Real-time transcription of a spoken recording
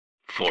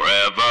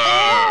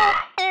Forever.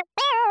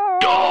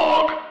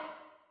 Dog.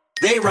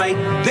 They write,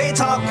 they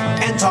talk,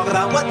 and talk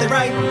about what they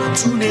write.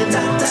 Tune in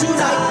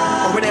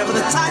tonight, or whenever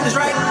the time is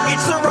right.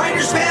 It's the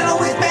Writers Panel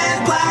with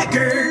Ben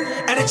Blacker,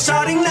 and it's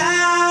starting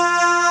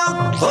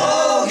now.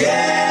 Oh,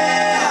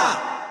 yeah!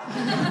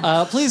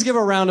 Please give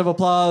a round of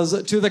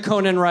applause to the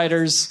Conan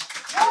writers.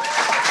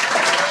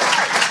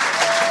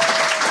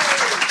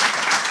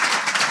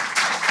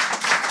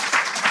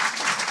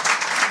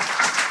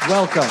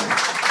 Welcome.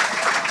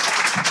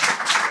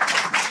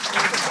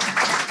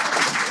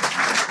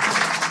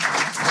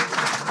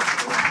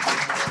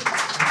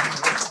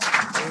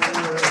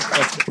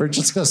 We're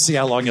just going to see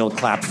how long you'll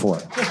clap for.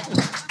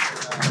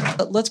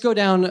 Let's go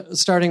down,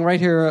 starting right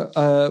here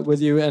with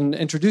you, and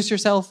introduce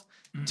yourself.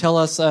 Tell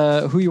us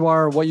who you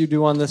are, what you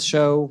do on this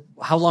show,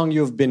 how long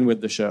you have been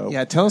with the show.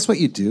 Yeah, tell us what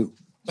you do.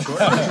 We'd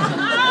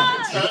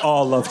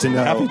all love to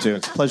know. Happy to.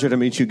 It's a pleasure to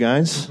meet you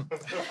guys.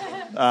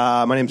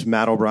 My name's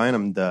Matt O'Brien.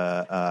 I'm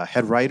the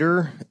head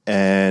writer,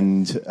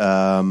 and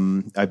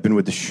I've been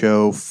with the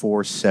show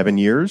for 7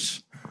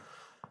 years,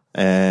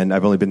 and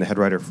I've only been the head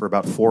writer for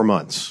about 4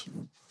 months.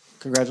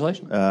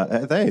 Congratulations.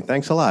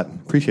 Thanks a lot.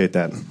 Appreciate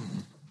that.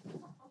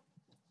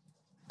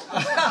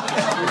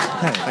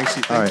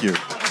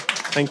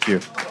 Thank you.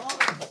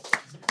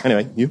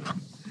 Anyway, you?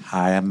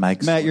 Hi, I'm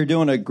Mike. Matt, you're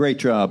doing a great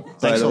job.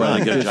 Thanks a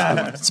lot. Really good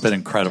job. It's been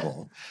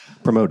incredible.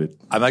 Promoted.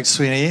 I'm Mike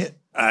Sweeney.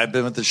 I've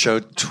been with the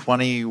show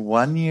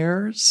 21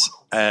 years.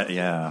 And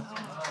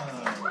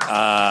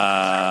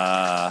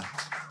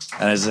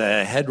as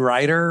a head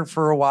writer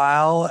for a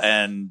while,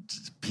 and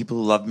people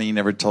who love me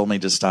never told me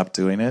to stop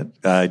doing it.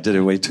 I did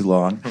it way too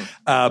long.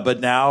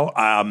 But now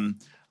I'm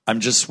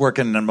just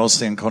working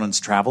mostly on Conan's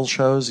travel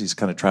shows. He's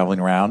kind of traveling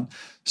around.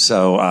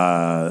 So,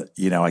 I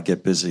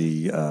get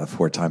busy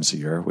 4 times a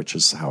year, which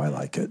is how I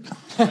like it.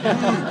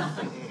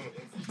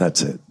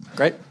 That's it.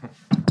 Great.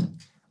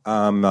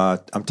 I'm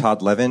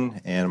Todd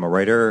Levin, and I'm a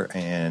writer,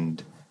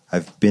 and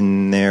I've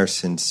been there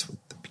since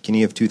the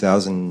beginning of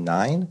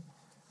 2009.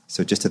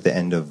 So just at the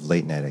end of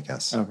late night, I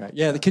guess. Okay.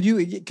 Yeah. Could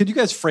you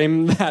guys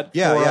frame that for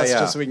us,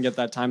 just so we can get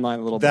that timeline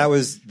a little bit? That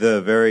was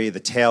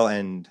the tail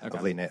end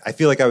of late night. I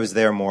feel like I was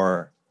there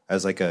more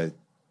as like a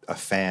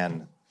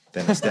fan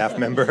than a staff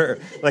member.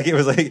 Like it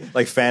was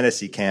like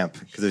fantasy camp,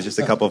 because it was just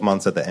a couple of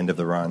months at the end of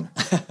the run.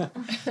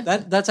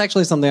 That's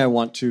actually something I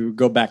want to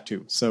go back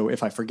to. So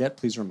if I forget,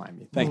 please remind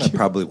me. Thank you. I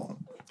probably won't.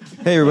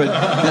 Hey, everybody.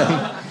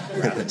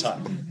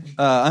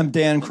 I'm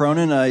Dan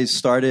Cronin. I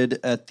started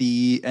at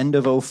the end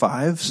of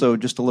 2005, so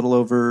just a little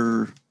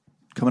over,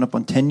 coming up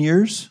on 10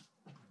 years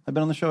I've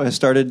been on the show.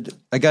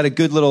 I got a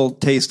good little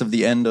taste of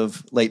the end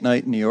of late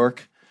night in New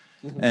York,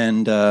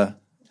 and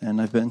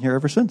I've been here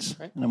ever since.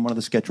 Right. And I'm one of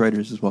the sketch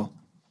writers as well.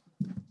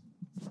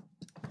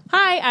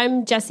 Hi,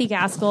 I'm Jessie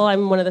Gaskell.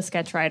 I'm one of the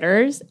sketch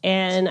writers,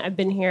 and I've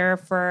been here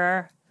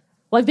for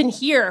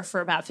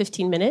about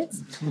 15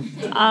 minutes.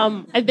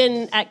 I've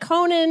been at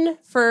Conan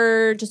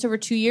for just over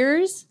 2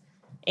 years,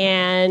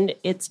 and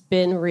it's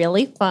been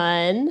really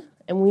fun,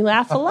 and we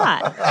laugh a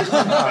lot.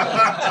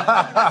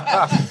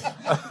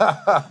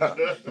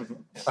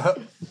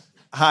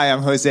 Hi,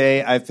 I'm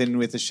Jose. I've been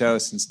with the show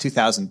since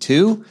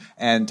 2002,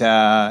 and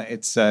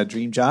it's a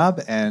dream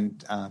job,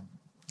 and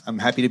I'm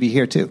happy to be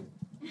here, too.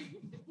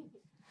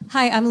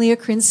 Hi, I'm Leah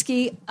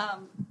Krinsky.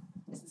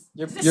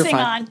 Is this thing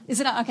on? Is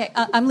it on? Okay.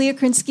 I'm Leah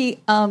Krinsky.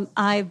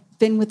 I've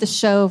been with the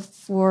show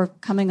for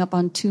coming up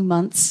on 2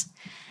 months.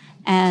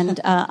 And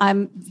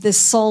I'm the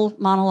sole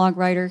monologue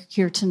writer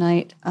here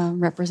tonight,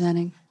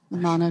 representing the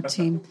mono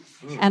team.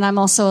 And I'm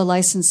also a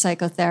licensed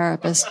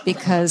psychotherapist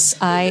because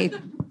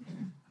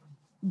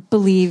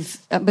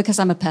because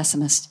I'm a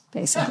pessimist,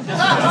 basically.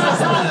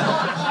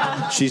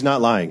 She's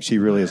not lying. She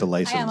really is a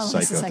licensed, I am a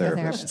licensed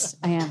psychotherapist.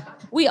 I am.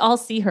 We all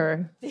see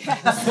her.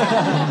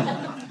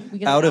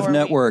 Out of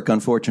network,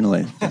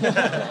 unfortunately.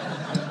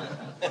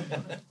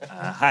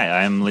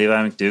 Hi, I'm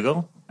Levi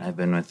McDougall. I've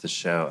been with the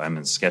show. I'm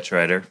a sketch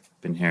writer.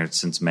 Been here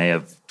since May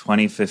of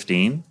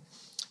 2015.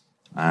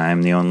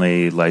 I'm the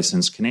only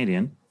licensed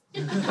Canadian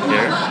here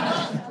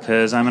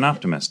because I'm an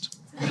optimist.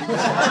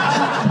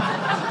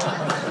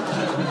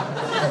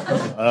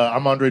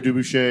 I'm Andre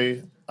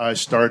Dubuchet. I'm a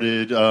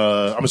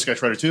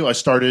sketch writer too. I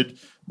started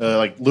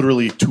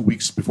literally 2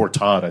 weeks before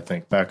Todd, I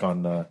think, back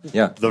on the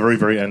very,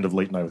 very end of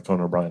Late Night with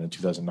Conan O'Brien in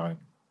 2009.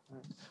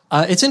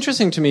 It's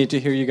interesting to me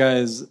to hear you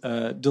guys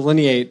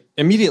delineate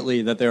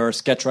immediately that there are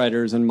sketch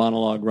writers and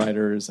monologue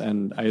writers,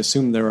 and I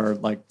assume there are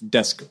like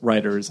desk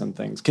writers and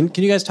things. Can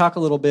you guys talk a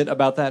little bit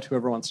about that?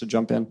 Whoever wants to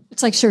jump in.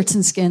 It's like shirts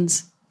and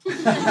skins. Do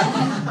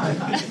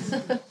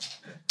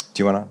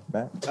you want to,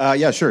 Matt?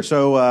 Yeah, sure.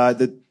 So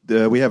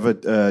we have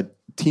a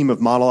team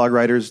of monologue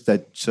writers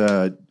that's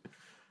 4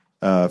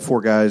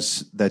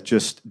 guys that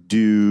just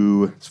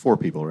do. It's 4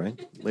 people, right,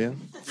 Leah?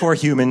 4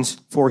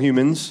 humans. 4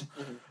 humans.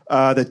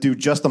 That do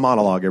just the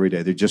monologue every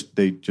day. They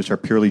just are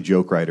purely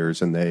joke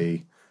writers, and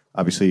they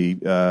obviously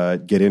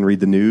get in, read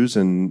the news,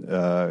 and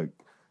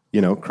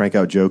crank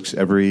out jokes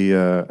every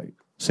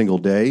single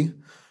day.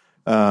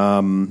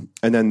 And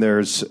then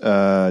there's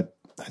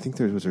I think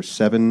was there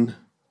 7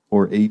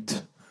 or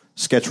 8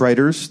 sketch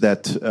writers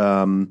that deal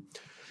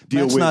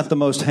Matt's with. not the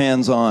most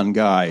hands-on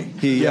guy.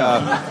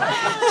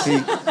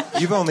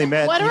 You've only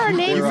met. What are our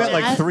names, You've met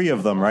like Matt? 3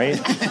 of them, right?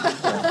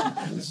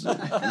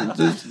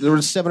 There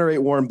were 7 or 8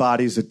 warm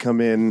bodies that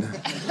come in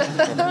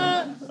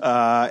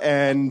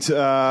and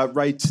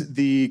write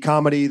the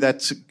comedy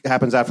that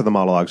happens after the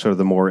monologue, sort of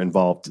the more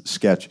involved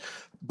sketch.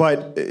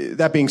 But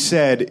that being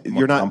said,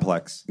 you're not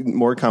complex,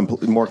 more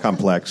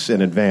complex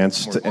and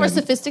advanced, More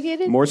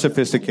sophisticated? more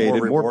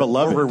sophisticated, more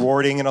beloved, more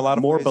rewarding in a lot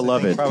of more ways, I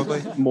beloved, think,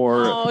 probably.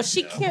 more. Oh,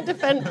 she can't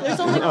defend. There's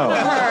only one of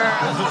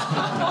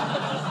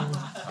her.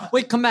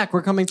 Wait, come back.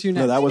 We're coming to you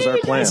next. No, that was our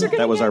plan.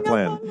 That was our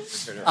plan.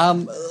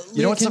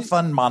 You know what's a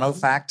fun mono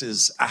fact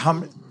is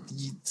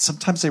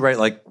sometimes they write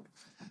like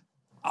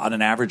on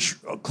an average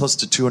close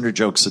to 200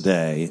 jokes a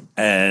day,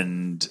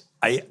 and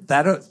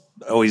that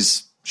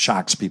always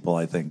shocks people.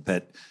 I think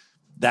that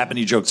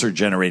many jokes are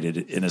generated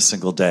in a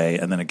single day,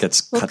 and then it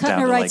gets cut down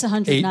Kuttner to writes like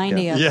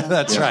 190 8. of Yeah, them.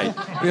 that's right.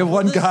 We have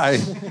one guy.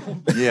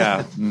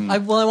 Yeah. I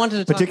wanted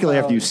to talk Particularly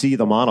about, after you see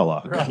the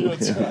monologue.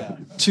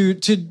 to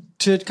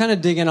kind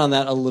of dig in on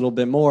that a little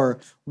bit more.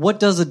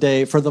 What does a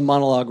day for the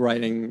monologue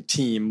writing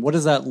team? What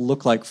does that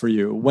look like for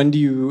you? When do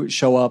you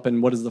show up,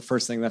 and what is the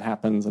first thing that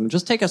happens? And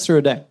just take us through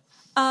a day.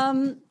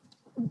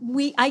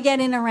 I get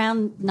in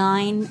around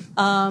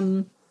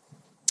 9.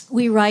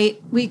 We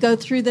write. We go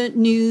through the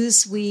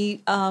news.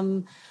 We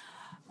hand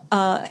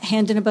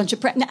in a bunch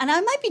of and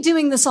I might be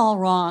doing this all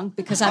wrong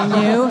because I'm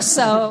new,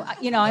 so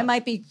I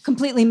might be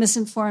completely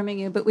misinforming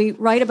you. But we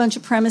write a bunch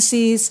of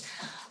premises.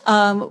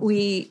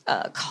 We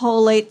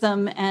collate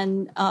them,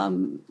 and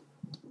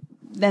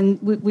then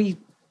we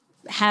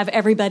have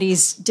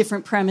everybody's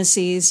different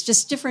premises,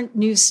 just different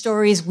news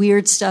stories,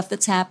 weird stuff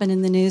that's happened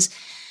in the news.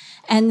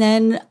 And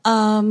then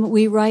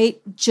we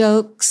write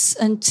jokes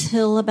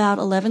until about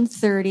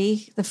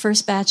 11:30, the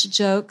first batch of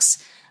jokes.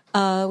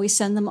 We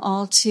send them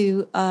all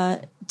to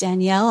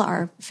Danielle,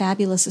 our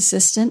fabulous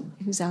assistant,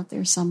 who's out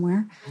there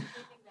somewhere.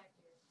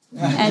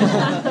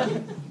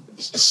 And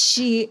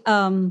she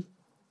puts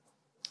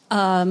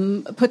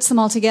them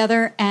all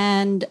together,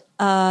 and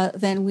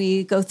then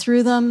we go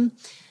through them.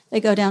 They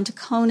go down to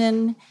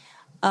Conan.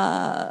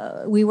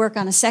 We work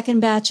on a second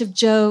batch of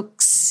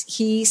jokes.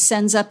 He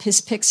sends up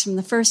his picks from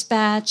the first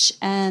batch,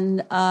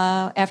 and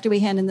after we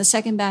hand in the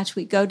second batch,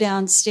 we go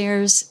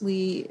downstairs.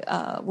 We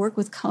work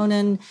with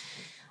Conan,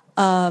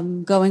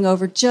 going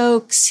over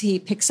jokes. He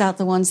picks out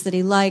the ones that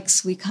he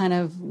likes. We kind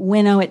of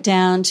winnow it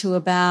down to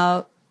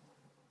about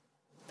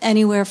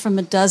anywhere from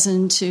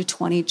 12 to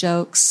 20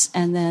 jokes,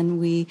 and then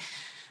we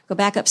go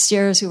back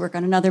upstairs. We work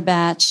on another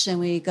batch, and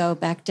we go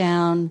back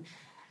down.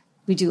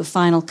 We do a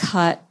final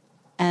cut.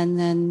 And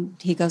then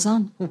he goes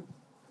on. Is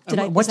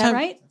that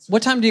right?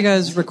 What time do you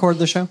guys record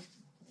the show?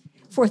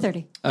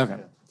 4:30. Okay.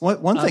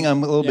 One thing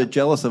I'm a little bit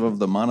jealous of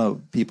the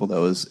mono people,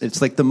 though, is it's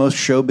like the most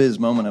showbiz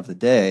moment of the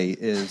day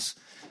is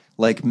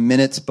like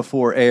minutes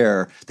before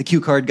air. The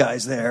cue card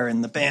guy's there,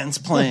 and the band's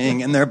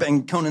playing,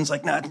 and Conan's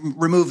like, "Nah,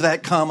 remove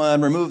that comma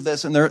and remove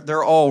this," and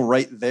they're all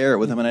right there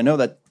with him. And I know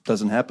that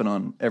doesn't happen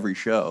on every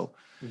show.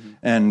 Mm-hmm.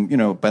 And,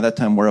 by that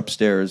time we're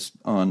upstairs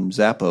on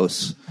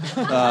Zappos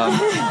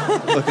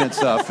looking at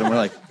stuff, and we're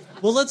like,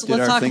 well, let's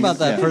talk about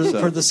that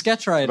for the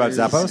sketch writers.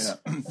 About Zappos?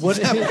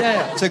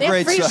 It's a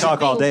great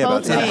talk all day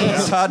about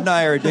Zappos. Todd and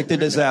I are addicted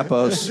to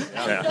Zappos.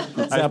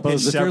 I've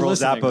pitched several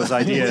Zappos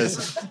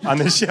ideas on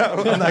this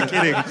show. I'm not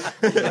kidding.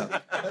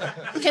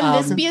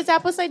 Can this be a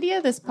Zappos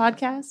idea, this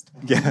podcast?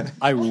 Yeah.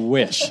 I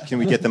wish. Can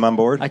we get them on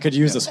board? I could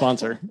use a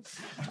sponsor.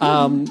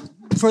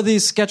 For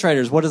these sketch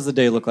writers, what does the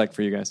day look like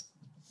for you guys?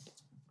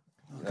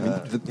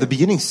 The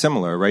beginning's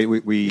similar, right?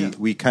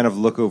 We kind of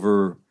look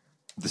over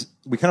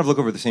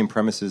the same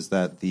premises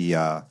that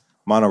the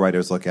mono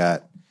writers look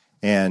at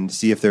and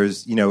see if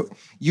there's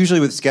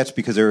usually with sketch,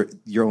 because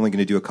you're only going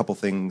to do a couple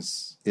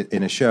things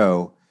in a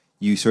show.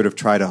 You sort of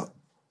try to,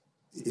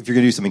 if you're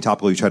going to do something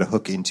topical, you try to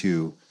hook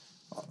into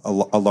a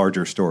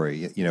larger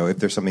story. If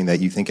there's something that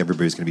you think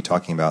everybody's going to be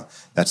talking about,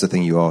 that's the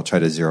thing you all try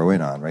to zero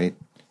in on, right?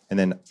 And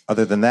then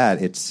other than that,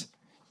 it's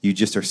you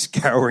just are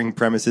scouring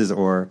premises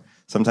or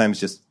sometimes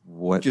just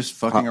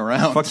fucking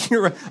around.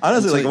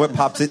 Honestly, what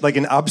pops it, like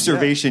an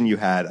observation you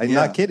had. I'm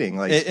not kidding.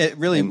 Like it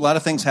really, a lot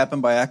of things happen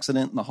by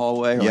accident in the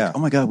hallway. Like, oh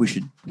my God, we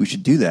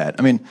should do that.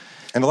 I mean,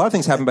 and a lot of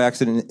things happen by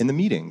accident in the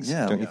meetings.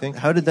 Yeah, don't you think?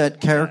 How did that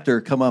character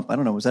come up? I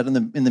don't know. Was that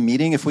in the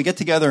meeting? If we get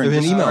together and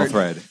an email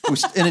thread,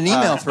 in an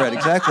email thread,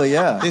 exactly.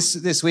 Yeah.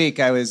 This week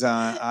I was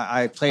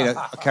I played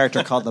a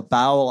character called the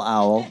Bowel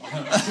Owl,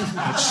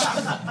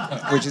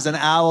 which is an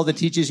owl that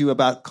teaches you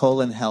about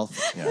colon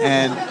health. Yeah.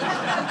 And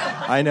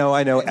I know.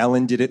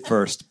 Ellen did it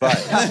first, but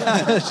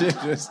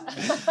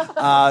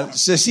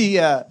so she.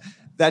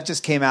 That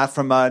just came out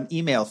from an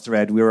email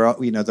thread. We were,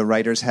 the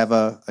writers have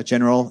a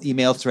general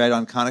email thread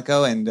on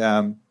Conoco, and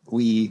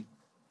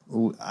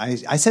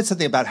I said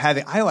something about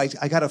having.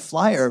 I got a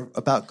flyer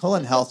about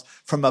colon health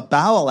from a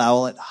bowel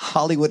owl at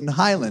Hollywood and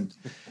Highland,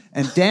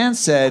 and Dan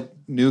said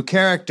new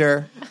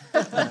character,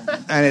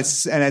 and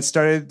it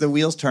started the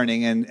wheels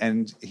turning,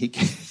 and he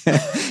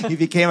he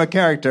became a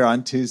character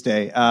on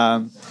Tuesday.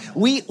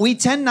 We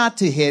tend not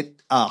to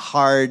hit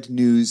hard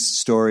news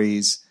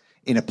stories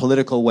in a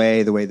political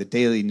way, the way the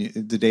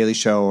Daily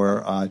Show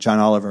or John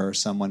Oliver or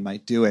someone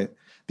might do it,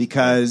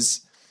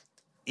 because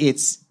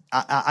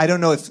I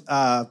don't know if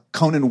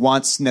Conan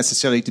wants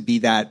necessarily to be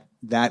that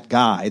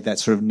guy, that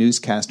sort of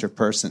newscaster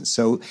person.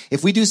 So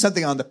if we do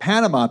something on the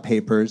Panama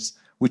Papers,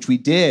 which we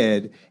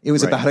did, it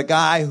was about a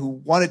guy who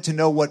wanted to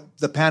know what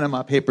the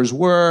Panama Papers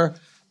were,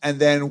 and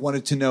then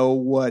wanted to know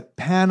what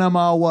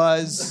Panama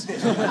was,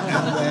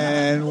 and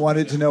then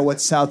wanted to know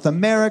what South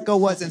America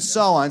was, and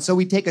so on. So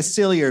we take a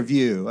sillier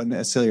view,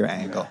 a sillier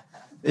angle.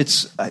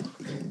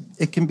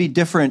 It can be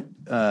different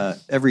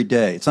every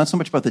day. It's not so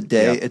much about the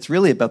day. It's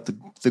really about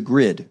the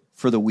grid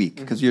for the week.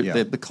 Because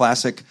the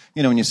classic,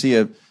 when you see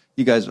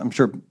you guys, I'm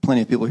sure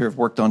plenty of people here have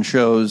worked on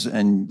shows,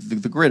 and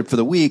the grid for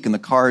the week, and the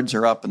cards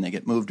are up, and they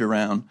get moved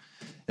around.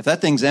 If that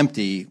thing's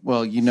empty,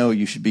 well,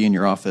 you should be in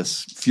your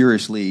office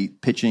furiously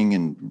pitching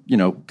and,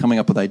 coming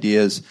up with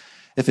ideas.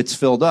 If it's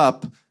filled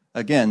up,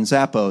 again,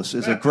 Zappos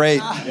is a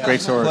great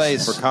source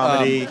place for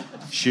comedy,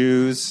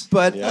 shoes.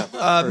 But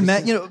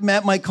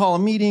Matt might call a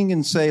meeting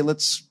and say,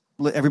 let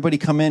everybody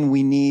come in.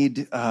 We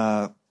need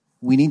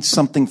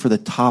something for the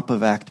top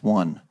of Act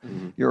One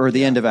or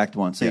the end of Act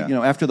One. Say,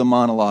 after the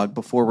monologue,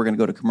 before we're going to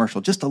go to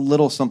commercial, just a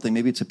little something.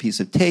 Maybe it's a piece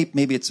of tape.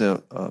 Maybe it's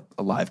a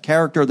live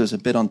character. There's a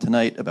bit on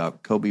tonight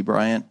about Kobe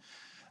Bryant.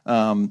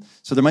 So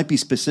there might be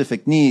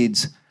specific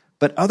needs.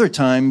 But other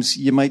times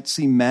you might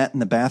see Matt in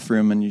the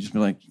bathroom and you just be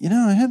like,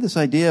 I had this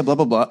idea, blah,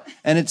 blah, blah.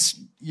 And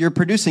you're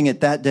producing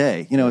it that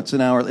day. It's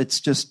an hour. It's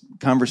just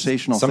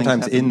conversational.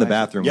 Sometimes in the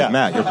bathroom with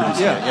Matt, you're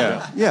producing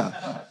it.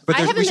 Yeah. But I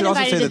haven't we been should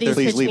also invited say to that these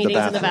please pitch leave the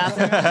meetings in the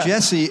bathroom. bathroom.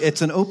 Jesse,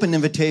 it's an open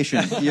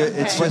invitation.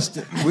 It's just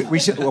we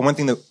should. One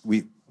thing that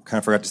we kind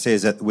of forgot to say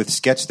is that with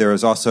sketch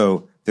there's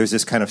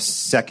this kind of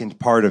second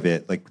part of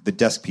it, like the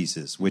desk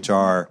pieces, which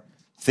are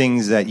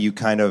things that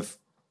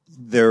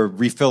they're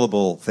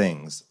refillable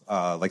things,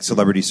 like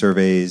celebrity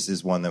surveys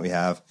is one that we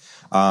have,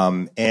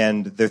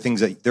 and they're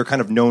things that they're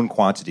kind of known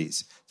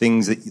quantities,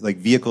 things that like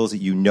vehicles that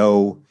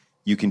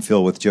you can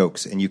fill with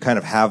jokes, and you kind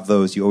of have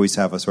those. You always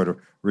have a sort of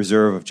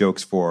reserve of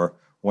jokes for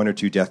one or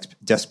two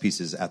desk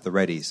pieces at the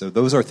ready. So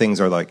those are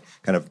things like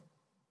kind of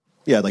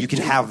you can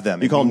have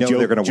them. You call them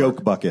they're joke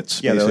work.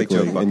 buckets. Yeah, they're like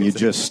basically. joke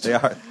buckets.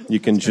 And you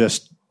can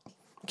just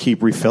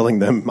keep refilling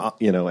them,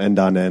 end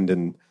on end,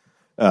 and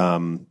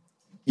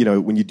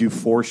when you do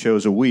 4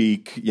 shows a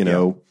week, you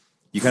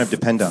kind of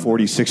depend on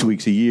 46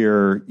 weeks a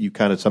year. You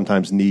kind of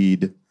sometimes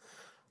need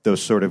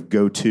those sort of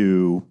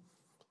go-to,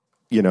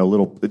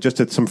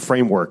 some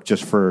framework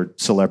just for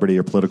celebrity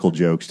or political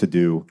jokes to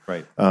do.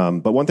 Right.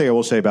 But one thing I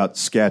will say about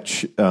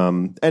sketch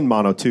and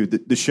mono too,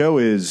 the show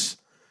is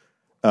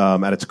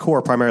at its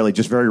core primarily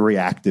just very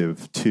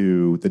reactive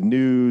to the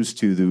news,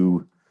 to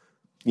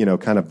the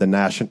kind of the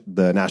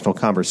national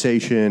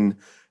conversation.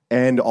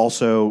 And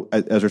also,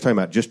 as we're talking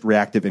about, just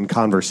reactive in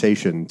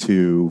conversation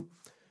to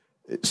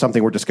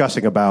something we're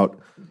discussing about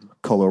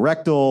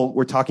colorectal.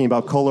 We're talking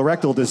about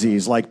colorectal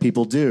disease like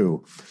people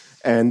do.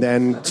 And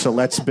then, so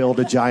let's build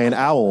a giant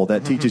owl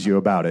that teaches you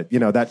about it.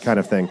 That kind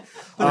of thing.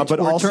 But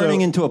we're also turning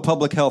into a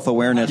public health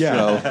awareness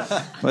show.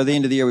 By the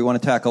end of the year, we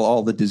want to tackle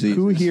all the diseases.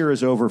 Who here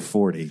is over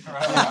 40?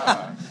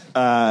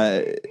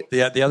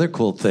 The other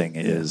cool thing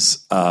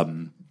is, I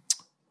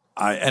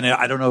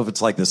don't know if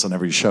it's like this on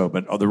every show,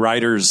 but the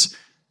writers...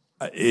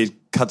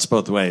 it cuts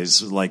both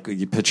ways. Like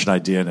you pitch an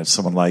idea and if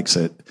someone likes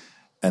it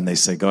and they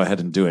say, go ahead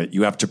and do it,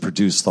 you have to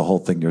produce the whole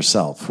thing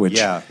yourself, which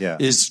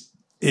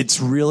it's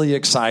really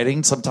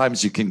exciting.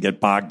 Sometimes you can get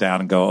bogged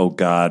down and go, oh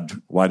God,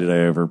 why did I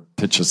ever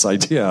pitch this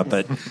idea?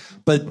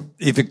 But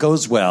if it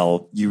goes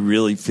well, you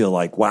really feel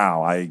like,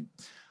 wow,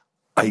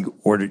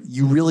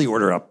 you really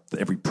order up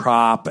every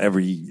prop,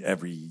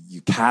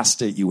 you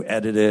cast it, you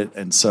edit it.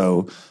 And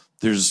so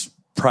there's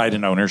pride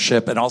and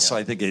ownership. And also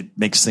I think it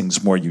makes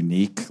things more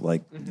unique.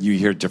 Like you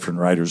hear different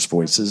writers'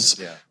 voices,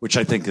 which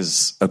I think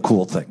is a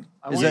cool thing.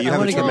 You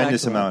have a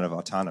tremendous amount of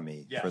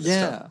autonomy for this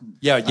stuff.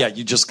 Yeah,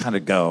 you just kind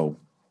of go.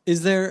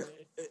 Is there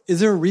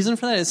a reason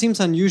for that? It seems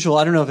unusual.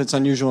 I don't know if it's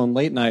unusual in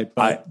late night,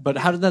 but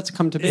how did that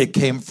come to be? It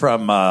came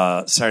from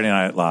Saturday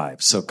Night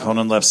Live. So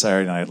Conan left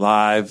Saturday Night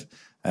Live,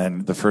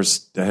 and the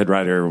first head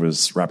writer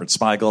was Robert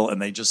Smigel,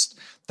 and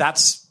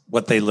that's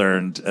what they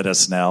learned at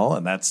SNL,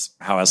 and that's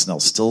how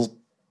SNL still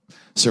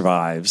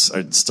survives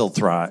and still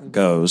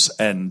goes.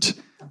 And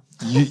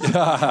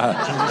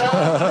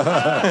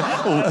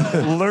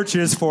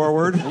lurches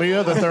forward.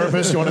 Leah, the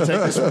therapist, you want to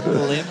take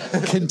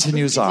this?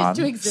 Continues on.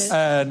 To exist.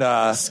 And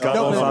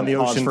Scuttles on the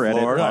ocean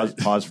floor.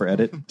 Pause for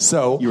edit.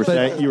 So you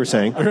were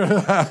saying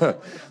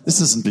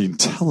this isn't being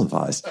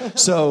televised.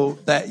 So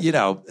that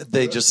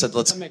they just said,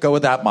 let's go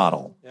with that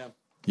model.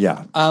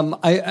 Yeah.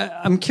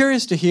 I'm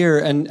curious to hear,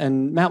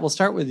 and Matt, we'll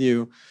start with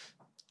you.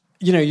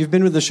 You've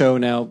been with the show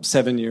now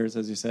 7 years,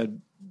 as you said.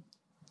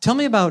 Tell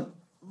me about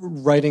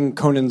writing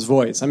Conan's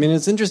voice. I mean,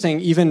 it's interesting,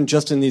 even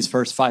just in these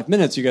first 5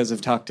 minutes, you guys have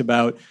talked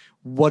about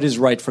what is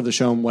right for the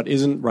show and what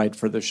isn't right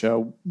for the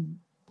show.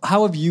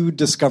 how have you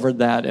discovered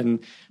that, and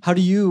how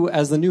do you,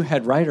 as the new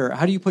head writer,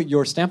 how do you put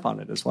your stamp on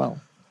it as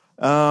well?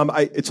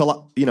 It's a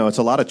lot. It's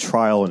a lot of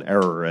trial and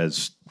error,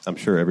 as I'm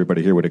sure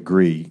everybody here would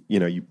agree.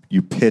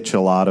 You pitch a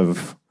lot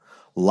of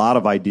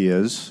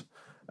ideas,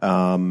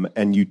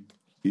 and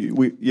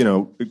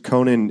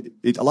Conan.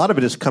 A lot of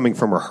it is coming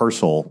from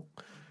rehearsal.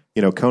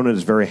 Conan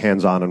is very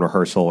hands-on in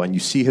rehearsal, and you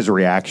see his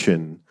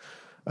reaction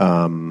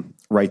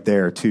right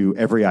there to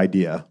every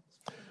idea.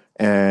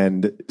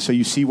 And so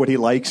you see what he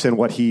likes and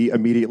what he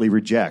immediately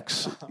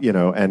rejects,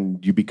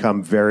 and you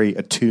become very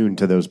attuned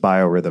to those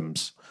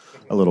biorhythms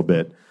a little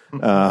bit.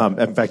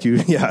 In fact, you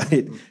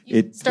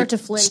start to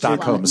flinch.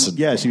 Stockholm.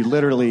 Yes, you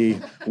literally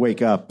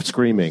wake up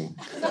screaming.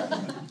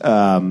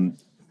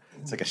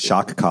 It's like a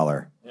shock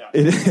collar.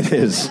 It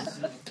is.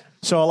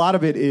 So a lot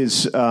of it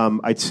is,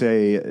 I'd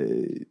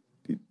say,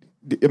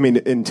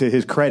 and to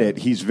his credit,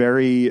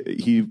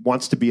 he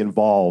wants to be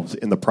involved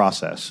in the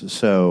process.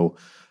 So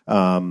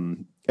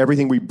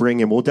everything we bring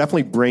him, we'll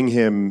definitely bring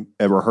him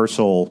at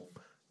rehearsal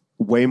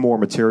way more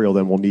material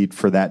than we'll need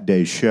for that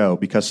day's show,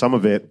 because some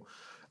of it,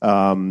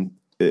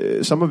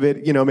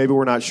 maybe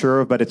we're not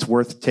sure of, but it's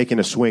worth taking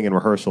a swing in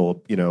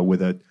rehearsal,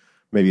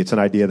 maybe it's an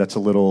idea that's a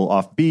little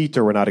offbeat,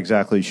 or we're not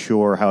exactly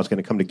sure how it's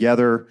going to come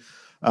together.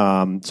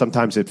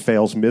 Sometimes it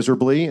fails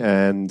miserably,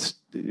 and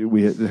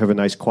we have a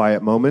nice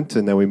quiet moment,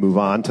 and then we move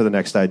on to the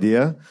next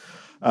idea.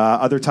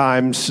 Other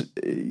times,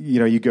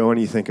 you go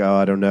and you think, oh,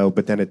 I don't know,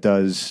 but then it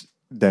does.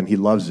 Then he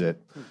loves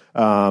it.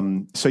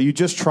 So you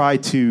just try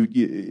to,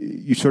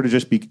 you sort of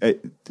just be,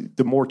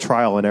 the more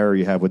trial and error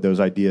you have with those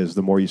ideas,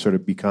 the more you sort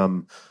of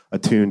become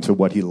attuned to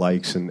what he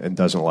likes and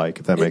doesn't like,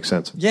 if that makes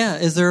sense. Yeah.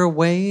 Is there a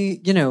way,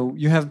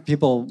 you have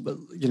people,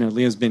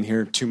 Leah's been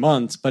here 2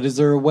 months, but is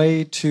there a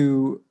way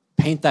to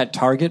paint that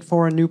target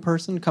for a new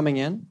person coming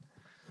in?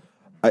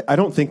 I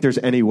don't think there's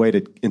any way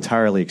to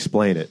entirely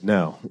explain it.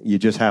 No, you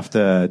just have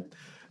to.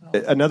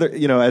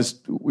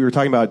 As we were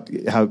talking about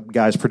how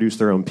guys produce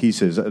their own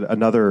pieces,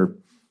 another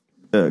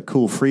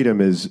cool freedom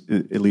is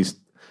at least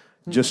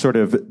just sort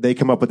of they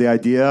come up with the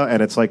idea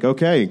and it's like,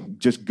 okay,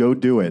 just go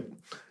do it.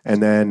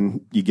 And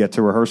then you get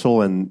to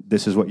rehearsal and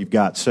this is what you've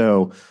got.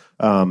 So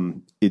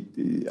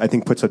it, I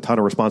think, puts a ton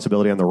of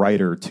responsibility on the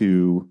writer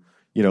to,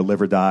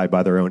 live or die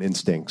by their own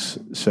instincts.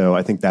 So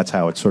I think that's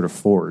how it's sort of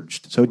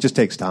forged. So it just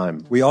takes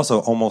time. We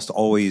also almost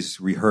always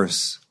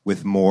rehearse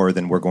with more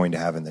than we're going to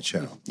have in the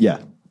show. Yeah.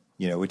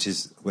 Which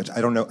I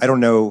don't know. I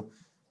don't know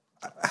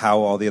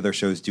how all the other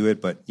shows do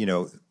it, but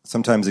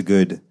sometimes a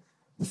good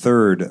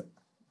third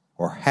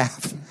or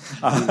half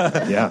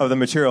of the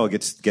material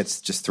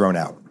gets just thrown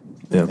out.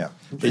 Yeah.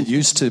 It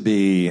used to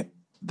be,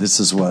 this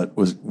is what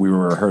we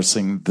were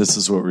rehearsing. This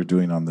is what we're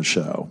doing on the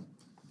show,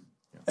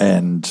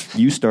 and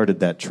you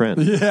started that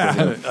trend.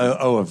 Yeah.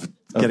 Of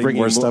getting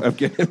more stuff,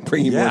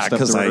 bringing more stuff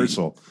to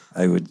rehearsal.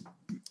 I would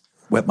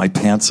wet my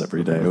pants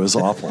every day. It was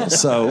awful.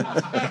 So,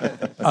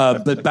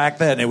 but back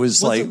then it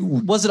was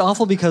was it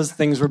awful because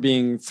things were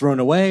being thrown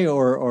away,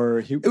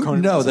 or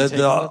no?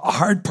 The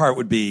hard part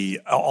would be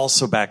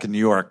also back in New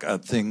York.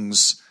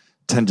 Things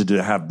tended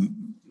to have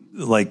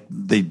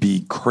they'd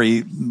be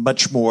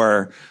much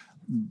more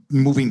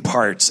moving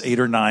parts, 8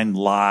 or 9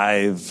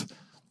 live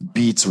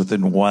beats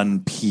within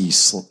one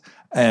piece,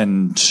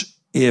 and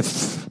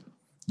if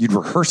you'd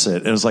rehearse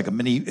it, it was like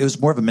it was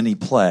more of a mini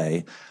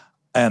play,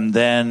 and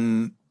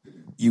then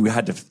you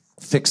had to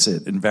fix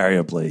it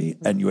invariably,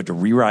 and you had to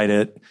rewrite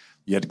it.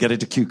 You had to get it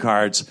to cue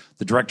cards.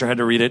 The director had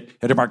to read it,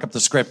 had to mark up the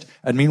script.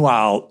 And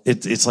meanwhile,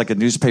 it's like a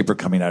newspaper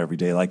coming out every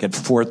day. Like at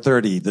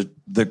 4:30,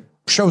 the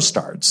show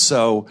starts.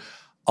 So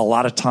a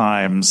lot of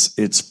times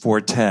it's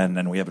 4:10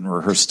 and we haven't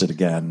rehearsed it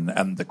again,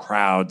 and the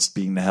crowd's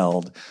being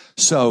held.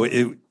 So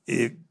it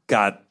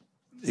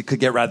could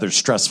get rather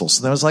stressful.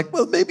 So then I was like,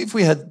 well, maybe if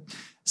we had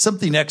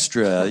something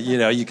extra,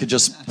 you could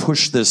just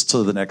push this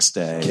till the next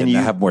day and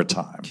have more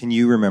time. Can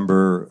you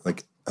remember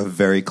a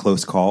very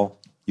close call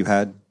you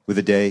had with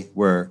a day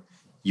where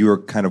you were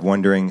kind of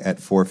wondering at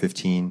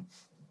 4:15,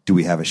 do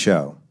we have a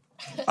show?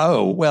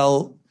 Oh,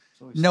 well,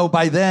 no,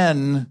 by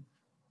then,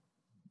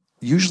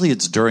 usually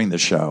it's during the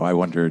show. I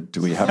wondered,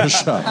 do we have a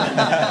show?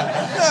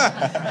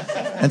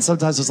 And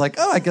sometimes it's like,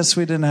 oh, I guess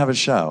we didn't have a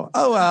show.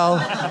 Oh, well,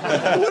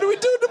 what are we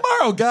doing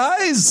tomorrow,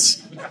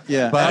 guys?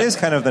 Yeah, but that is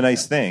kind of the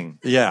nice thing.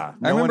 Yeah,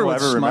 I remember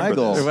with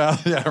Smigel. Well,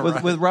 yeah,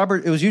 right. with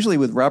Robert, it was usually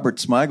with Robert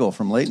Smigel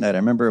from Late Night. I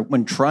remember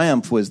when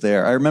Triumph was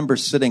there. I remember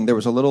sitting. There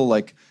was a little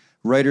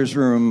writer's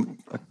room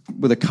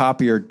with a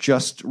copier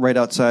just right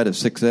outside of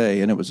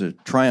 6A, and it was a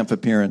Triumph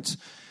appearance.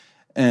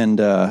 And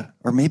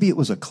or maybe it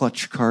was a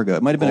Clutch Cargo.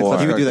 It might have been a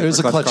Clutch Cargo. It was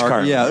a Clutch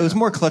Cargo. Yeah, it was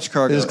more Clutch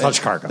Cargo. It was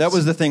Clutch Cargo. That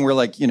was the thing where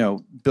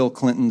Bill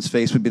Clinton's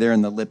face would be there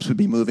and the lips would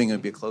be moving. It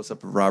would be a close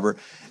up of Robert.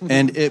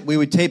 And we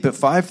would tape at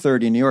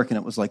 5:30 in New York, and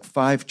it was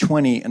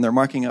 5:20, and they're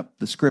marking up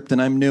the script, and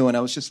I'm new, and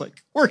I was just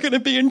like, we're going to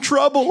be in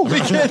trouble.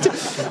 We can't.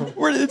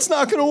 It's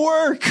not going to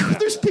work.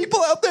 There's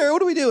people out there.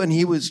 What do we do? And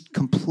he was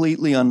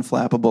completely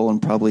unflappable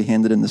and probably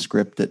handed in the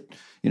script at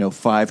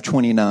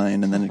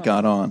 5:29, and then it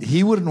got on.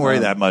 He wouldn't worry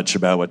that much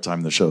about what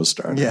time the show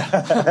started.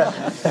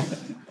 Yeah.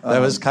 That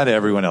was kind of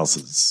everyone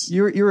else's.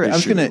 I was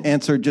issue. going to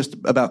answer just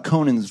about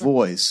Conan's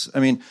voice. I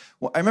mean,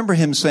 I remember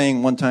him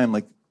saying one time,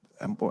 like,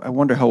 I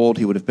wonder how old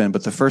he would have been,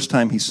 but the first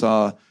time he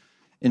saw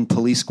in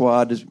Police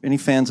Squad, any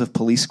fans of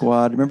Police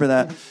Squad? Remember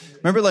that?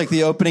 Remember, like,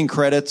 the opening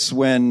credits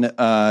when,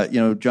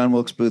 John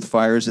Wilkes Booth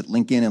fires at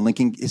Lincoln and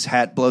Lincoln, his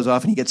hat blows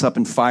off and he gets up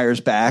and fires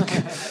back?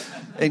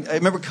 And I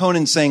remember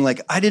Conan saying,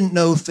 like, I didn't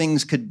know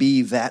things could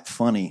be that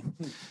funny.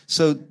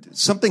 So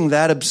something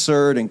that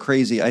absurd and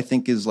crazy, I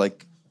think, is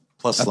like,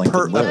 plus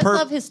Lincoln. I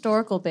love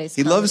historical based.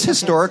 he loves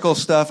historical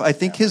stuff. I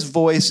think his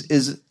voice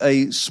is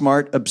a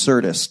smart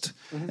absurdist.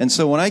 And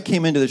so when I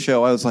came into the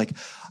show, I was like,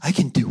 I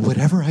can do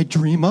whatever I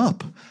dream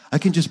up. I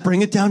can just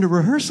bring it down to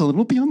rehearsal and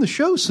we'll be on the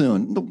show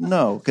soon.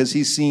 No, because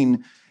he's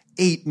seen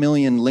 8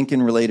 million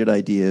Lincoln-related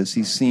ideas.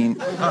 He's seen,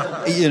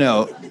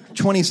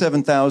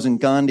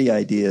 27,000 Gandhi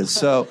ideas.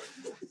 So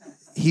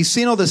he's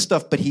seen all this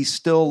stuff, but he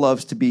still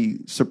loves to be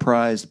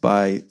surprised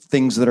by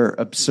things that are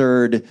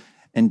absurd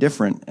and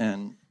different.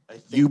 And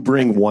you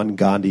bring one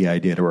Gandhi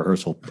idea to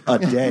rehearsal a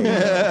day.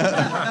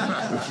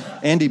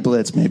 Andy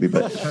Blitz, maybe,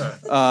 but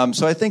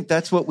so I think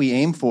that's what we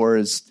aim for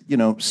is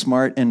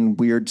smart and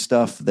weird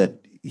stuff that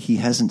he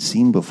hasn't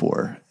seen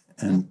before,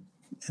 and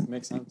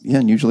makes sense. Yeah,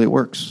 and usually it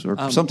works,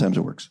 or sometimes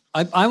it works.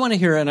 I want to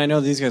hear, and I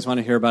know these guys want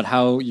to hear about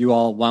how you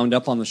all wound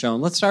up on the show.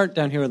 And let's start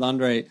down here with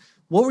Andre.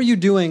 What were you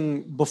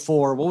doing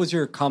before? What was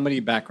your comedy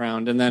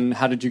background, and then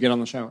how did you get on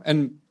the show?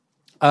 And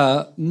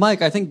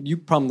Mike, I think you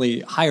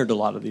probably hired a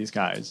lot of these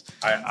guys.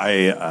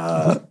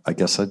 I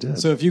guess I did.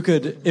 So if you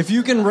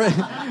can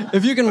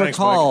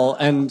recall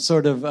and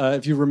sort of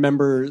if you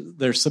remember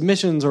their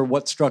submissions or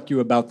what struck you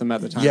about them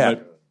at the time. Yeah.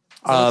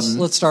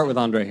 Let's start with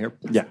Andre here.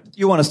 Yeah.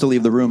 You want us to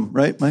leave the room,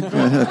 right, Mike?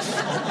 Go ahead.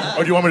 Oh,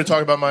 do you want me to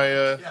talk about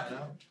my?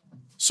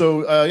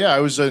 So I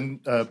was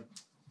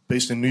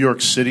based in New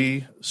York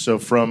City. So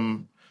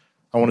from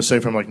like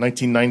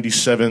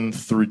 1997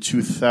 through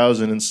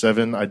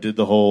 2007, I did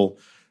the whole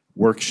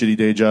work shitty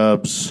day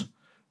jobs,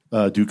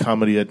 do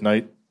comedy at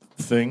night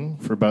thing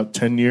for about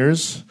 10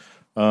 years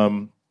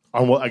on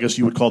what I guess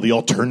you would call the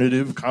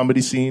alternative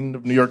comedy scene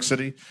of New York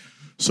City.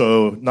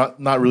 So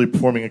not really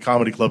performing in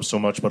comedy clubs so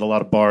much, but a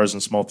lot of bars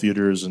and small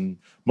theaters and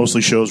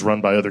mostly shows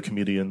run by other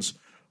comedians.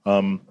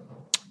 And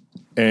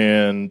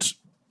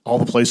all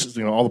the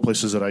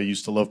places that I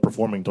used to love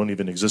performing don't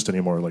even exist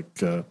anymore, like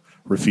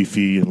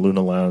Rafifi and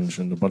Luna Lounge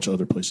and a bunch of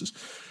other places.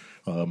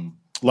 So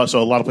a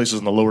lot of places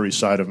on the Lower East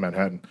Side of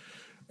Manhattan.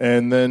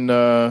 And then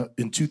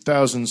in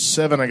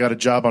 2007, I got a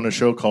job on a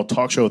show called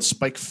Talk Show with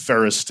Spike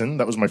Feresten.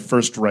 That was my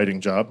first writing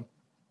job.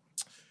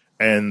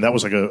 And that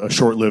was like a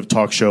short-lived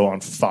talk show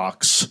on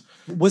Fox.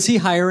 Was he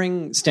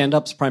hiring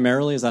stand-ups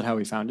primarily? Is that how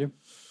he found you?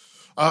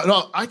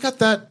 No, I got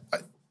that.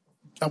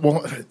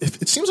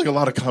 It seems like a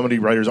lot of comedy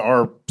writers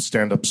are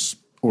stand-ups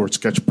or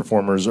sketch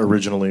performers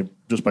originally,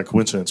 just by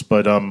coincidence.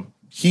 But how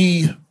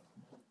did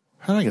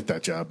I get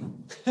that job?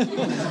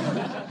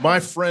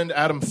 My friend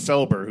Adam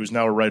Felber, who's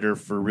now a writer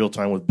for Real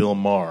Time with Bill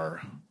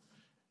Maher,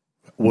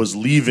 was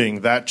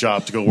leaving that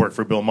job to go work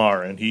for Bill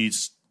Maher, and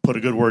he's put a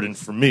good word in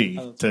for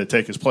me to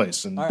take his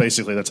place, and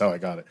basically that's how I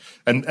got it.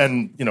 And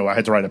I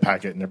had to write a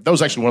packet, and that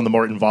was actually one of the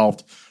more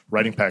involved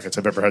writing packets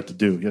I've ever had to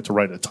do. You had to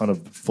write a ton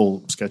of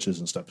full sketches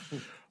and stuff.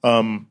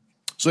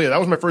 So that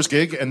was my first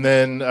gig, and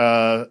then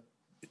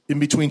in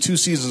between 2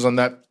 seasons on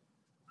that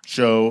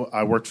show,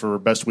 I worked for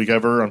Best Week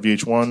Ever on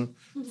VH1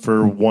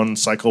 for one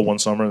cycle, one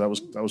summer. That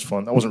was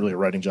fun. That wasn't really a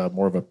writing job,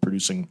 more of a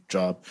producing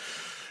job.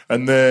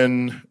 And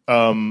then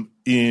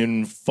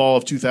in fall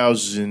of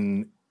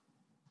 2008,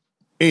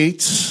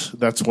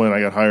 that's when I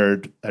got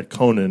hired at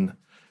Conan.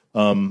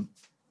 And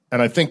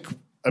I think,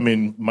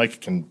 Mike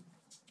can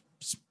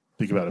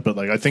speak about it, but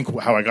I think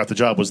how I got the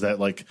job was that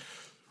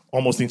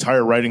almost the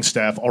entire writing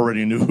staff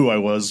already knew who I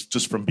was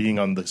just from being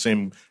on the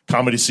same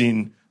comedy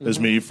scene as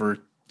me for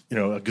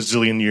a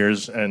gazillion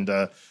years. And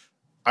I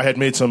had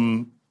made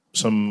some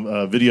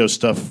video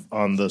stuff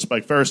on the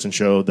Spike Feresten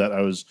show that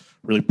I was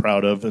really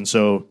proud of, and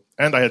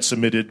I had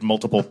submitted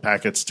multiple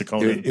packets to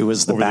Conan. It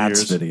was the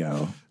Bats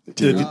video.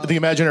 The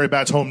Imaginary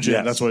Bats Home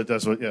Gym. Yes.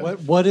 That's what. Yeah.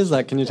 What is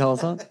that? Can you tell us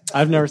that?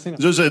 I've never seen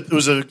it. It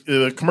was a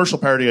commercial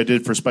parody I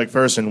did for Spike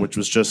Feresten, which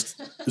was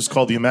it's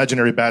called the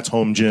Imaginary Bats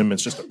Home Gym.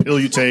 It's just a pill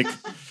you take.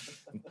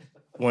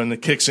 When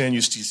it kicks in,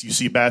 you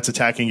see bats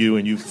attacking you,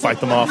 and you fight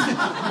them off.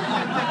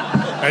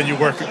 And you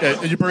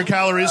burn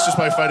calories just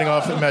by fighting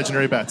off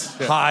imaginary bats.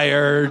 Yeah.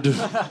 Hired.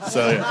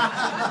 So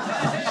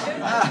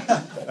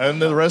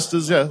and the rest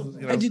is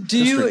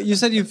You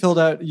said you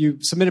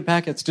submitted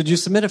packets. Did you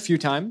submit a few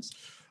times?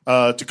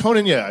 To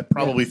Conan,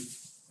 probably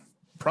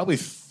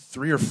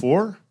 3 or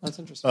 4. That's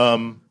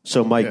interesting.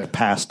 So Mike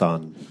passed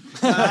on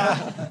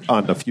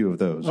a few of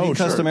those. He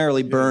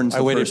customarily burns.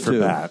 I waited first for two.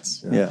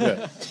 bats.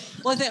 Yeah.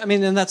 Well,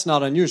 and that's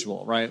not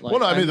unusual, right?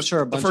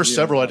 The first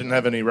several I didn't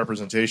have any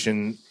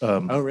representation.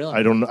 Oh, really?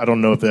 I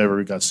don't know if they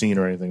ever got seen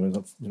or anything.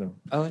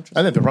 Oh, interesting.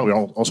 I think they probably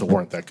also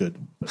weren't that good.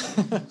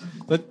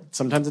 But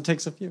sometimes it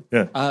takes a few.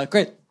 Yeah.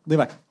 Great,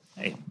 Levi.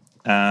 Hey,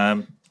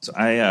 So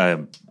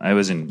I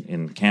was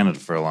in Canada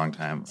for a long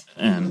time,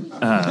 and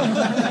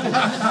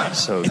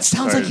so It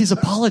sounds like he's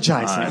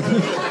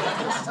apologizing.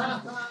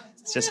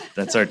 It's just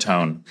that's our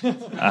tone. But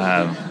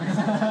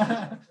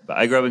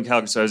I grew up in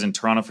Calgary, so I was in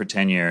Toronto for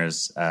 10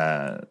 years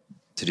to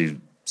do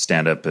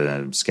stand-up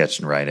and sketch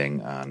and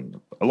writing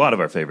on a lot of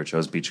our favorite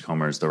shows: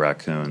 Beachcombers, The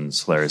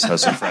Raccoons, Hilarious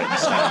House of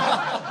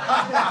Frightenstein,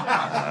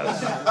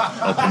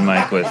 Open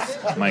Mic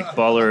with Mike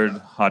Bullard,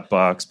 Hot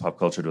Box, Pop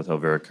Cultured with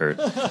Elvira Kurt,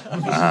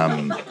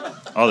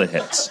 all the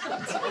hits.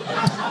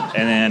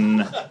 And then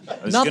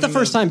not the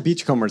first time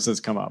Beachcombers has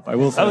come up. I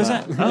will say. Oh, is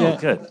that? Oh, yeah.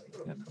 Good.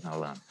 Not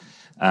alone.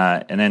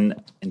 And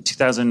then in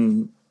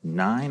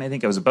 2009, I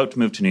think I was about to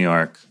move to New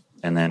York,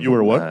 and then you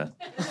were what?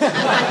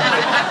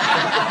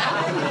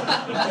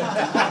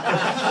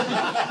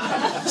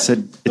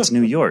 Said it's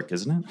New York,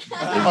 isn't it?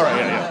 All right,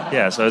 yeah.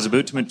 Yeah, so I was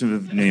about to move to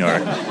New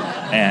York,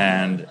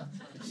 and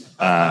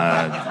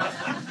I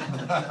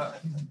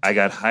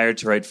got hired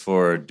to write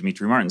for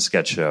Dimitri Martin's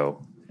sketch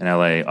show in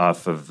LA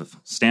off of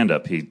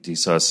stand-up. He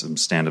saw some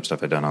stand-up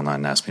stuff I'd done online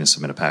and asked me to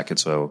submit a packet,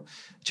 so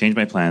I changed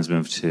my plans,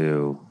 moved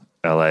to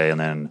LA, and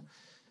then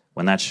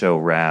when that show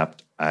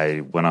wrapped, I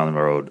went on the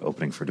road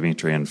opening for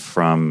Dimitri, and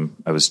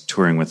I was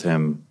touring with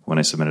him when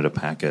I submitted a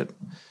packet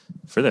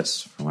for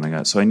this, for when I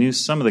got. So I knew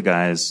some of the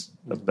guys.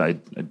 I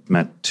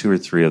met 2 or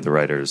 3 of the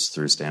writers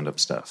through stand-up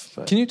stuff.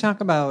 But. Can you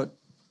talk about?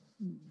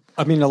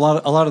 I mean, a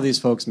lot of these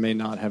folks may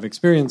not have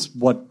experienced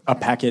what a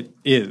packet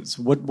is.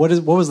 What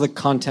was the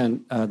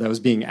content that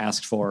was being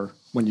asked for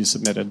when you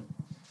submitted?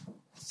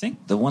 I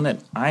think the one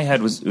that I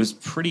had was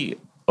pretty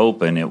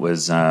open. It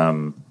was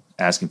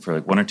asking for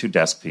like 1 or 2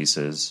 desk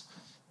pieces,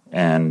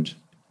 and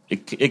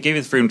it gave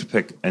you the freedom to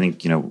pick. I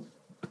think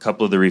a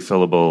couple of the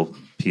refillable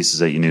pieces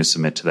that you knew,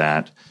 submit to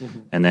that,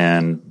 and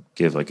then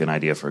give like an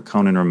idea for a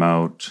Conan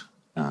remote,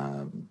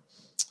 and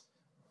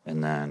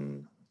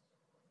then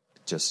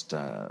just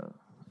I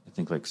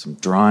think like some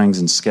drawings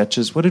and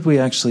sketches. What did we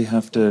actually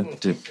have to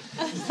do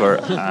for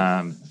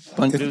a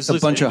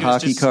bunch of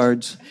hockey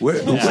cards?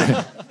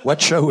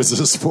 What show was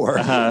this for?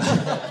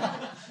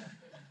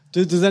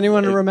 Does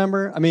anyone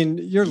remember? I mean,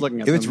 you're looking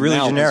at it. Was really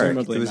now, generic.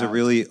 It was now. a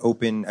really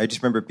open. I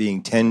just remember it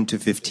being 10 to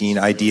 15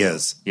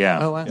 ideas. Yeah.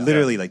 Oh, wow.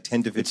 Literally like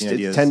 10 to 15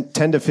 ideas.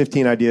 10 to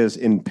 15 ideas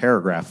in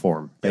paragraph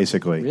form,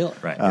 basically. Really?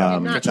 Right.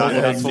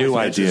 Not new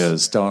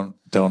ideas. Don't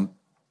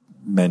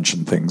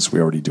mention things we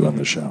already do on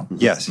the show.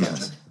 Yes.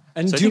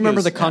 And So do you remember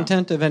was, the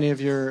content of any of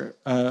your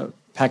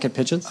packet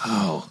pitches?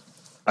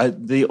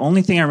 The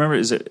only thing I remember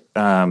is that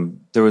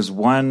there was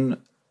one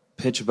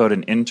pitch about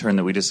an intern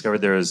that we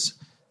discovered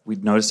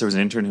we'd noticed there was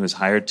an intern who was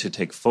hired to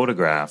take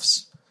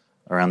photographs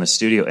around the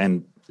studio,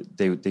 and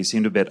they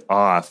seemed a bit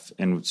off.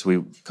 And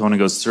so Conan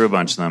goes through a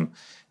bunch of them,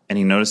 and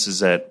he notices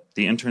that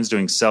the intern's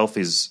doing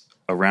selfies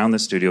around the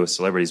studio with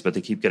celebrities, but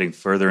they keep getting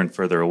further and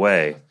further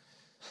away.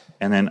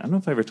 And then, I don't know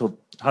if I ever told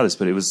Todd this,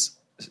 but it was,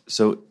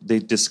 so they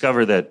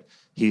discover that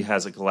he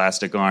has like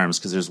elastic arms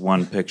because there's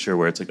one picture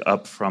where it's like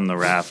up from the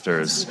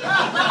rafters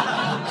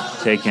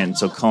taken,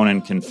 so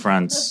Conan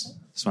confronts.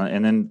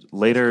 And then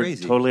later,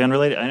 totally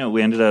unrelated, I know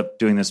we ended up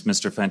doing this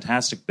Mr.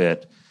 Fantastic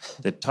bit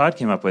that Todd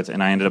came up with,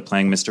 and I ended up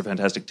playing Mr.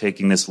 Fantastic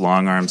taking this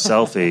long-arm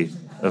selfie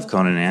of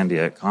Conan and Andy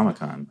at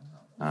Comic-Con.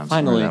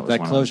 Finally,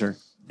 that closure.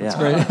 Yeah,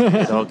 that's great.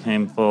 It all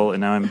came full,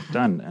 and now I'm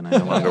done, and I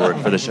no longer work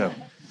for the show.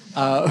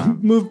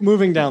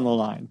 Moving down the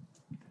line.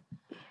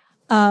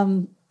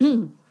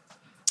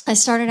 I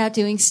started out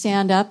doing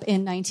stand-up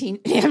in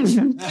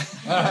 1918.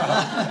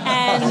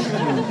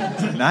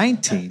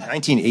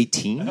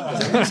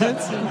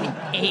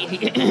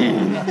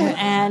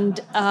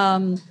 And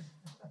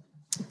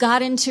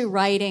got into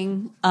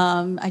writing.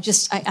 I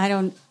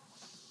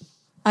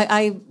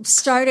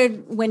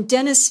started when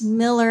Dennis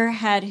Miller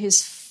had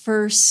his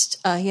first,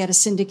 he had a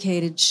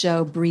syndicated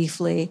show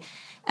briefly,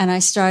 and I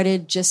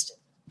started just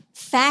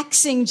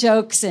faxing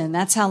jokes in.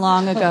 That's how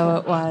long ago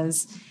it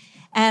was.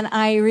 And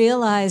I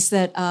realized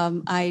that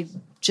I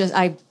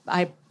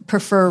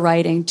prefer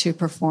writing to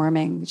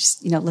performing.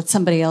 Just, let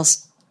somebody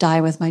else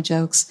die with my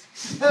jokes.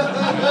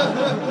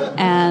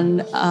 And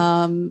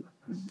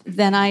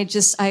then I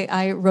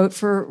wrote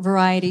for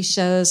variety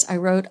shows. I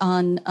wrote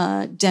on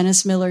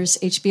Dennis Miller's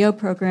HBO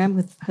program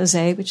with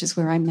Jose, which is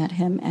where I met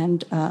him,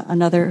 and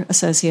another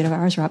associate of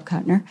ours, Rob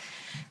Kuttner,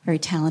 very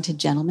talented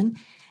gentleman.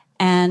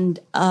 And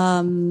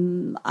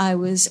I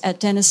was at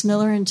Dennis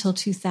Miller until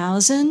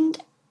 2000.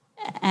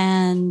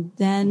 And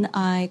then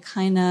I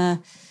kind of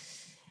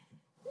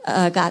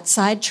got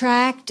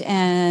sidetracked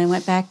and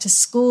went back to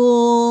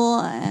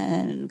school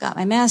and got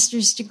my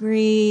master's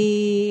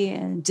degree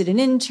and did an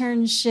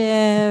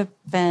internship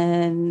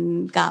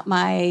and got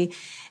my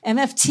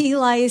MFT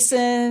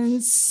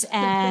license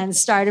and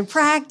started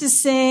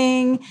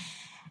practicing.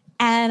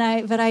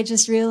 But I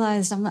just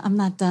realized I'm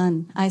not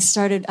done.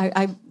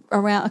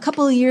 Around a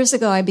couple of years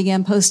ago, I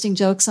began posting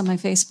jokes on my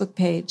Facebook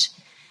page,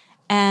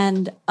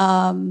 and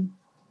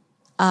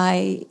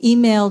I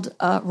emailed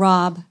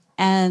Rob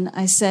and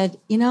I said,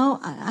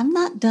 I'm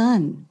not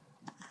done.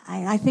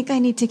 I think I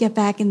need to get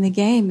back in the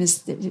game.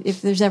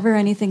 If there's ever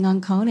anything on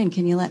Conan,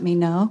 can you let me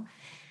know?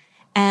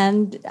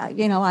 And,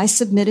 I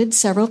submitted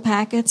several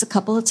packets a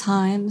couple of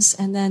times,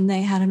 and then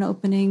they had an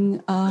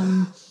opening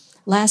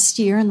last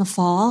year in the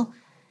fall,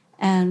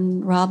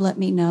 and Rob let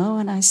me know,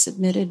 and I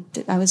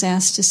was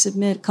asked to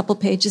submit a couple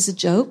pages of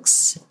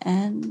jokes,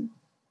 and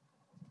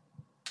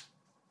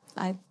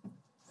I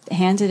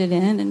handed it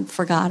in and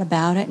forgot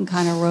about it and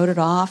kind of wrote it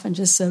off and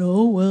just said,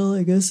 oh, well,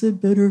 I guess I'd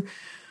better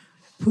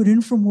put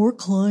in for more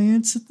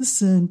clients at the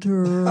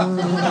center.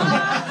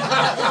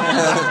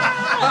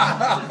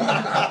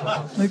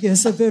 I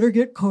guess I better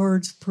get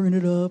cards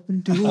printed up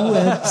and do a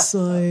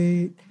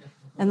website.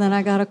 And then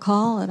I got a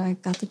call and I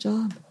got the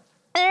job.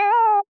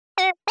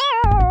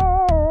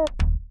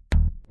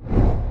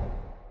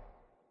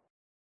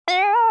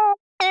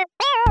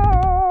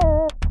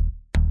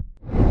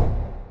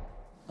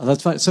 Oh,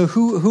 that's fine. So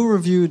who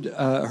reviewed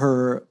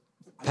her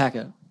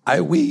packet?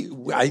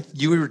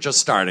 You were just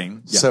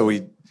starting, so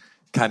we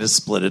kind of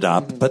split it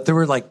up. But there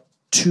were like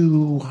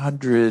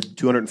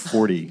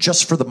 240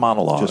 just for the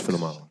monologue. Just for the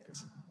monologue.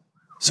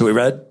 So we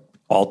read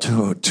all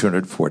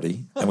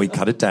 240, and we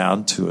cut it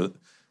down to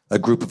a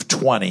group of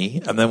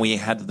 20, and then we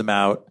handed them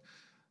out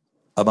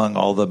among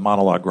all the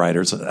monologue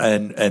writers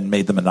and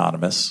made them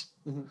anonymous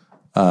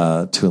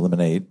to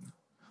eliminate,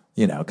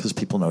 because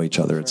people know each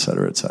other, et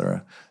cetera, et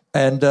cetera.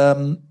 And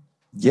then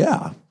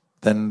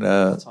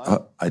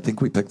I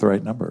think we picked the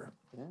right number.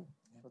 Yeah,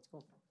 that's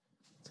cool.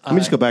 Let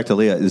me just go back to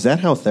Leah. Is that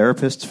how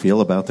therapists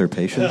feel about their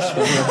patients?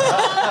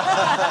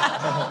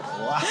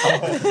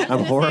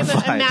 I'm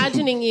horrified.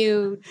 Imagining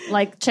you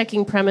like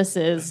checking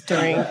premises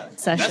during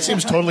sessions. That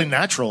seems totally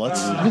natural.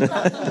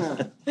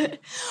 Well,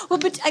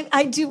 but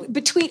I do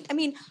between. I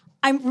mean,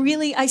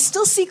 I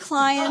still see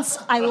clients.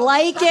 I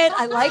like it.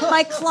 I like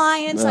my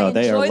clients. I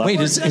enjoy the Wait,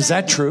 work is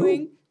that I'm true?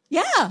 doing.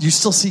 Yeah. You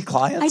still see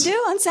clients? I do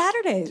on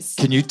Saturdays.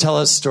 Can you tell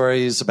us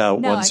stories about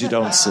No, ones I you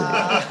don't see?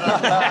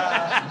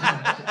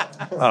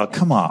 Oh,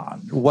 come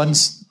on.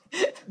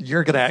 You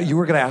were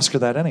gonna ask her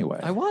that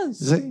anyway. I was.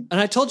 See? And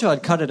I told you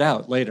I'd cut it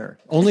out later.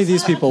 Only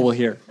these people will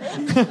hear.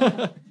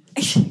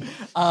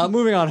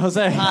 Moving on,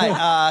 Jose.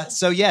 Hi.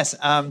 Yes,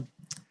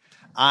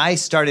 I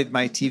started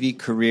my TV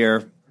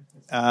career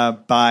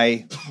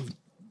by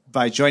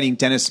joining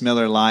Dennis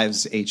Miller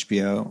Live's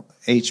HBO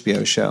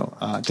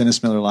show,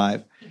 Dennis Miller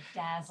Live.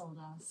 Dazzled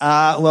us.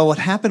 Well, what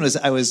happened was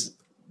I was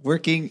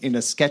working in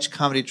a sketch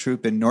comedy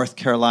troupe in North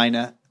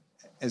Carolina.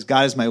 As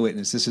God is my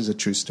witness, this is a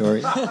true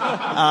story.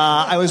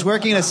 I was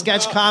working in a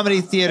sketch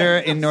comedy theater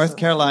in North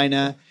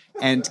Carolina,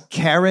 and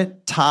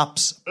Carrot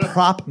Top's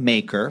prop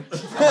maker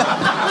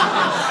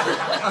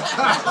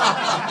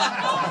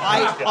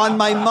on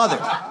my mother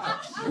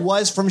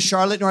was from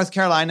Charlotte, North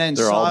Carolina. And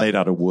they're all made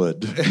out of wood.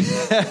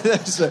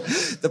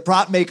 The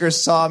prop maker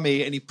saw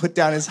me, and he put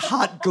down his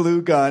hot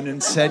glue gun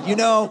and said,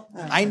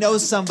 I know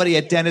somebody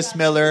at Dennis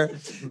Miller.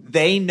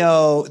 They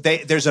know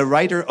there's a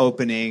writer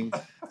opening,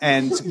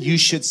 and you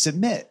should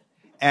submit.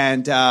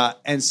 And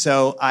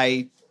so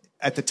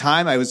at the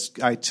time, I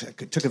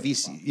took a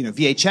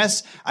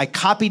VHS. I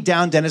copied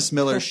down Dennis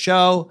Miller's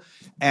show,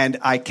 and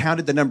I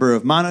counted the number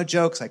of mono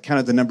jokes. I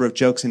counted the number of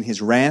jokes in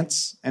his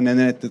rants, and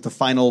then the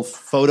final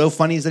photo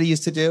funnies that he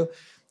used to do.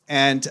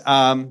 And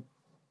at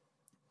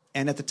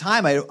the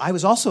time, I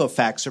was also a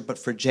faxer, but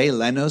for Jay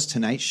Leno's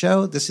Tonight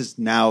Show. This is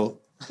now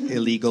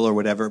illegal or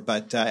whatever,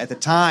 but at the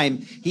time,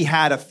 he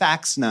had a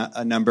fax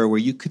a number where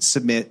you could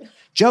submit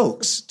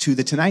jokes to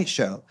the Tonight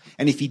Show.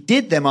 And if he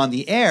did them on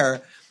the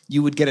air,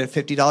 you would get a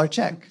 $50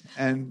 check.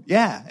 And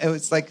yeah, it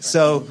was like,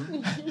 so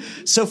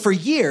for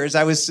years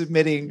I was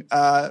submitting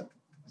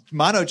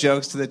mono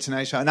jokes to the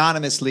Tonight Show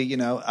anonymously,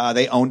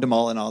 they owned them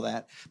all and all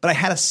that. But I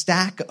had a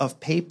stack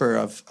of paper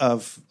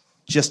of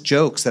just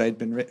jokes that I'd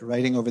been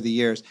writing over the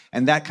years.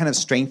 And that kind of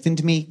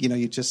strengthened me.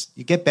 You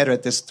get better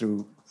at this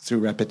through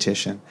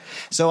repetition.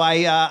 So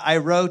I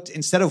wrote,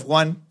 instead of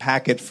one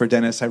packet for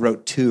Dennis, I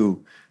wrote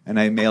two. And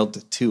I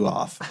mailed two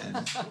off,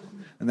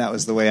 and that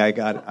was the way I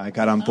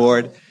got on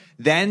board.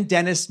 Then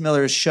Dennis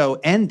Miller's show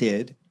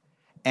ended,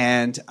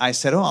 and I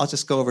said, I'll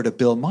just go over to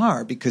Bill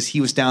Maher, because he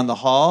was down the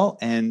hall,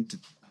 and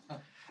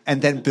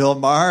then Bill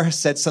Maher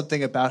said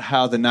something about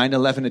how the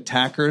 9/11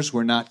 attackers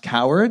were not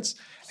cowards,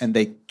 and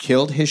they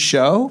killed his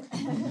show.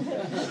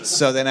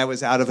 So then I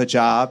was out of a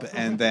job,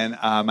 and then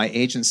my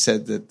agent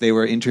said that they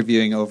were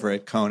interviewing over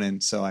at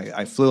Conan. So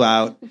I flew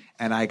out,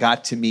 and I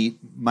got to meet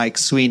Mike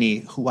Sweeney,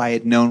 who I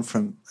had known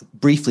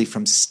briefly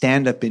from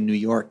stand-up in New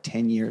York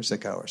 10 years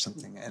ago or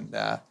something.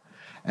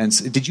 And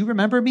so, did you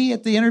remember me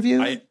at the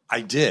interview?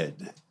 I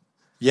did.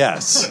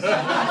 Yes. Well,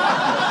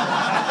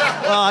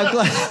 I'm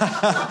glad.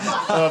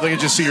 Oh, if I could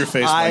just see your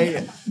face.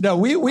 No,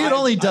 we had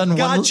only done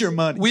one. Your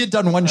money. We had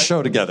done one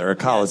show together, a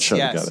college show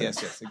together.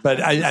 Yes. Exactly.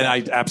 But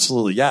I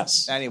absolutely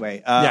yes.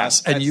 Anyway,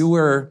 yes, and you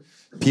were.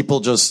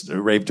 People just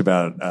raved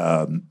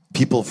about.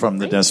 People from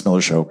the Dennis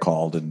Miller Show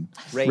called and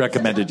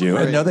recommended you.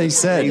 And no, they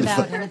said,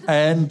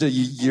 and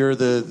you're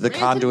the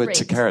conduit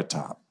to Carrot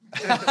Top.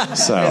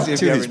 So to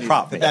these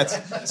prop.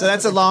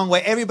 That's a long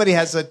way. Everybody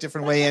has a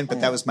different way in, but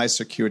that was my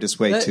circuitous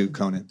way to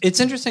Conan. It's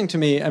interesting to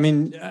me. I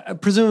mean,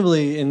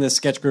 presumably in this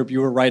sketch group,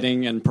 you were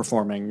writing and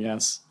performing.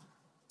 Yes.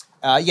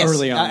 Yes,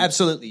 early on.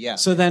 absolutely, yeah.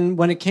 So then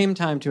when it came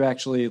time to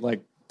actually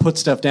like put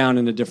stuff down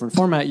in a different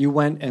format, you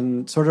went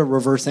and sort of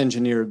reverse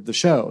engineered the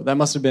show. That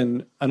must have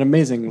been an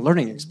amazing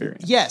learning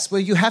experience. Yes,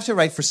 well, you have to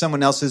write for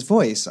someone else's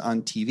voice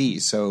on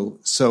TV.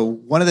 So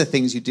one of the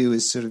things you do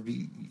is sort of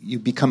you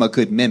become a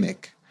good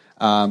mimic.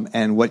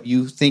 And what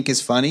you think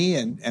is funny,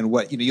 and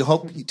what you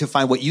hope to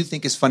find what you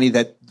think is funny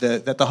that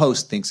the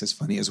host thinks is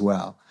funny as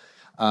well.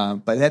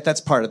 But that's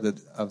part of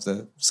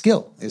the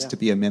skill is to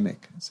be a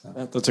mimic. So.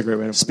 That's a great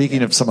way to.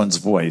 Speaking of someone's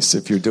voice,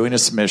 if you're doing a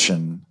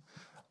submission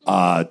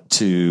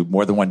to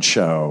more than one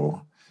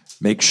show,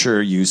 make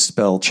sure you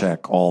spell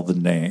check all the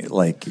name.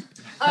 Like,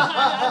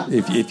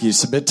 if you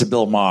submit to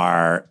Bill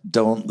Maher,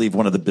 don't leave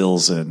one of the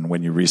Bills in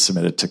when you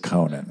resubmit it to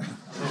Conan,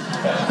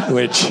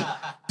 which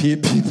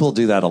people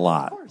do that a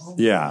lot.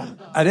 Yeah,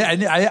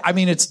 I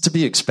mean, it's to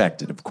be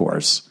expected, of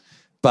course,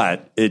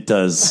 but it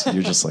does.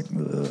 You're just like,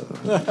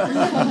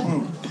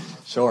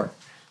 sure.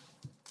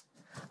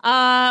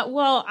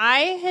 Well,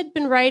 I had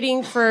been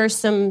writing for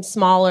some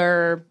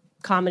smaller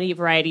comedy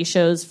variety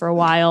shows for a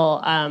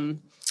while,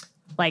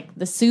 like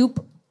The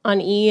Soup on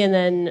E, and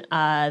then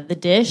The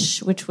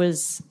Dish, which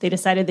was, they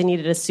decided they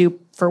needed a soup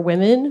for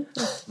women.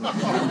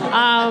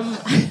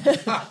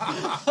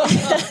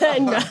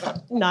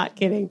 Not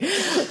kidding.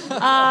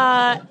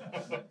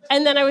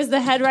 And then I was the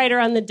head writer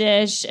on The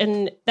Dish,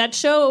 and that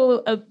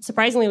show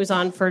surprisingly was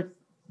on for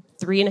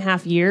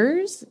 3.5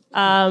 years.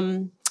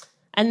 And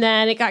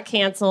then it got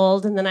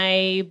canceled, and then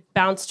I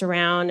bounced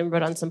around and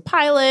wrote on some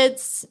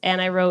pilots,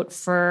 and I wrote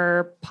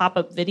for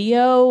Pop-Up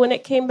Video when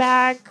it came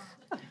back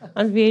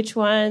on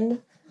VH1.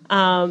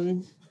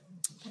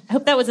 I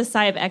hope that was a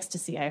sigh of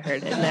ecstasy I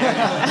heard in there.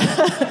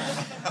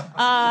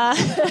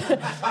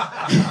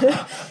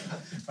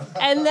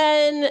 And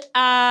then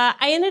I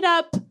ended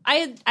up,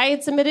 I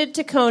had submitted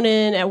to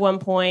Conan at one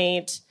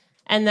point,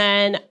 and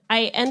then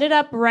I ended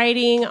up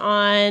writing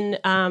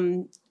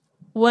on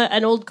what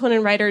an old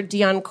Conan writer,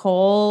 Dion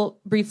Cole,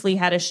 briefly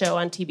had a show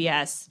on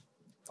TBS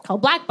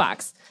called Black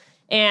Box.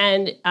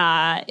 And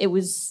it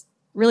was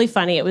really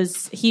funny.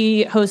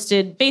 He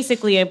hosted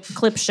basically a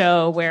clip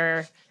show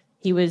where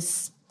he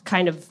was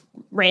kind of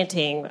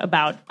ranting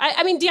about,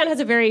 I mean, Dion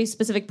has a very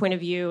specific point of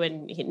view,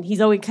 and he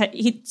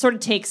sort of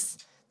takes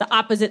the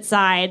opposite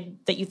side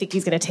that you think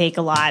he's going to take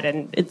a lot,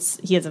 and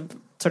he has a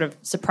sort of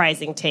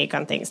surprising take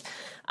on things.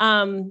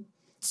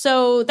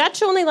 So that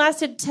show only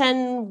lasted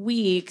 10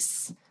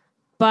 weeks,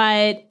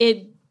 but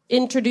it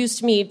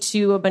introduced me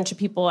to a bunch of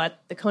people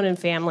at the Conan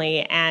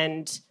family,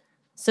 and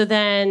so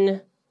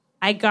then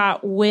I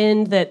got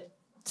wind that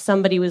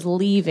somebody was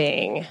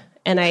leaving,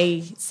 and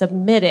I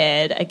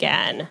submitted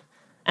again,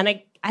 and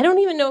I don't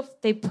even know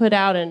if they put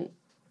out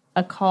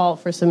a call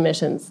for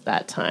submissions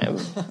that time.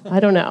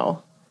 I don't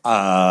know.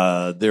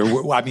 There's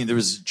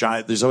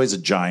always a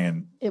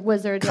giant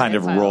Was there a kind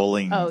of giant file?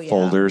 rolling Yeah.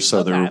 folder, so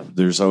Okay.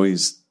 there's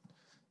always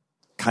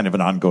kind of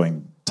an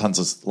ongoing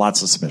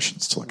lots of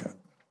submissions to look at.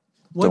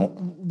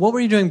 What were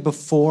you doing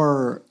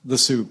before The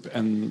Soup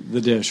and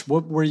The Dish?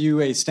 What were you,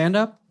 a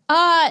stand-up?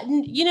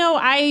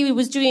 I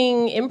was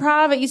doing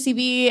improv at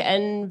UCB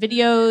and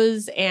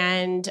videos,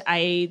 and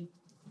I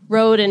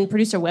wrote and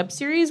produced a web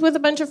series with a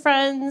bunch of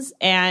friends,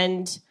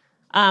 and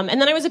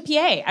then I was a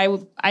PA.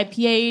 I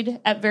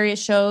PA'd at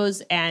various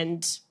shows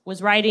and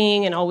was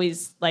writing, and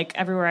always, like,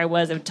 everywhere I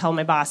was, I would tell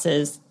my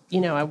bosses,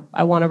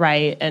 I want to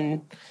write,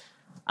 and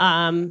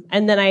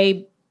then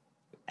I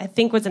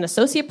think was an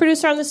associate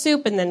producer on The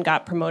Soup, and then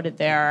got promoted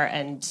there,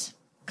 and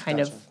kind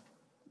of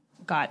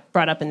got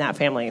brought up in that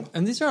family.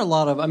 And these are a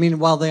lot of,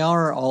 while they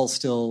are all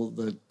still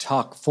the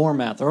talk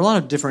format, there are a lot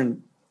of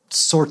different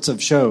sorts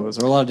of shows,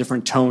 or a lot of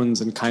different tones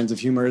and kinds of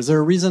humor. Is there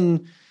a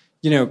reason,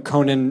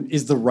 Conan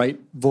is the right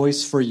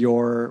voice for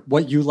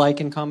what you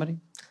like in comedy?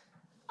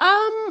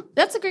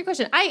 That's a great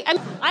question. I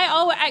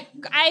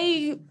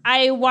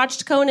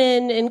watched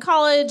Conan in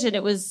college, and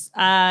it was,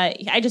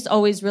 I just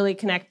always really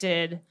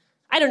connected.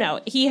 I don't know.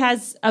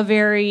 He's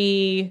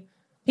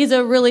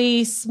a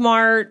really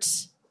smart,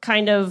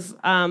 kind of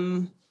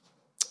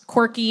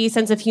quirky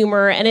sense of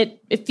humor, and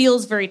it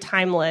feels very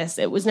timeless.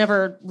 It was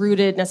never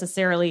rooted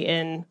necessarily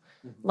in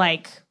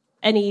like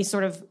any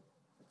sort of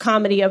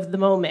comedy of the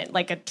moment,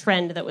 like a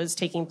trend that was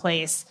taking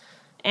place.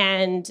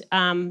 And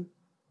Conan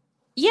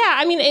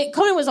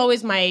was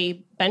always my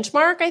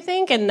benchmark, I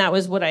think, and that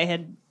was what I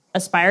had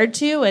aspired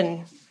to.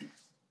 And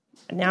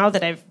now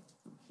that I've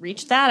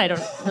reached that, I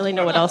don't really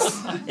know what else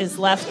is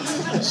left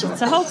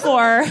to hope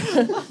for.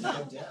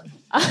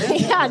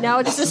 Now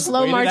it's just a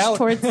slow march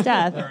towards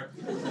death.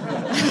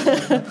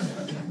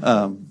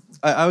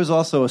 I was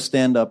also a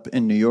stand-up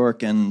in New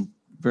York and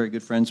very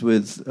good friends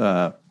with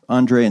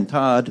Andre and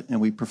Todd,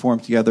 and we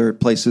performed together at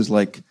places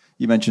like,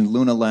 you mentioned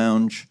Luna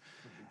Lounge.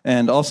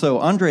 And also,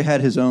 Andre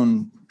had his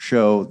own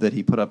show that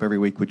he put up every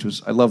week, which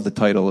was, I love the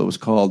title, it was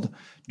called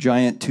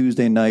Giant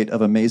Tuesday Night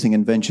of Amazing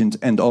Inventions,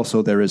 and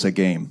Also There Is a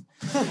Game.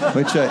 And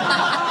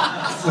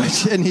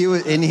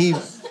he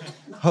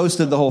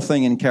hosted the whole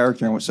thing in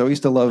character, so I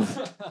used to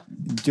love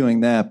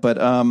doing that. But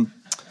I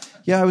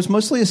was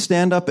mostly a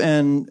stand-up,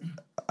 and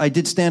I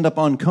did stand up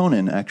on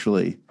Conan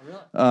actually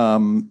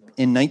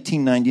in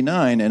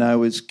 1999, and I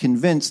was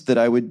convinced that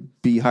I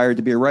would be hired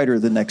to be a writer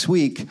the next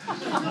week.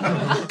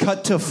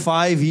 Cut to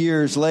 5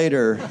 years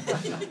later,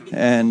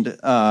 and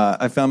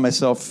I found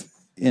myself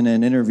in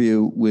an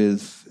interview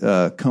with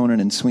Conan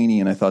and Sweeney,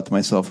 and I thought to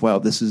myself, wow,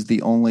 this is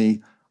the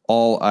only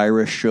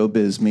all-Irish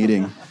showbiz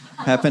meeting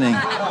happening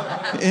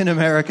in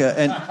America.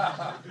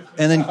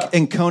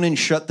 And Conan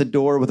shut the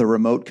door with a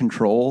remote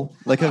control,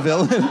 like a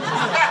villain,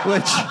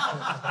 which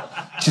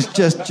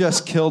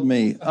just killed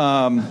me.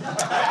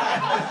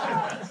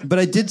 But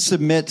I did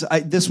submit.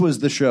 This was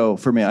the show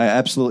for me. I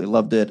absolutely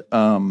loved it.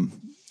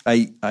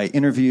 I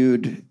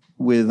interviewed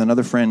with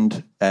another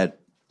friend at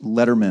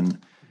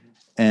Letterman,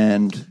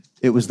 and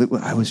it was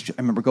I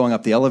remember going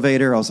up the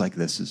elevator. I was like,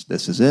 "This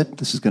is it.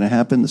 This is going to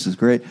happen. This is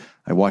great."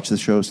 I watched the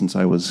show since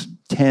I was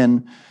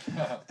 10,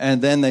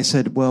 and then they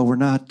said, "Well, we're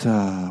not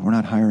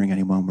hiring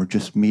anyone. We're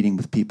just meeting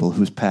with people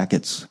whose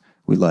packets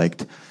we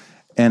liked."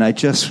 And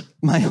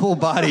my whole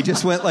body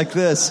just went like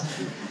this.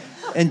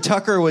 And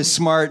Tucker was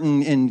smart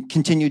and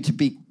continued to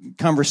be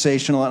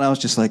conversational, and I was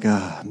just like,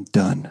 I'm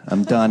done.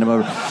 I'm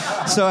over.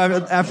 So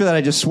after that,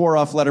 I just swore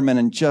off Letterman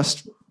and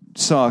just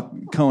saw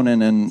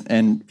Conan,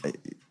 and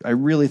I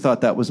really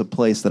thought that was a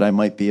place that I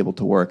might be able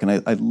to work. And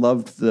I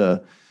loved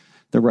the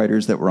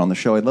writers that were on the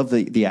show. I loved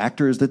the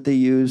actors that they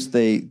used.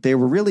 They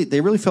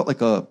really felt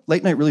like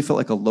Late Night really felt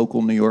like a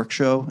local New York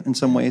show in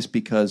some ways,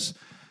 because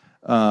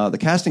the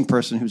casting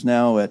person, who's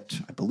now I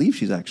believe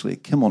she's actually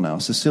at Kimmel now,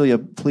 Cecilia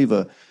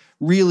Pliva,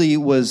 really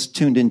was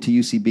tuned into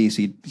UCB.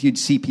 So you'd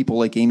see people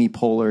like Amy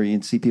Poehler,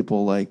 you'd see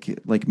people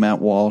like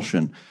Matt Walsh,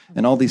 and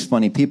all these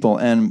funny people.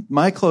 And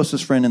my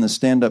closest friend in the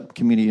stand-up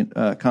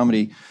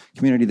comedy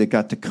community that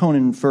got to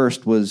Conan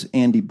first was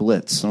Andy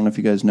Blitz. I don't know if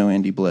you guys know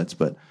Andy Blitz,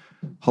 but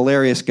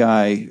hilarious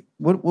guy.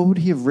 What would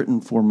he have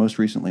written for most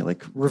recently?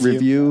 Like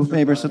Review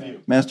maybe, or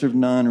something? Master of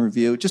None,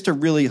 Review. Just a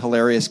really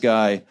hilarious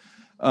guy.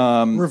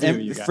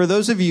 For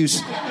those of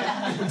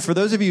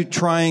you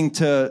trying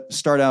to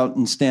start out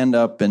and stand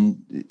up, and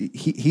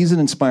he's an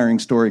inspiring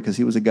story, because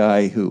he was a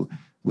guy who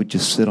would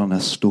just sit on a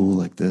stool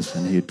like this,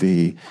 and he'd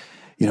do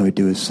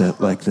his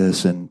set like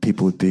this, and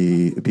it'd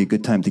be a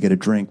good time to get a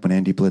drink when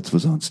Andy Blitz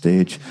was on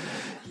stage.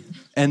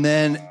 And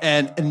then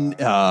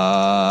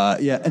no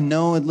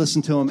one would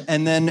listen to him,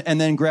 and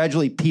then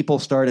gradually people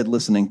started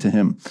listening to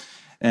him,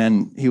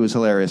 and he was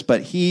hilarious.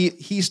 But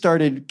he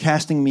started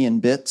casting me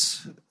in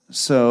bits.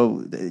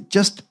 So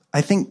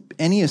I think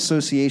any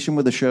association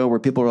with the show where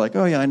people are like,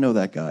 oh yeah, I know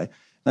that guy.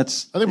 I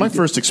think my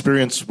first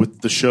experience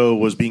with the show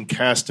was being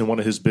cast in one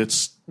of his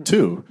bits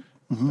too.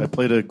 Mm-hmm. I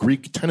played a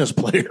Greek tennis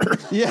player.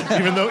 Yeah.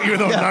 even though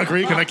I'm not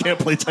Greek and I can't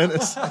play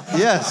tennis.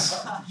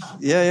 Yes.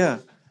 Yeah.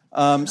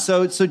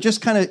 So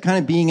just kind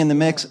of being in the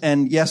mix,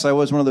 and yes, I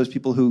was one of those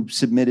people who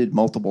submitted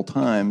multiple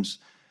times.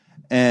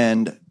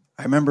 And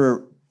I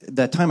remember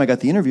that time I got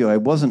the interview, I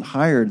wasn't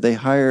hired. They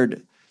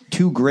hired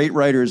two great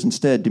writers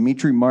instead,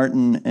 Dimitri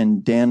Martin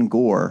and Dan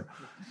Gore.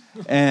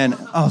 And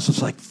I was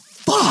just like,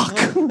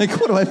 fuck! Like,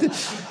 what do I do?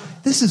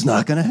 This is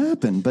not going to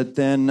happen. But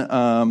then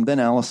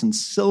Alison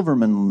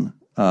Silverman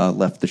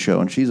left the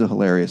show, and she's a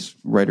hilarious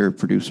writer,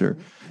 producer.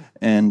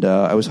 And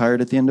I was hired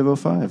at the end of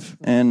 2005.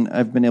 And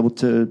I've been able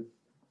to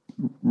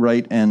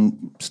write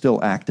and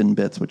still act in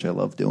bits, which I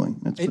love doing.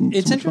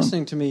 It's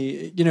interesting to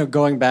me,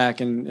 going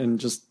back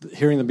and just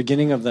hearing the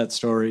beginning of that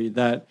story,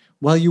 that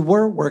while you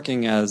were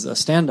working as a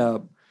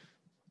stand-up,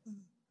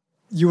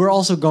 you were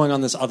also going on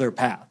this other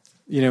path,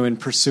 in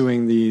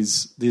pursuing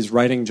these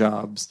writing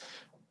jobs.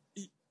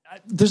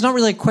 There's not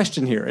really a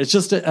question here. It's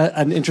just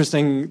an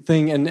interesting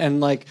thing. And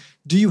like,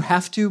 do you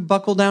have to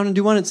buckle down and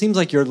do one? It seems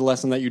like you're the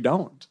lesson that you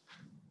don't.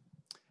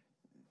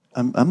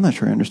 I'm not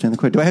sure I understand the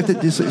question. Do I have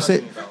to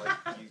say?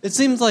 It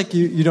seems like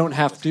you don't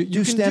have to.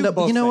 You can stand up.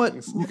 Do both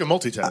things. You can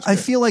multitask. I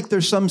feel like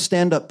there's some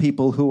stand-up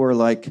people who are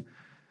like,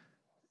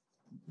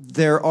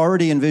 they're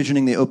already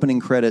envisioning the opening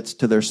credits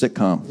to their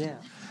sitcom. Yeah.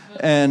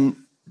 And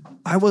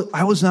I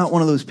was not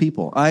one of those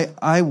people.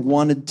 I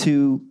wanted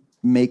to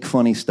make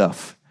funny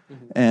stuff.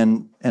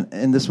 And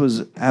this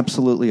was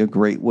absolutely a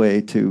great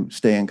way to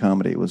stay in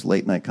comedy. It was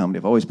late night comedy.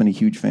 I've always been a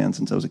huge fan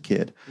since I was a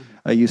kid.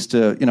 I used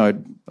to,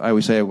 I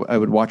always say I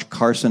would watch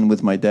Carson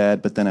with my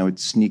dad, but then I would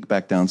sneak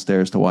back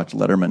downstairs to watch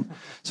Letterman.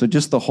 So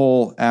just the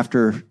whole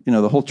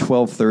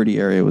 12:30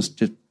 area was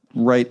just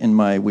right in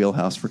my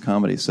wheelhouse for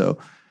comedy. So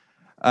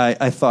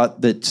I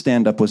thought that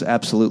stand-up was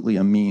absolutely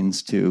a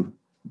means to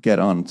get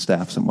on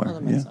staff somewhere. Oh,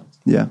 that makes sense.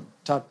 Yeah.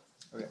 Todd.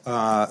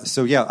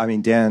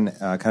 Dan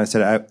kind of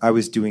said I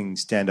was doing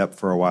stand-up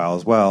for a while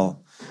as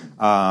well,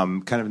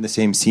 kind of in the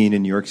same scene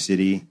in New York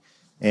City.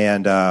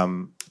 And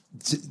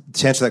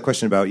to answer that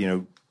question about,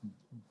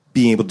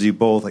 being able to do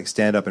both, like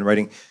stand-up and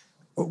writing,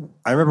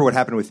 I remember what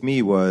happened with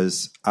me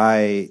was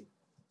I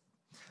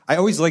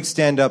always liked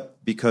stand-up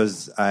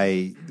because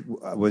I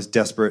was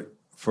desperate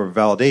for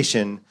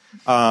validation.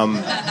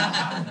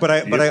 But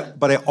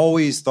I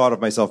always thought of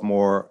myself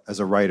more as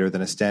a writer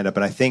than a stand-up.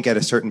 And I think at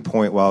a certain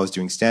point while I was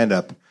doing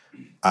stand-up,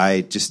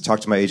 I just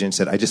talked to my agent and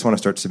said, I just want to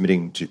start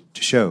submitting to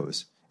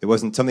shows. It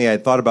wasn't something I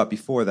had thought about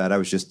before that. I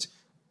was just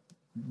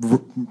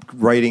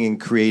writing and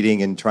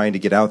creating and trying to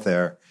get out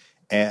there.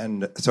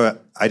 And so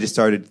I just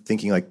started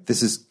thinking, like,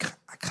 this is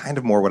kind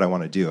of more what I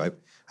want to do. I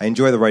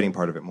enjoy the writing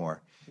part of it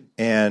more.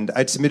 And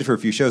I'd submitted for a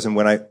few shows, and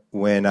when I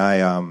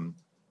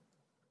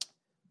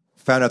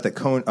found out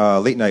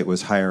that Late Night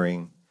was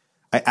hiring,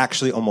 I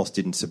actually almost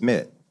didn't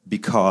submit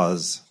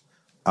because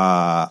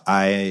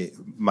my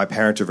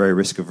parents are very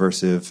risk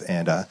aversive,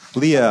 and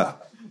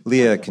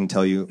Leah can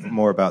tell you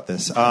more about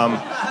this.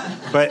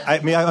 But I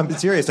mean, I'm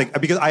serious, like,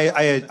 because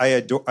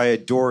I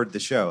adored the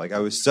show. Like, I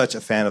was such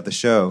a fan of the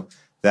show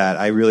that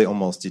I really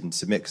almost didn't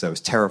submit because I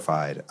was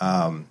terrified.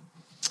 And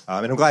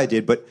I'm glad I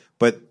did. But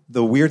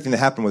the weird thing that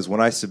happened was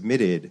when I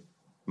submitted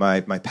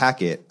my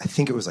packet, I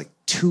think it was like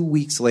 2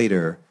 weeks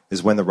later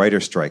is when the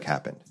writer's strike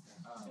happened.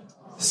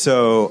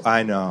 So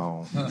I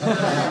know.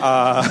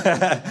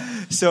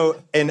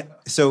 So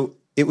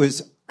it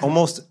was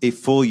almost a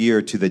full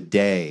year to the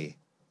day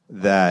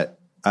that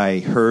I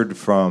heard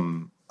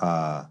from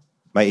my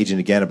agent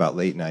again about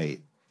Late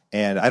Night.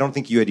 And I don't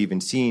think you had even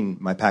seen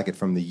my packet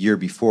from the year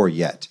before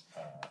yet.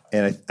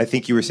 And I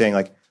think you were saying,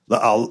 like,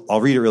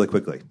 I'll read it really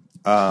quickly.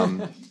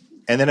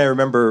 And then I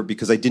remember,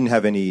 because I didn't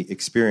have any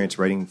experience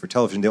writing for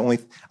television,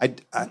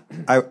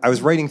 I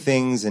was writing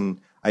things, and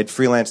I'd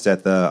freelanced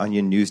at the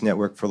Onion News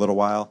Network for a little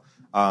while,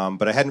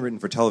 but I hadn't written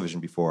for television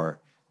before.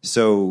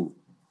 So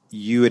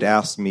you had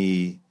asked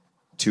me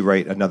to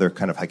write another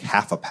kind of like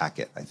half a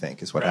packet, I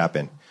think, is what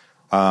happened.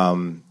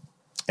 And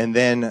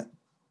I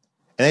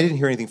didn't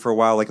hear anything for a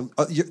while. Like,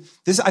 I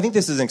think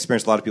this is an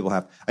experience a lot of people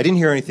have. I didn't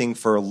hear anything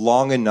for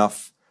long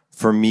enough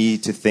for me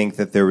to think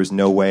that there was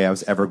no way I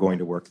was ever going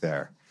to work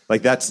there.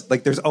 Like, that's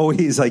like, there's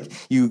always like,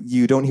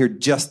 you don't hear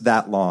just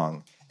that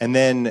long. And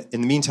then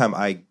in the meantime,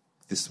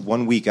 this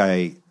one week,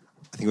 I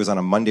think it was on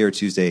a Monday or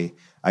Tuesday,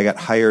 I got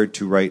hired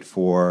to write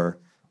for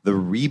the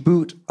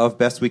reboot of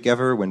Best Week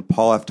Ever when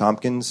Paul F.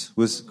 Tompkins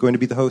was going to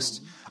be the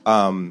host.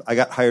 I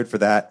got hired for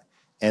that.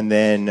 And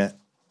then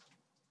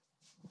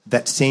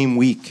that same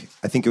week,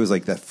 I think it was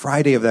like that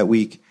Friday of that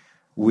week,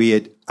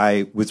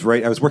 I was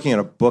working on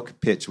a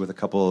book pitch with a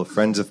couple of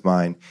friends of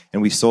mine,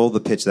 and we sold the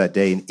pitch that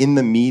day. And in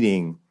the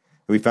meeting,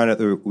 we found out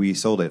that we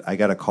sold it. I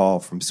got a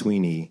call from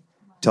Sweeney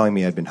telling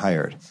me I'd been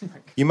hired.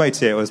 You might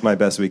say it was my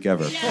best week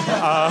ever.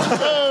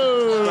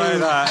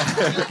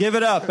 Give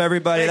it up,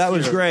 everybody. That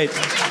was great.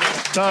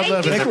 Todd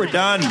Levin. I think we're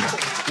done.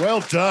 Well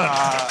done.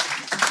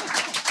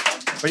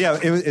 But yeah,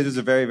 it was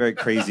a very, very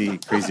crazy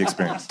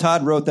experience.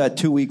 Todd wrote that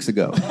 2 weeks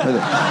ago.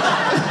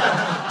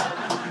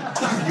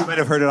 You might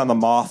have heard it on The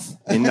Moth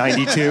in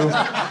 '92.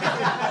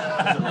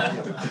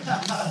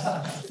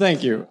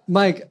 Thank you.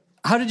 Mike,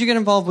 how did you get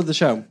involved with the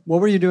show?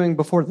 What were you doing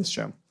before this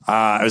show?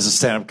 I was a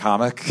stand-up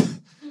comic.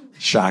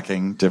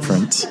 Shocking,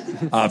 different.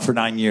 For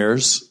 9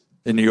 years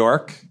in New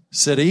York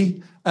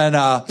City. And,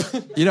 but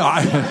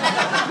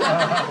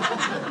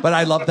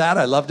I loved that.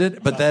 I loved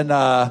it. But then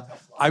I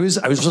was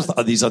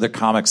with these other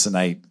comics, and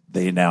the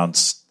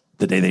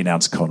day they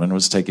announced Conan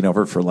was taking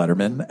over for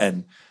Letterman.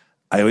 And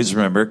I always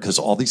remember, because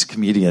all these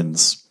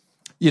comedians,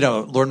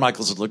 Lorne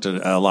Michaels had looked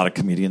at a lot of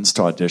comedians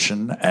to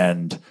audition,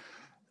 and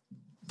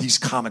these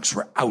comics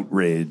were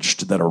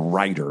outraged that a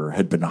writer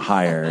had been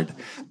hired.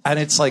 And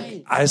it's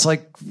like, I was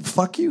like,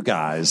 fuck you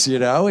guys,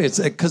 it's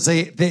because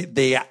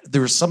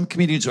there were some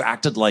comedians who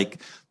acted like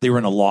they were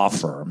in a law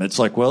firm. It's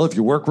like, well, if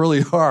you work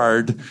really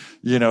hard,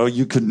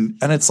 you can,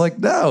 and it's like,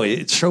 no,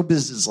 it's show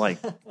business, like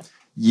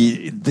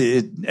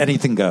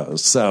anything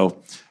goes.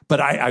 So, but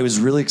I was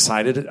really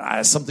excited.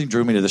 Something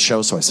drew me to the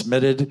show, so I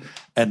submitted,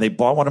 and they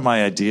bought one of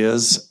my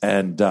ideas,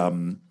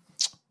 and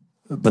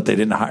but they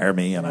didn't hire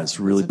me, and I was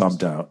really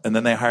bummed out. And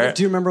then they hired.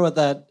 Do you remember what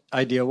that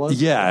idea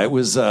was? Yeah, it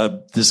was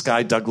this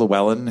guy, Doug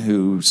Llewellyn,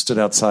 who stood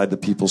outside the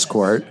People's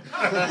Court.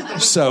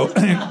 So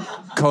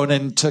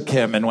Conan took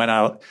him and went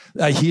out.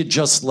 He had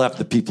just left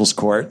the People's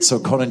Court, so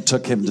Conan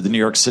took him to the New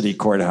York City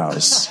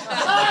courthouse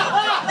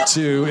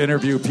to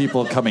interview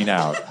people coming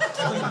out.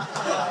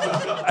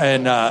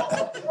 And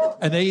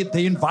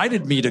they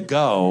invited me to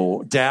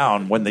go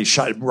down when they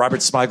shot.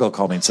 Robert Smigel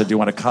called me and said, "Do you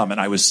want to come?" And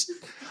I was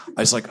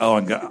like, "Oh,"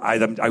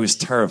 I was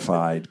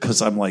terrified,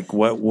 because I'm like,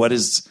 what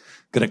is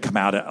going to come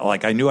out?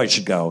 Like, I knew I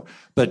should go,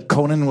 but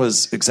Conan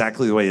was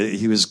exactly the way.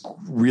 He was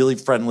really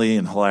friendly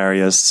and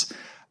hilarious,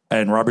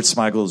 and Robert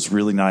Smigel was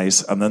really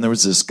nice. And then there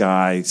was this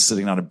guy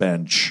sitting on a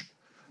bench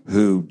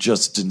who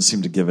just didn't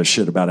seem to give a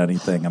shit about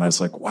anything. And I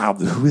was like, wow,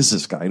 who is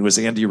this guy? And it was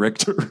Andy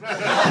Richter.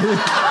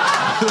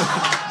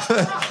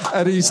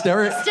 And he's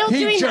there. Still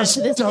doing that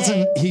to this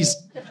day. He's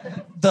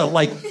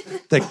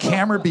the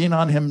camera being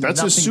on him.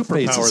 That's his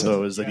superpower,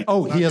 though. Is that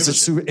he has a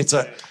super.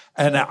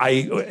 And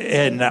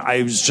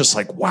I was just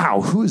like,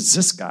 wow, who is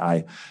this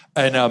guy?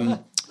 And and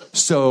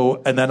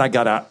then I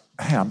got out.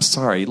 Hey, I'm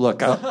sorry. Look,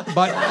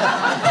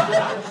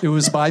 but it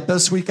was my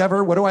best week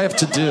ever. What do I have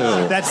to do?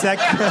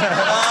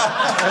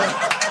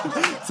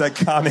 It's that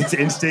comic's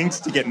instincts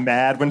to get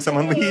mad when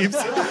someone leaves.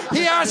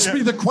 He asked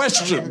me the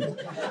question.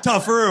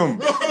 Tough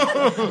room.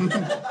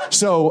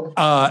 So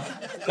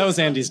that was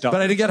Andy's dog.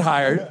 But I didn't get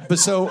hired. But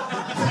so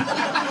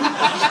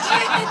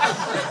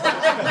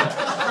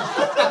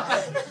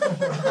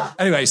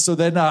Anyway, so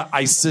then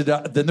I said,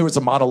 then there was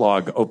a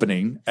monologue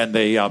opening, and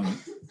they.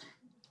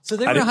 So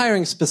they were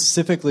hiring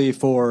specifically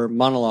for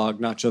monologue,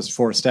 not just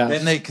for staff.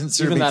 And they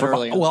considered even me that for.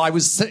 early on. Well, I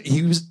was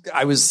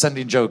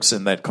sending jokes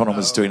in that Conan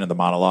was doing in the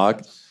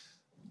monologue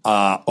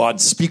on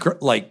speaker.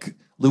 Like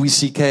Louis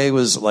C.K.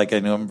 was like, I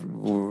knew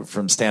him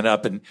from stand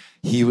up, and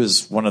he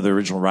was one of the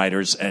original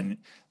writers, and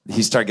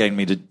he started getting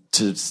me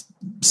to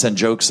send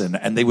jokes in,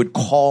 and they would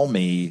call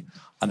me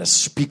on a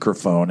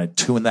speakerphone at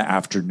 2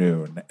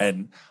 p.m,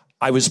 and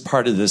I was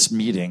part of this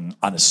meeting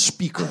on a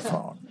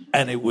speakerphone,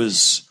 and I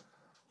was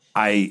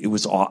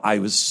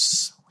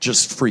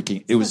just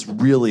freaking. It was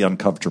really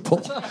uncomfortable.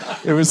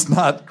 It was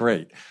not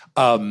great.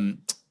 And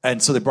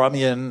so they brought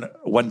me in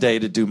one day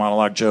to do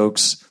monologue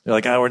jokes. They're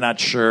like, "Oh, we're not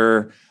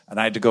sure." And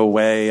I had to go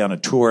away on a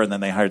tour, and then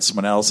they hired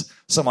someone else.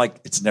 So I'm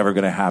like, it's never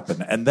going to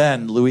happen. And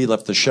then Louis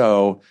left the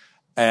show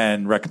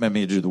and recommended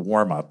me to do the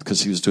warm-up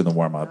because he was doing the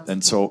warm-up.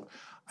 And so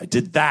I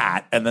did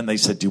that. And then they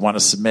said, "Do you want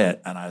to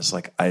submit?" And I was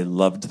like, I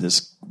loved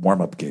this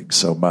warm-up gig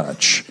so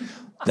much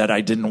that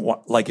I didn't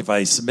want, like, if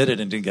I submitted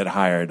and didn't get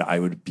hired, I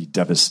would be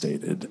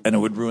devastated. And it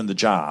would ruin the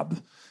job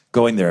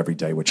going there every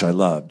day, which I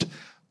loved.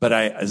 But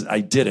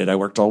I did it. I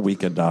worked all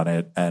weekend on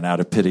it. And out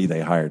of pity,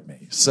 they hired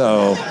me.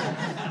 So...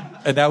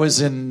 And that was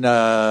in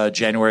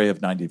January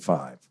of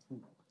 95.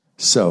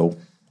 So...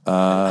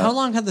 how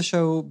long had the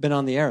show been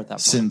on the air at that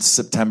point? Since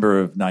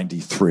September of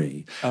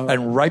 93. Oh.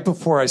 And right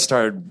before I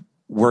started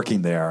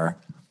working there,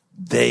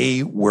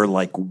 they were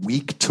like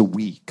week to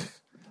week.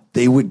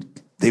 They would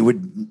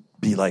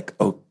be like,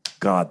 "Oh,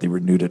 God, they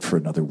renewed it for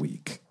another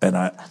week." And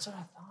that's what I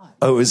thought.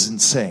 Oh, it was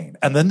insane.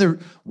 And then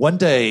one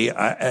day...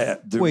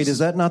 Wait, is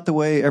that not the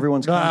way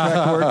everyone's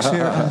contract works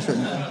here?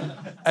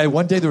 And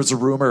one day there was a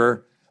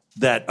rumor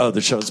that,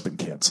 the show's been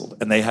canceled.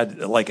 And they had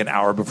like an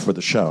hour before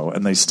the show,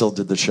 and they still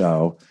did the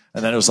show.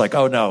 And then it was like,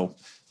 "Oh no,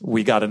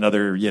 we got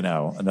another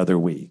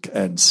week."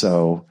 And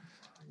so,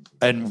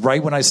 and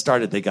right when I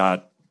started, they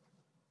got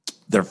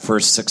their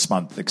first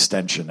 6-month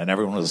extension, and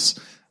everyone was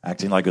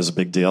acting like it was a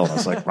big deal. And I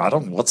was like,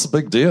 what's the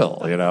big deal?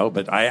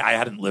 But I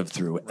hadn't lived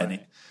through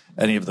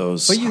any of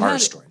those horror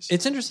stories.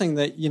 It's interesting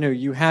that,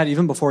 you had,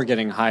 even before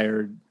getting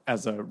hired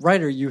as a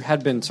writer, you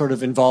had been sort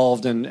of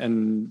involved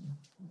and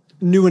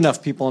knew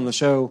enough people on the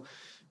show.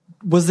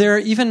 Was there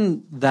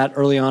even that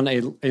early on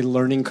a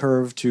learning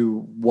curve to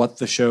what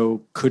the show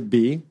could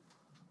be?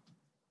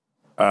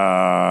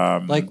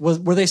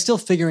 Were they still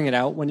figuring it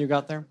out when you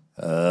got there?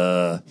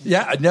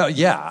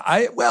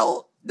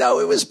 No,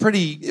 it was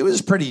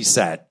pretty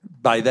set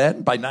by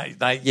then. By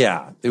night,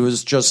 yeah, it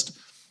was just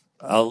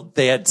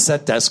they had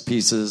set desk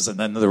pieces, and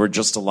then there were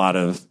just a lot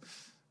of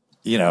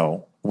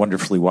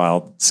wonderfully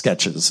wild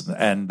sketches,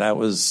 and it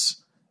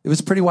was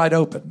pretty wide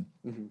open.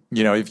 Mm-hmm.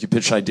 If you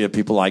pitched an idea,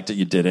 people liked it,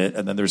 you did it.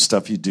 And then there's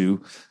stuff you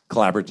do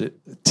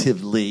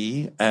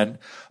collaboratively.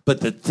 But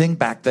the thing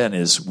back then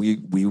is we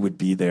would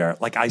be there.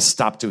 Like, I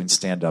stopped doing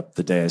stand-up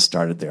the day I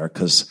started there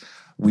because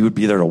we would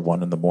be there till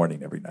 1 a.m.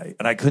 every night.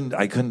 And I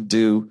couldn't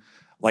do,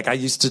 like, I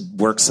used to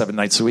work 7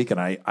 nights a week,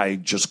 and I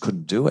just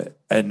couldn't do it.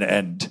 And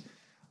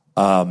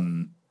the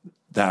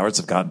hours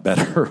have gotten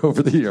better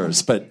over the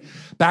years. But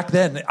back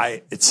then,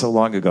 it's so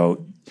long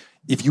ago,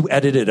 if you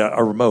edited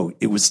a remote,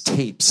 it was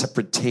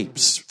separate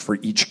tapes for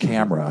each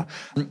camera.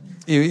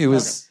 It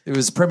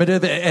was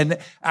primitive, and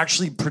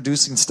actually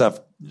producing stuff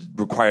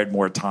required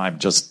more time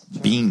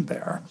just being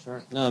there.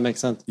 Sure. No, that makes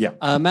sense. Yeah.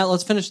 Matt,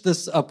 let's finish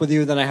this up with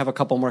you. Then I have a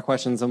couple more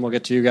questions, and we'll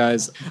get to you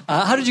guys.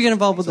 How did you get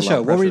involved with the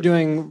show? What were you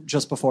doing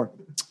just before?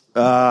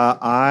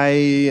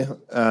 I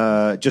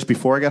just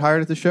before I got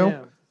hired at the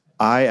show,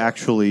 I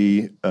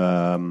actually...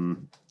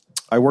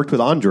 I worked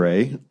with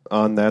Andre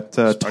on that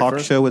talk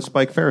show with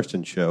Spike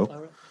Feresten's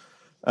show.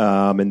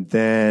 And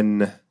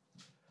then,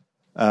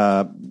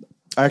 I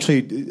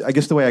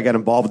guess the way I got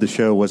involved with the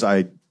show was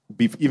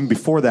even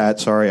before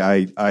that,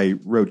 I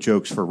wrote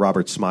jokes for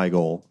Robert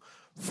Smigel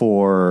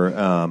for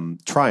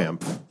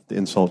Triumph, the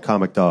insult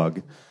comic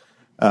dog,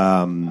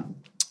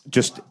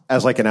 just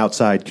as like an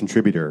outside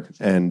contributor.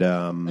 And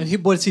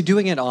was he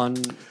doing it on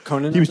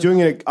Conan? He was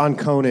doing it on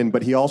Conan,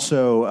 but he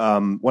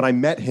also, when I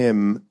met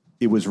him,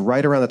 it was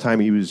right around the time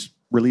he was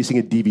releasing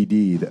a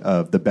DVD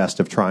of the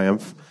best of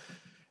Triumph.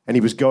 And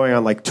he was going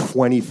on like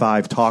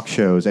 25 talk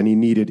shows, and he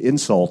needed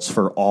insults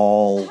for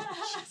all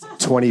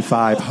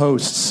 25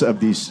 hosts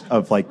of these,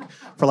 for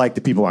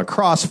the people on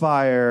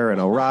Crossfire and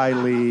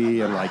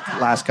O'Reilly and like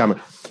Last Comic.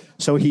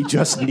 So he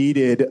just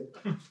needed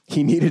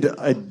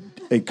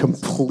a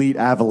complete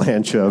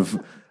avalanche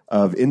of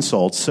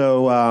insults.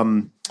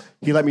 So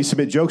he let me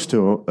submit jokes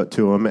to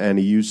him, and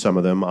he used some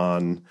of them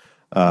on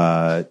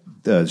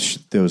those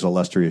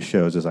illustrious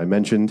shows, as I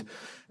mentioned.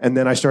 And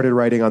then I started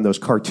writing on those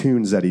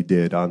cartoons that he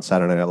did on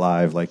Saturday Night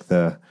Live, like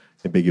the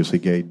Ambiguously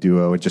Gay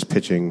Duo, and just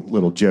pitching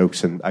little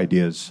jokes and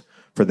ideas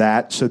for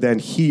that. So then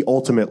he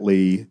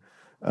ultimately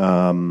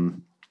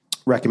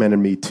recommended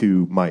me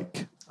to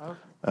Mike.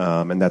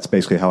 And that's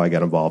basically how I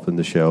got involved in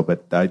the show.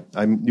 But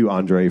I knew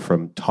Andre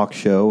from Talk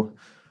Show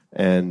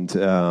and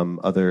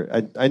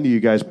I knew you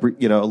guys, a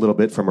little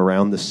bit from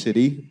around the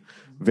city.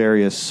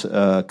 various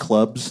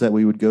clubs that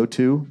we would go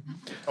to.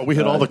 Oh, we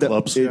hit all the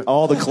clubs.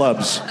 All the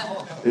clubs.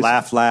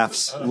 Laughs.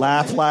 Laughs.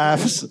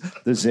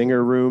 The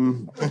Zinger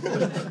Room.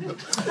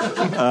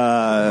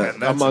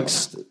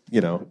 Amongst,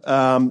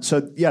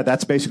 so yeah,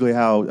 that's basically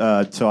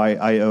how. So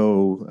I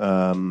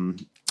owe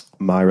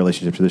my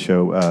relationship to the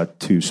show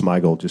to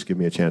Smigel. Just give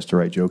me a chance to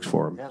write jokes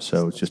for him.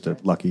 So it's just a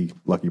lucky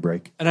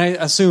break. And I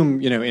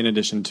assume, in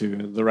addition to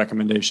the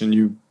recommendation,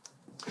 you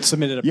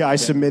submitted. I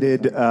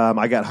submitted.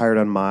 I got hired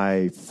on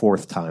my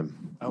fourth time.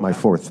 Okay. My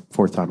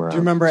fourth time around. Do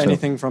you remember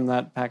anything from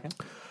that packet?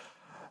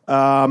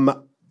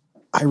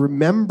 I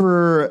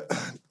remember.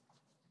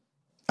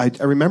 I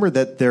remember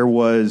that there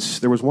was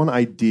one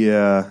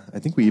idea. I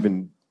think we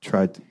even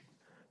tried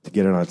to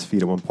get it on its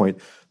feet at one point.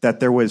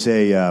 That there was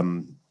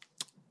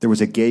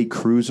a gay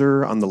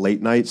cruiser on the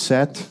late night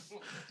set,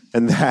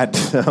 and that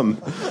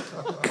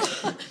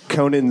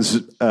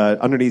Conan's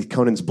underneath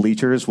Conan's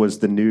bleachers was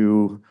the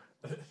new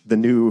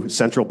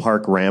Central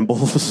Park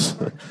Rambles.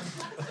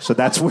 So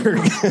that's where.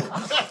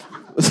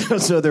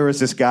 So there was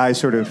this guy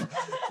sort of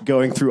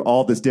going through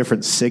all these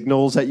different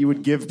signals that you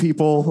would give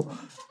people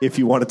if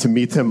you wanted to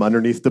meet them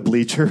underneath the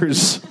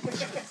bleachers.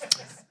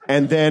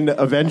 And then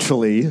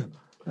eventually,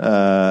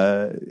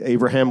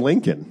 Abraham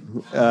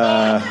Lincoln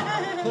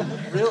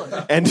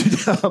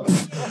ended up...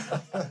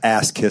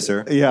 Ass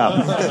kisser.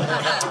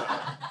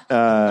 Yeah.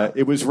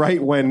 It was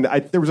right when...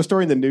 there was a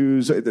story in the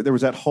news. There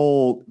was that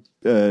whole...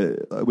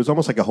 it was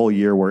almost like a whole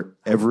year where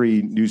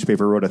every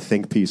newspaper wrote a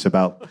think piece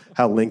about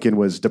how Lincoln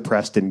was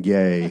depressed and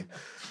gay.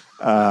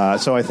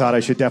 So I thought I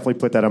should definitely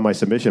put that on my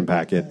submission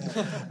packet.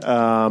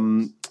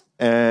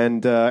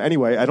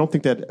 Anyway, I don't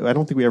think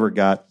we ever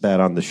got that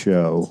on the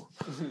show.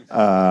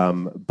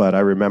 But I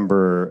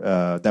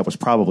remember that was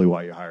probably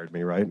why you hired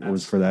me, right? It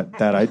was for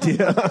that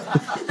idea.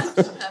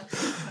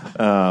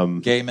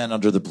 Gay men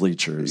under the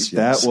bleachers.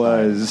 Yes. That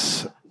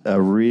was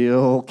a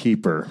real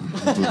keeper.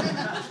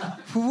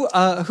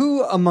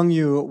 Who among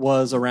you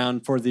was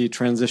around for the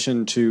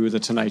transition to The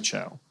Tonight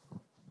Show?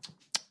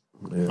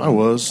 I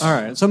was. All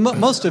right. So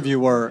most of you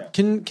were.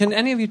 Can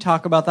any of you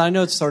talk about that? I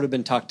know it's sort of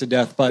been talked to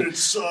death, but it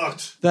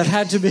sucked. That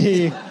had to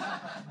be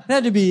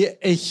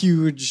a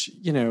huge,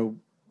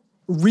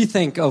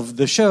 rethink of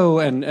the show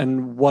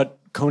and what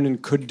Conan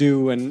could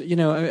do. And,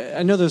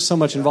 I know there's so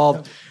much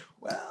involved.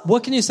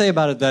 What can you say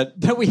about it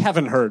that we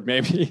haven't heard,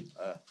 maybe?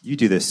 You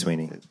do this,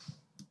 Sweeney.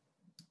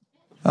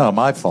 Oh,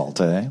 my fault,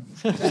 eh?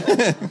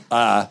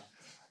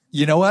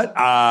 You know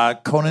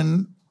what?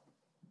 Conan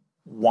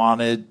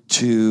wanted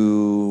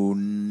to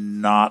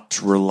not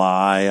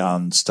rely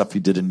on stuff he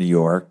did in New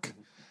York.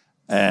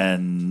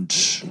 And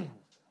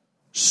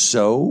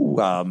so,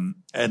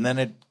 and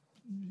then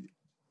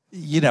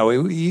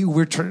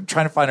we're trying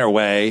to find our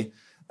way.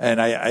 And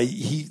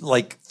he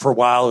for a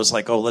while, it was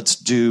like, oh, let's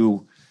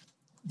do,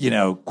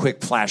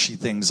 quick, flashy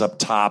things up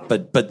top.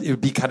 But it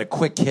would be kind of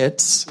quick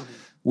hits,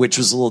 which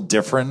was a little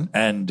different.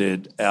 And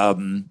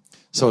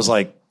so it was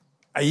like,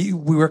 we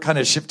were kind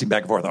of shifting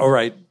back and forth. All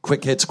right,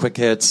 quick hits.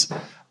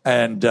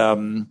 And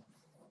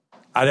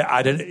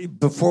I didn't,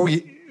 before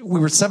we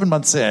were 7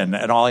 months in,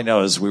 and all I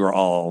know is we were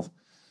all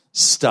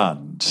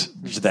stunned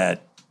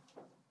that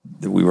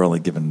we were only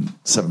given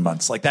 7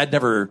 months. Like, that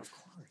never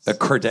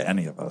occurred to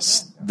any of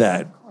us.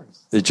 That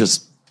it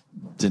just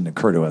didn't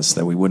occur to us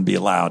that we wouldn't be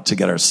allowed to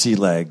get our sea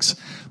legs,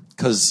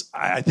 because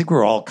I think we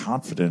were all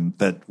confident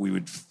that we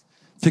would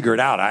figure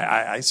it out.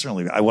 I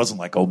certainly wasn't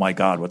like, oh my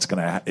God, what's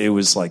going to happen? It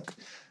was like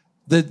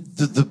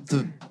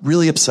the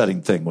really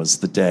upsetting thing was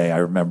the day I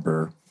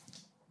remember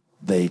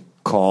they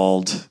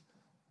called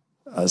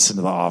us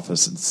into the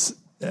office,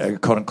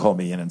 and Conan called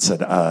me in and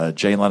said,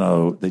 Jay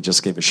Leno, they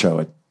just gave a show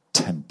at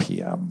 10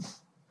 p.m.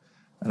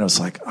 And I was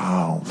like,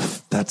 oh,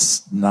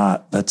 that's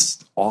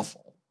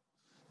awful.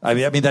 I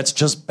mean, that's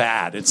just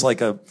bad. It's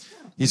like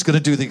he's going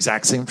to do the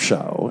exact same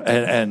show.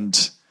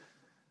 And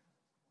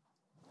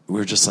we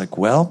were just like,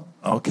 well,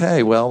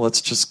 okay,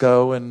 let's just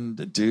go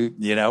and do,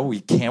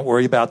 we can't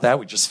worry about that.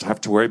 We just have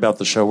to worry about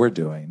the show we're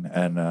doing.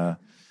 And,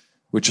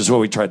 which is what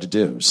we tried to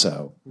do.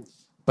 So,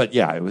 but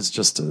yeah, it was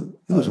just it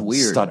was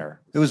weird.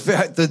 Stunner. It was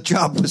the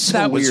job was so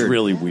that weird. Was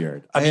really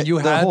weird. I mean,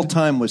 the whole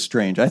time was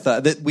strange. I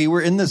thought that we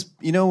were in this,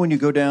 when you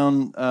go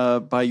down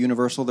by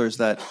Universal, there's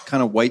that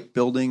kind of white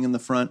building in the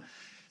front.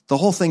 The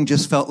whole thing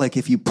just felt like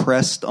if you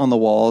pressed on the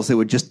walls, it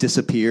would just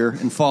disappear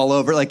and fall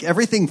over. Like,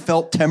 everything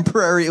felt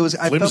temporary.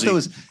 I felt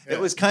it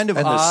was kind of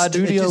and odd. The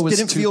studio it just was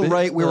didn't feel big.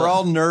 right. We were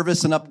all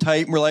nervous and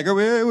uptight, and we're like, are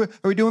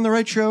we doing the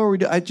right show?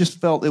 I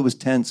just felt it was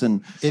tense.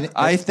 And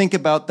I think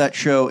about that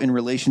show in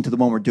relation to the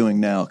one we're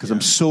doing now, because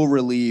I'm so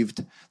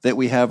relieved that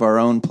we have our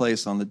own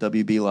place on the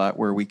WB lot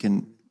where we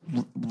can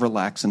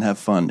relax and have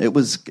fun.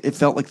 It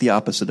felt like the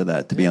opposite of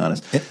that, to be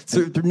honest.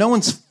 No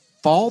one's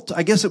fault.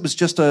 I guess it was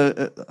just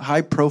a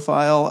high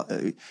profile.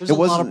 There's a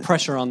lot of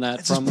pressure on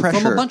that from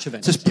a bunch of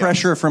it. Just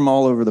pressure from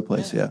all over the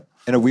place, yeah.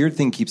 And a weird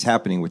thing keeps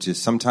happening, which is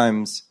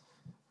sometimes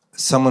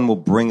someone will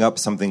bring up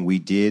something we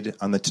did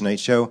on the Tonight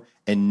Show,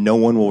 and no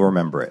one will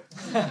remember it.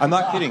 I'm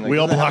not kidding. Like, we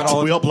all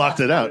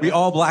blocked it out. We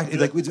all blocked it.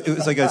 Like it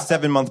was like a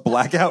 7-month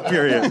blackout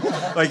period.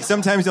 Like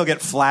sometimes you'll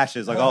get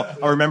flashes. Like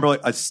I'll remember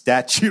like a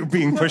statue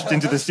being pushed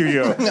into the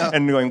studio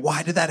and going,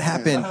 "Why did that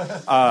happen?"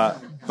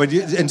 But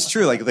it's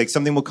true. Like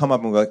something will come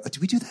up and we're like, "Oh, did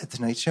we do that at the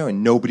Tonight Show?"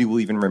 And nobody will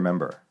even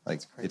remember.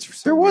 Like it's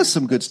so there weird. was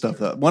some good stuff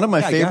though. One of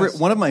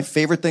my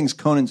favorite things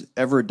Conan's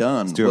ever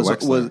done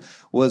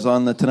was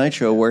on the Tonight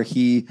Show, where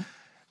he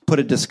put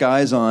a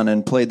disguise on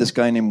and played this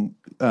guy named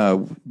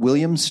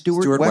William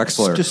Stewart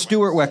Wexler. Just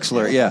Stuart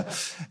Wexler, yeah.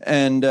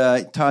 And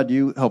Todd,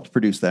 you helped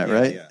produce that,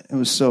 right? Yeah. It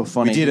was so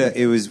funny.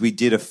 We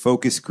did a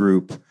focus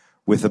group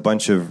with a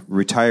bunch of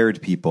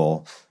retired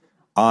people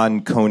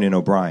on Conan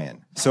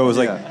O'Brien. So it was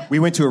like we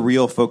went to a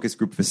real focus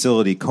group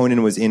facility.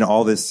 Conan was in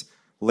all this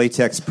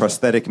latex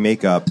prosthetic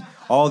makeup.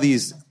 All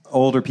these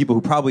older people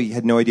who probably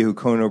had no idea who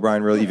Conan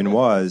O'Brien really even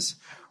was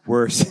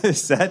were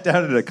sat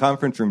down at a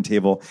conference room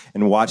table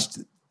and watched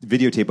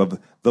videotape of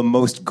the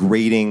most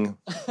grating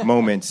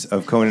moments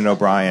of Conan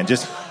O'Brien,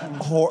 just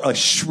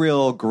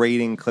shrill,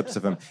 grating clips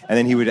of him. And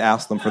then he would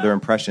ask them for their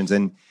impressions.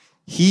 And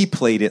he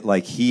played it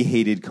like he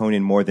hated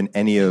Conan more than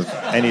any of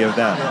them.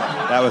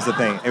 That was the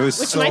thing. It was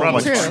so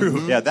much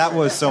true. Yeah, that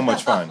was so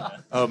much fun.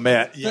 Oh,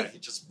 man. Yeah, he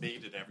just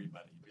made it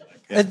everybody.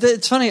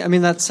 It's funny. I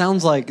mean, that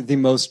sounds like the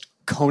most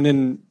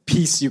Conan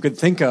piece you could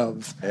think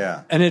of.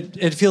 Yeah. And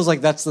it feels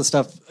like that's the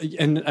stuff,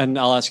 and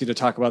I'll ask you to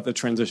talk about the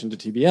transition to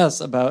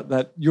TBS, about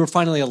that you're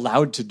finally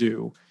allowed to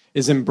do,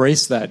 is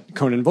embrace that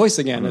Conan voice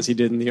again, as he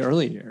did in the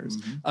early years.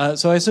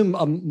 So I assume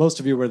most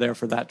of you were there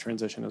for that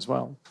transition as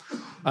well.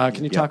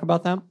 Can you talk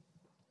about that?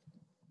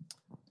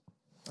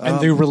 And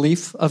the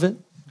relief of it?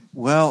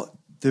 Well,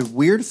 the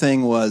weird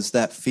thing was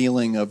that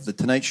feeling of the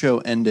Tonight Show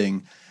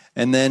ending,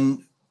 and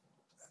then,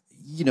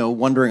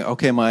 wondering,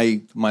 okay, am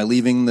I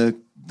leaving the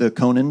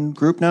Conan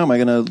group now? Am I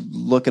going to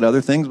look at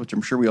other things, which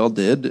I'm sure we all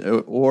did,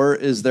 or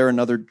is there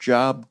another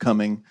job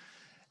coming?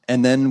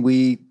 And then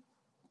we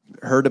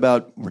heard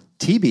about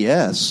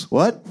TBS.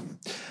 What?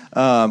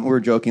 We were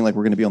joking like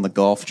we're going to be on the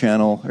Golf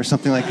Channel or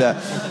something like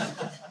that.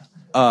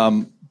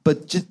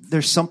 But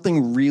there's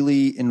something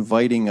really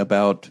inviting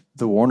about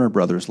the Warner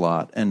Brothers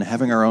lot and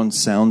having our own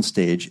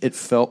soundstage. It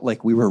felt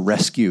like we were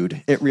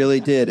rescued. It really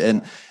did.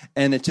 And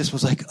it just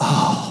was like,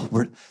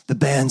 the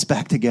band's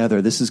back together.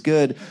 This is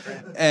good.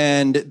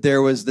 And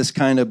there was this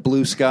kind of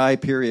blue sky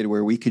period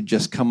where we could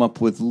just come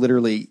up with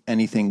literally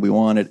anything we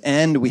wanted.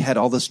 And we had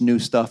all this new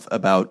stuff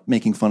about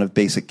making fun of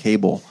basic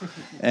cable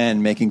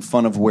and making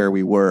fun of where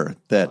we were.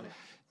 That,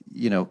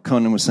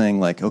 Conan was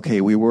saying, like,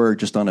 okay, we were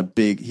just on a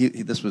big,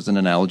 this was an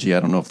analogy, I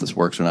don't know if this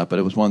works or not, but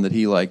it was one that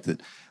he liked, that,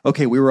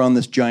 okay, we were on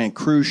this giant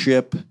cruise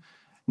ship.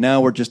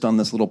 Now we're just on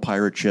this little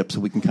pirate ship, so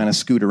we can kind of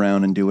scoot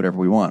around and do whatever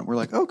we want. We're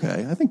like,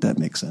 okay, I think that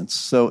makes sense.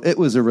 So it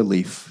was a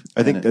relief.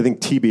 I think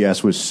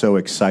TBS was so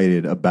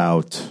excited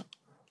about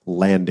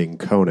landing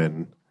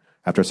Conan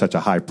after such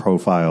a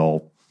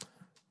high-profile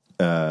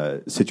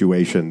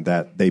situation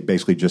that they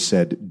basically just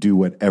said, "Do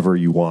whatever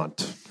you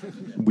want.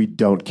 We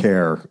don't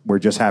care. We're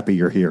just happy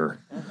you're here."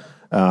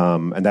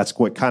 And that's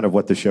what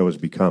the show has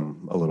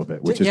become a little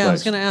bit, which is nice. I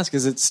was going to ask,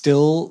 is it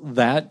still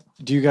that?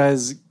 Do you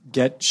guys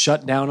get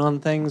shut down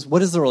on things?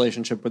 What is the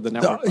relationship with the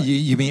network?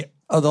 You mean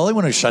the only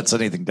one who shuts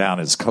anything down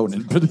is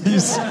Conan, but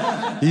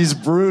he's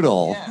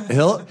brutal.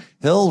 Yeah.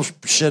 He'll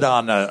shit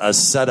on a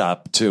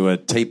setup to a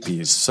tape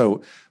piece.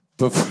 So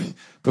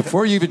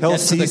before you even get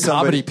to the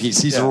comedy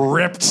piece, he's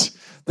ripped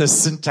the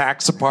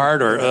syntax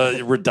apart or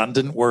a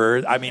redundant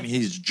word. I mean,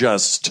 he's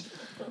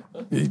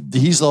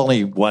the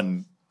only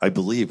one I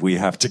believe we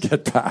have to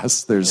get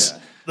past. There's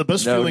the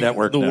best feeling in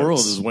the world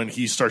is when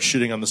he starts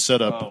shitting on the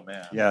setup. Oh,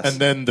 man. Yes. And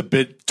then the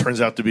bit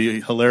turns out to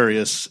be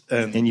hilarious.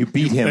 And you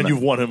beat him. And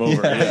you've won him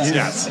over.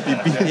 Yes.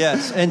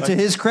 Yes. And to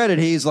his credit,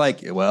 he's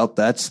like, well,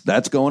 that's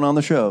going on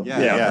the show.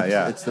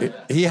 Yeah.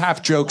 He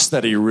half jokes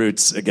that he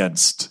roots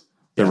against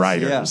the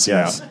writers.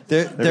 Yes.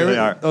 There really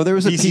are. Oh, there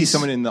was a piece. He sees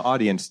someone in the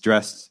audience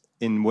dressed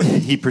in what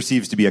he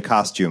perceives to be a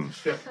costume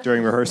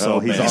during rehearsal.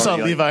 He saw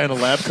Levi in a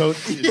lab coat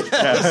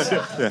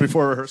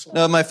before rehearsal.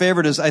 No, my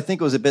favorite is, I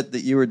think it was a bit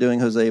that you were doing,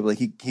 Jose. But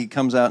he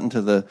comes out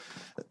into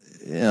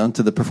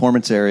the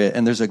performance area,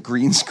 and there's a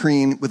green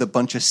screen with a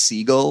bunch of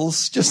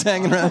seagulls just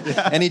hanging around,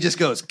 and he just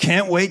goes,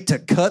 "Can't wait to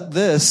cut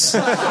this."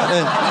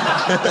 And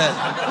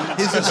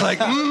he's just like,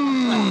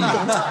 yum,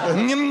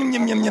 yum,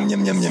 yum, yum, yum,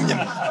 yum, yum, yum.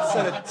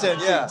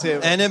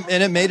 And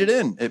it made it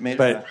in. It made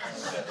it.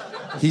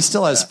 He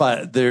still has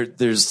fun.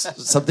 There's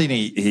something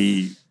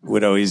he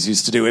would always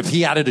used to do. If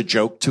he added a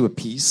joke to a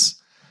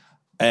piece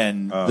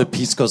and the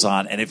piece goes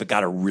on, and if it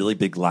got a really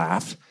big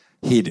laugh,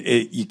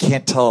 you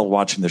can't tell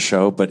watching the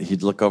show, but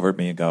he'd look over at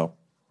me and go,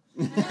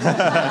 and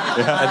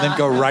then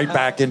go right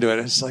back into it.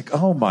 It's like,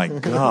 oh my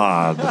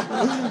God.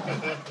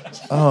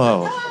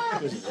 Oh.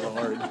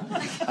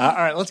 All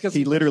right, let's get.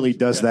 He literally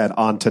does that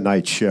on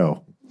tonight's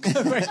show.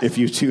 If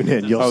you tune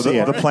in, you'll see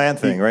it. The plant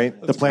thing, right?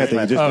 The plant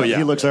thing.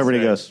 He looks over and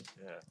he goes,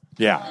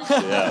 Yeah.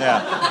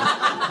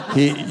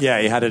 He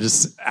had to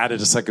just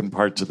added a second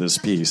part to this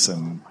piece,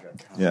 and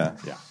Yeah.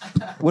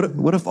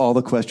 What if all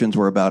the questions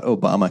were about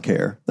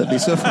Obamacare? That'd be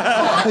so fun.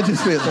 I'd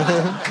just be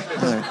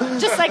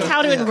Just like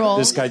how to enroll.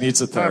 This guy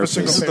needs a therapist.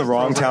 This is the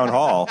wrong town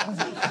hall.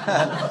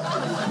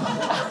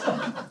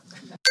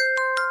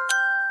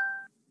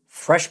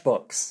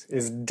 FreshBooks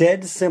is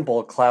dead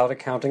simple cloud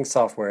accounting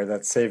software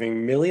that's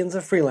saving millions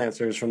of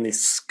freelancers from the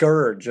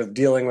scourge of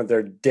dealing with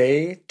their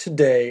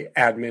day-to-day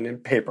admin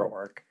and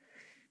paperwork.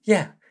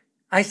 Yeah,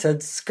 I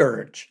said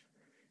scourge.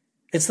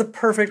 It's the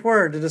perfect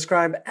word to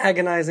describe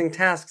agonizing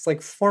tasks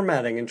like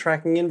formatting and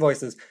tracking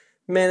invoices,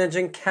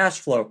 managing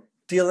cash flow,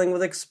 dealing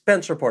with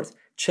expense reports,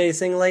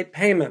 chasing late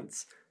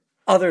payments,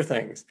 other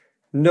things.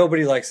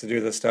 Nobody likes to do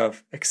this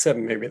stuff, except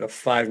maybe the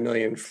 5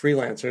 million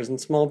freelancers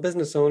and small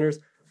business owners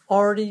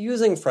already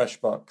using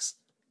FreshBooks.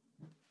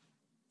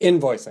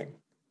 Invoicing.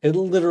 It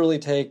literally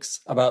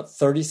takes about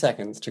 30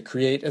 seconds to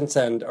create and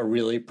send a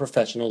really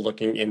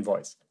professional-looking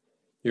invoice.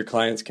 Your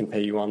clients can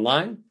pay you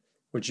online,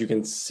 which you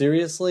can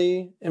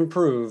seriously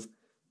improve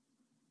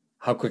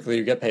how quickly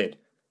you get paid.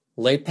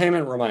 Late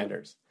payment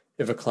reminders.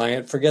 If a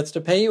client forgets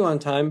to pay you on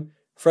time,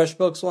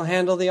 FreshBooks will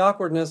handle the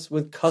awkwardness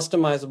with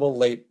customizable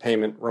late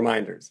payment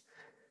reminders.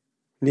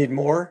 Need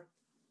more?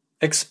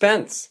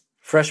 Expense.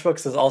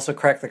 FreshBooks has also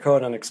cracked the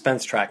code on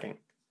expense tracking.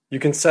 You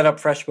can set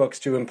up FreshBooks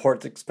to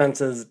import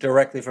expenses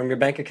directly from your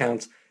bank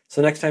accounts,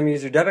 so next time you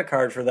use your debit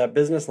card for that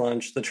business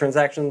lunch, the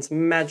transactions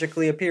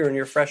magically appear in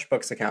your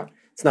FreshBooks account.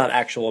 It's not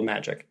actual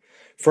magic.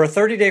 For a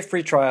 30-day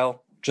free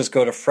trial, just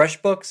go to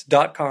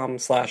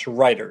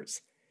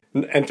freshbooks.com/writers.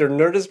 Enter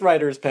Nerdist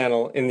Writers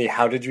panel in the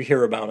How Did You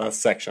Hear About Us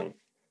section.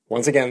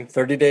 Once again,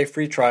 30-day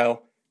free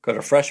trial. Go to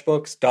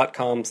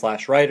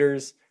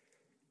freshbooks.com/writers.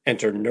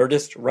 Enter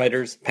Nerdist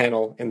Writers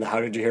panel in the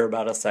How Did You Hear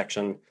About Us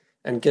section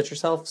and get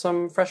yourself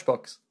some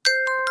FreshBooks.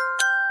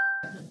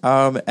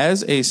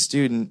 As a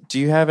student, do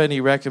you have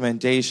any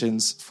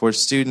recommendations for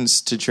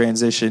students to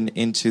transition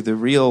into the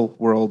real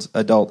world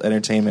adult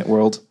entertainment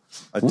world?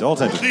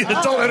 Adult entertainment. The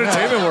adult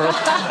entertainment world.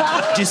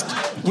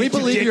 We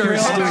believe you're a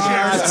student.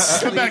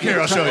 Come back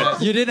here, I'll show you.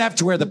 You didn't have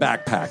to wear the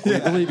backpack. We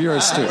believe you're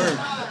a student.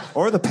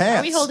 or the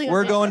pants.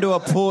 We're going to a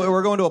pool.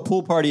 We're going to a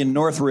pool party in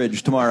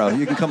Northridge tomorrow.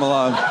 You can come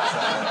along.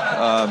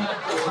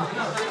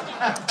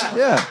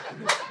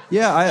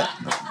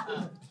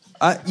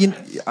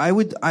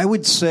 I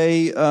would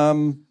say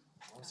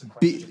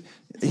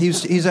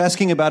he's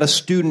asking about a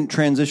student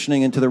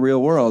transitioning into the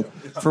real world.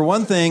 For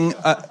one thing,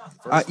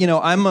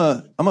 I'm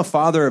a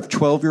father of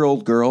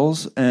 12-year-old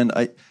girls, and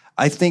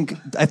I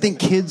think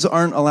kids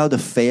aren't allowed to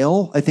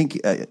fail. I think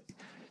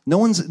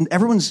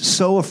everyone's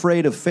so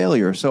afraid of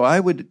failure. So I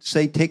would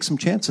say take some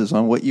chances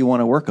on what you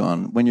want to work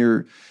on when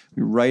you're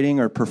writing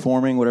or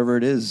performing, whatever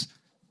it is.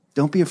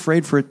 Don't be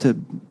afraid for it to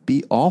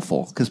be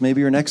awful, because maybe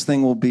your next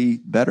thing will be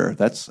better.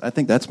 I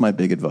think that's my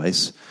big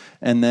advice.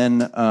 And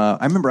then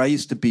I remember I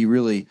used to be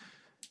really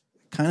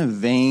kind of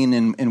vain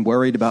and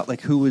worried about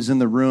like who was in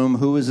the room,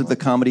 who was at the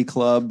comedy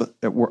club,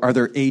 are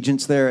there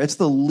agents there? It's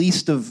the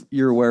least of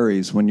your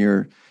worries when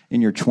you're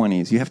in your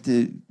 20s. You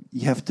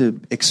have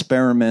to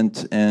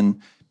experiment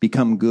and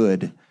become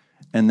good,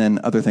 and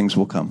then other things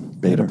will come.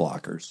 Beta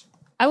blockers.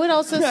 I would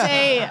also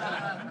say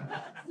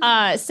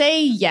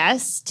say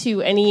yes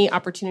to any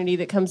opportunity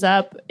that comes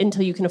up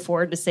until you can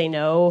afford to say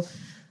no.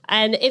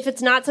 And if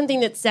it's not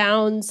something that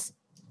sounds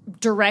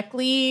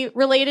directly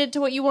related to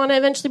what you want to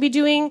eventually be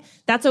doing,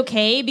 that's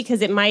okay,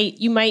 because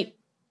you might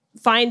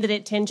find that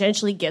it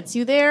tangentially gets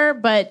you there,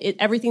 but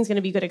everything's going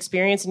to be a good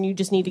experience, and you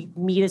just need to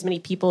meet as many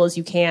people as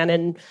you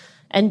can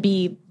and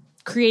be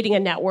creating a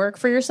network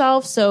for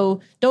yourself.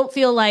 So don't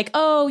feel like,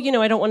 I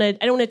don't want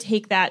to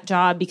take that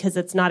job because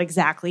it's not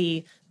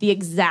exactly the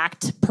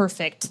exact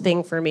perfect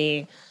thing for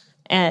me.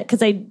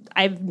 Because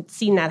I've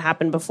seen that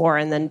happen before,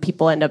 and then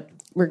people end up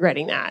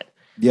regretting that.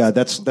 Yeah,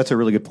 that's a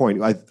really good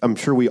point. I'm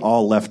sure we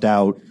all left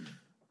out,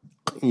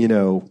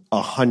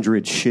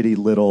 100 shitty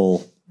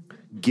little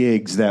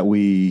gigs that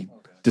we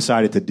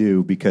decided to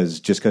do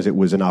because it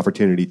was an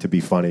opportunity to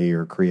be funny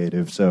or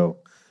creative. So,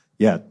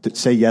 yeah,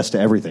 say yes to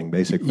everything,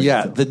 basically.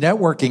 Yeah, the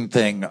networking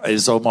thing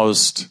is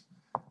almost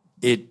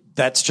it.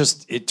 That's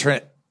just it.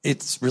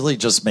 It's really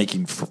just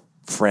making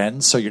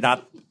friends. So you're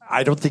not.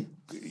 I don't think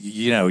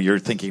you're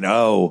thinking,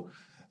 oh,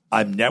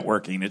 I'm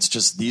networking. It's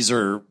just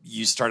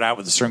you start out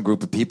with a certain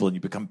group of people and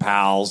you become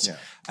pals,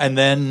 and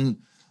then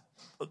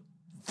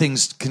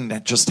things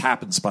can just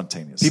happen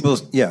spontaneously.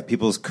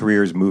 People's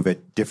careers move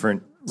at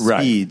different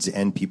speeds,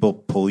 and people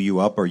pull you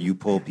up or you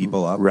pull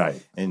people up.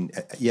 Right. And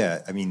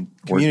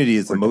community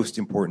is the most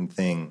important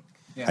thing,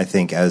 I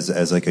think,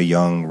 as like a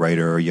young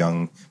writer or a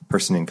young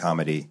person in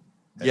comedy.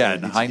 Yeah,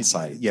 in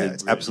hindsight.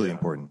 It's absolutely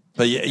important.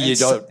 But you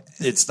don't.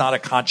 It's not a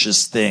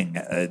conscious thing.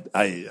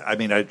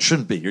 It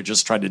shouldn't be. You're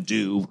just trying to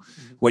do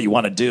what you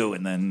want to do,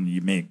 and then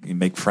you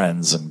make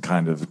friends and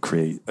kind of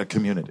create a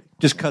community.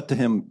 Just cut to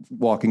him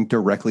walking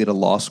directly to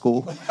law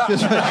school.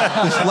 just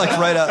like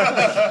right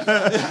out.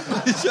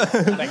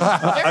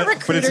 There are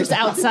recruiters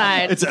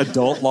outside. It's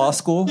adult law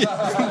school.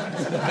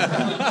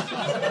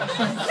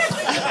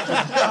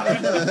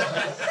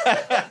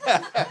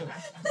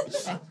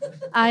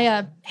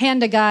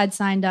 hand to God,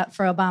 signed up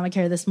for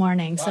Obamacare this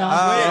morning. So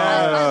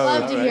I'd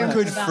love to hear more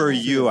Good about for it.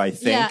 you, I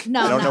think. Yeah,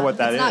 no, I don't know no, what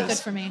that it's is. not good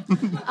for me.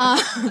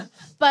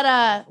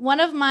 But one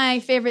of my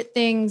favorite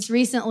things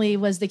recently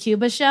was the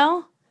Cuba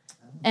show.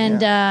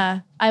 And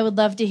I would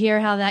love to hear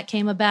how that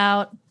came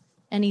about.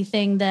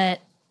 Anything that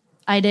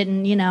we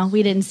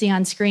didn't see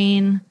on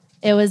screen.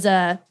 It was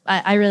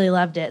I really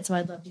loved it, so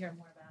I'd love to hear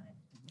more about it.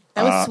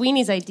 That was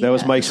Sweeney's idea. That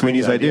was Mike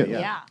Sweeney's idea.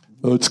 Yeah.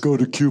 Let's go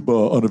to Cuba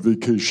on a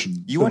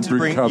vacation. You wanted to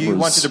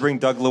bring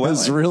Doug Llewellyn.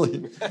 That's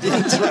really.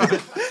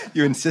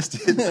 You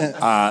insisted.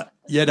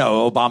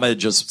 Obama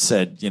just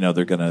said,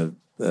 they're going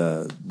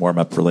to warm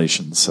up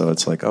relations. So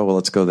it's like, oh, well,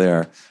 let's go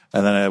there.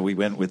 And then we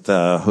went with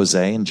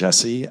Jose and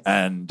Jesse,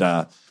 and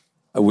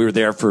we were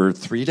there for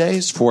 4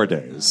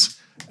 days.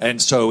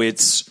 And so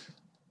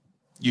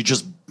you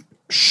just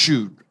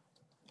shoot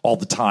all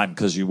the time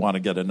because you want to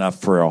get enough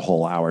for a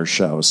whole hour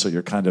show. So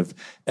you're kind of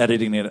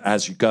editing it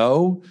as you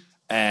go,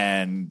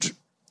 and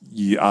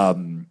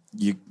you're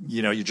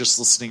just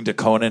listening to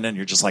Conan, and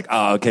you're just like,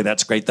 oh, okay,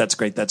 that's great.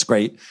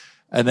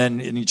 And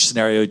then in each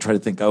scenario, you try to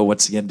think, oh,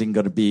 what's the ending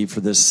going to be for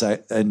this?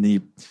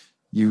 And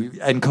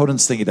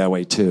Conan's thinking that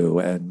way too.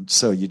 And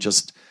so you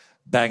just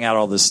bang out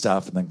all this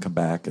stuff and then come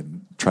back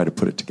and try to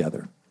put it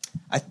together.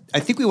 I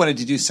think we wanted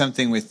to do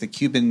something with the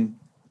Cuban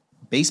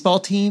baseball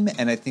team,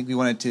 and I think we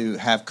wanted to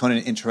have Conan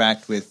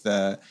interact with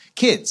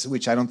kids,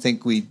 which I don't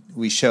think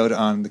we showed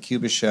on the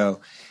Cuba show.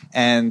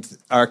 And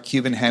our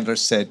Cuban handler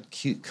said,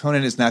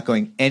 Conan is not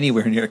going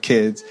anywhere near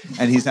kids,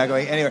 and he's not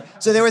going anywhere.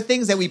 So there were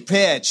things that we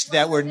pitched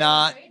that were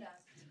not.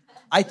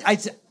 I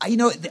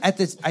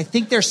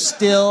think they're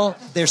still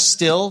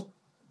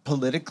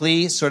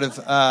politically sort of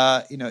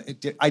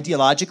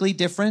ideologically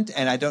different,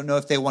 and I don't know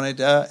if they wanted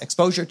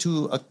exposure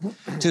to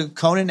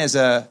Conan as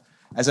a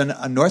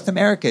North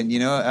American,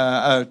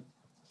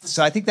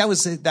 so I think that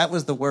was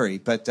the worry.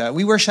 But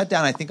we were shut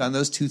down, I think, on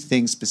those two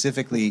things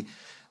specifically,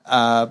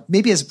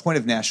 maybe as a point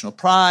of national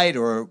pride,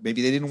 or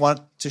maybe they didn't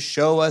want to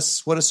show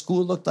us what a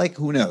school looked like.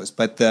 Who knows?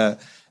 But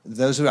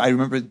those I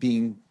remember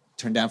being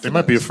turned down. They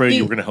might be afraid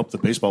you were going to help the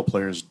baseball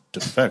players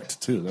defect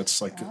too.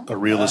 That's like a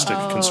realistic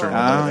concern.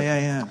 Oh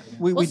yeah.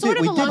 We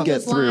did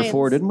get 3 or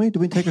 4, didn't we? Did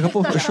we take a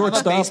couple of short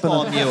stops?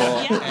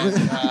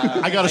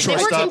 I got a short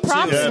They work stop. in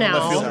props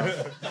now.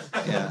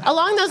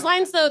 Along those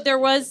lines, though, there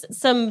was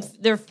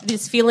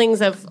these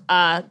feelings of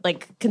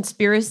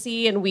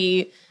conspiracy, and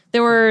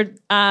there were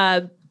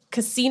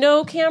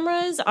casino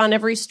cameras on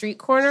every street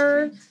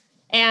corner,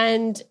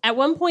 and at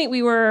one point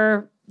we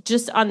were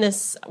just on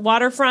this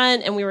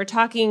waterfront, and we were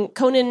talking.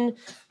 Conan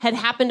had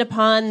happened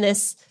upon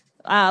this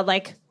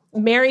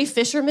merry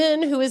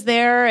fisherman who was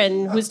there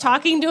and who was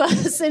talking to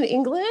us in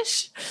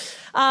English.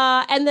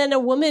 And then a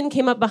woman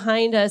came up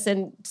behind us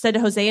and said to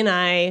Jose and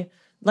I,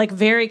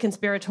 very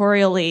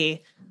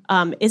conspiratorially,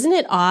 isn't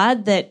it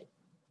odd that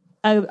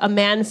a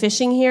man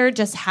fishing here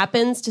just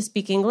happens to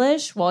speak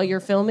English while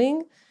you're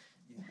filming?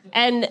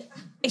 And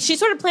she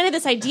sort of planted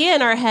this idea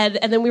in our head,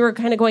 and then we were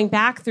kind of going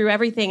back through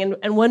everything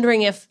and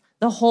wondering if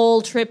the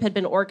whole trip had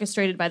been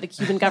orchestrated by the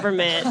Cuban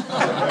government,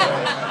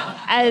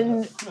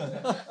 and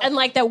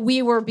that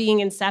we were being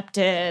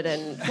incepted,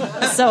 and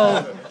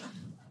so.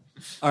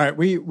 All right,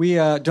 we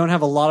don't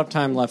have a lot of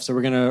time left, so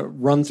we're going to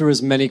run through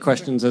as many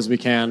questions as we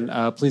can.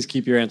 Please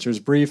keep your answers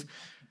brief.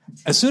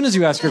 As soon as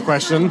you ask your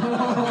question,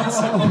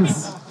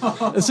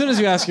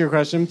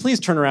 please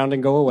turn around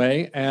and go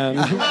away. And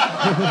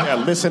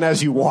listen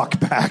as you walk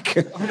back.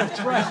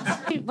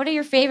 What are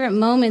your favorite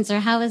moments,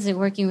 or how is it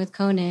working with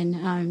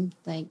Conan?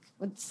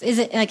 Is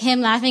it like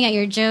him laughing at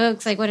your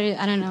jokes? I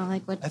don't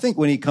know. What? I think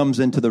when he comes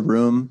into the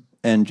room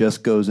and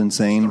just goes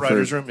insane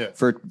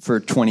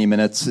for 20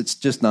 minutes, it's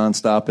just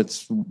nonstop.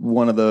 It's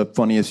one of the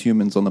funniest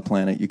humans on the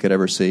planet you could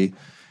ever see.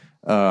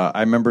 I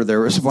remember there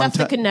was one stuff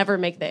that could never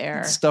make the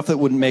air. Stuff that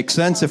wouldn't make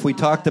sense if we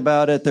talked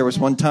about it. There was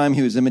one time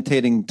he was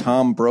imitating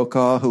Tom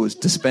Brokaw, who was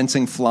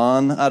dispensing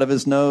flan out of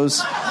his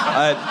nose.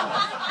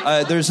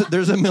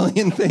 There's a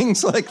million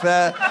things like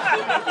that.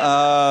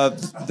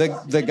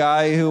 The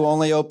guy who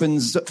only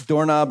opens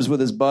doorknobs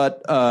with his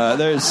butt.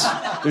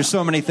 There's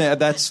so many things.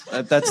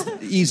 That's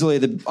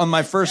easily on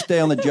my first day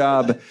on the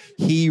job,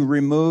 he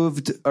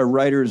removed a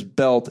writer's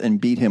belt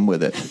and beat him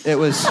with it. It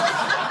was.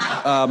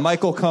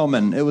 Michael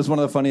Coman. It was one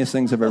of the funniest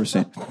things I've ever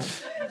seen.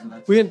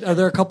 Are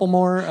there a couple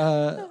more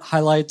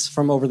highlights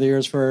from over the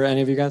years for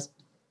any of you guys?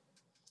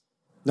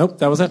 Nope,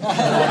 that was it.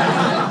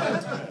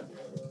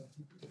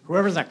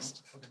 Whoever's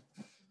next.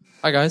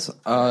 Hi, guys.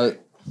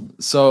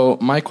 So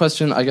my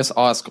question, I guess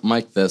I'll ask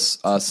Mike this.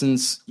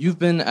 Since you've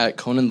been at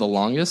Conan the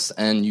longest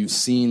and you've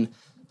seen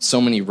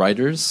so many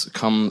writers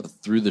come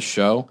through the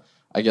show,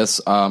 I guess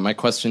my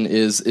question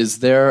is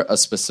there a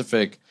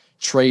specific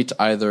trait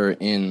either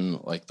in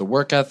the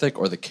work ethic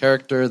or the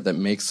character that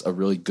makes a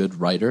really good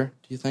writer,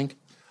 do you think?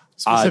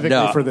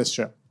 Specifically for this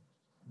show.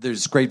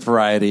 There's great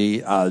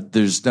variety.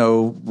 There's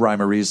no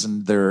rhyme or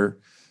reason.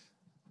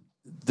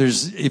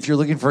 If you're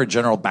looking for a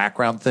general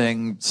background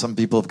thing, some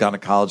people have gone to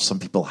college, some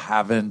people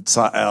haven't.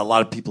 So, a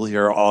lot of people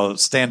here are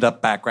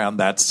stand-up background.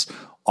 That's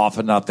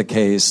often not the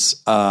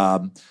case.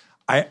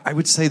 I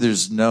would say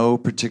there's no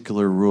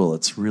particular rule.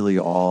 It's really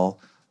all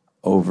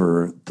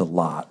over the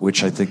lot,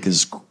 which I think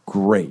is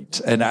great.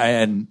 So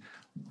the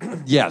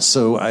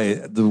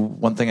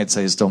one thing I'd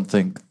say is don't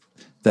think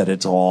that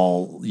it's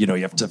all, you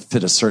have to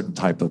fit a certain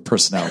type of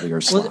personality or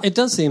slot. Well, it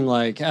does seem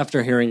like,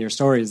 after hearing your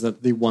stories,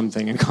 that the one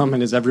thing in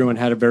common is everyone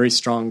had a very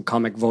strong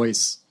comic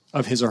voice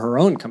of his or her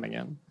own coming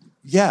in.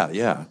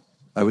 Yeah.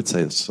 I would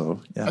say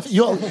so, yeah.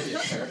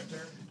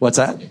 What's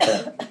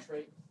that?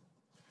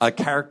 A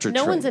character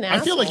No trait. one's an I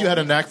feel like you had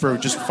a knack for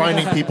just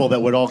finding people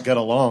that would all get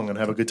along and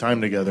have a good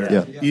time together.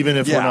 Yeah. Even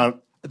if we're not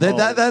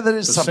that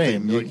is the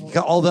something. same.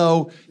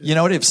 Although,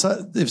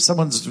 if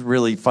someone's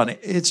really funny,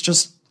 it's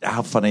just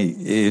how funny.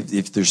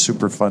 If they're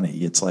super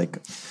funny, it's like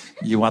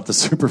you want the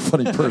super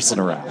funny person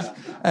around.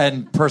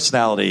 And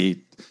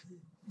personality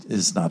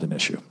is not an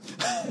issue.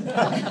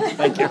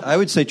 Thank you. I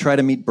would say try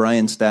to meet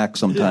Brian Stack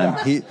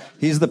sometime.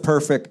 He's the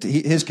perfect.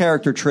 His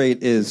character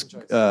trait is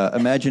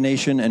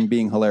imagination and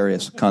being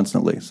hilarious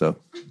constantly. So,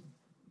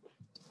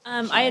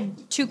 I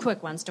had two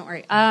quick ones. Don't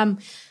worry.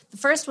 The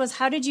first was,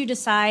 how did you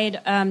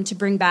decide to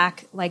bring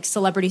back like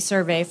Celebrity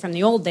Survey from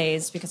the old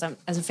days? Because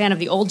as a fan of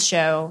the old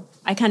show,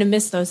 I kind of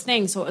miss those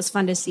things. So it was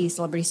fun to see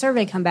Celebrity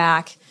Survey come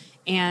back.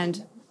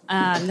 And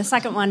the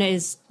second one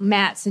is,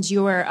 Matt, since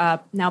you were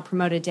now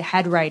promoted to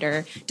head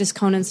writer, does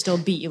Conan still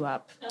beat you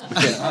up?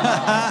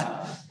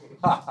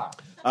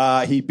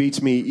 He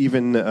beats me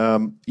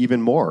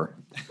even more.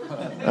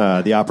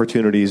 The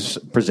opportunities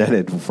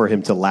presented for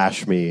him to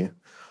lash me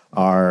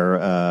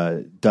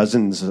are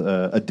dozens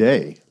a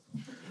day.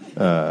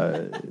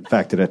 In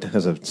fact, it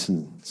has a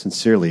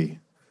sincerely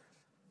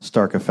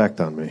stark effect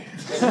on me.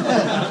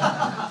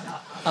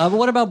 But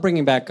what about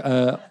bringing back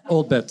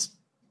old bits?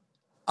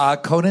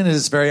 Conan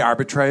is very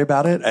arbitrary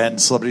about it,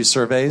 and Celebrity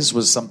Surveys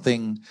was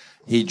something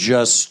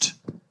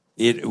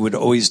it would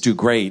always do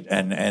great,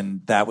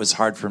 and that was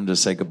hard for him to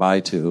say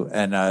goodbye to.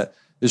 And it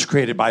was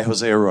created by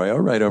Jose Arroyo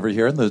right over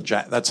here, and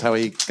that's how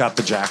he got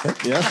the jacket.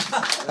 Yes.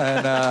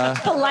 And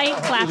polite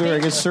clapping. He's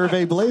wearing a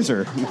survey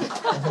blazer.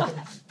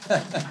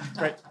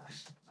 Great.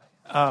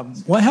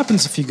 What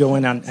happens if you go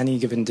in on any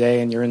given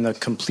day and you're in the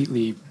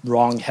completely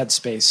wrong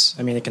headspace?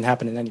 I mean, it can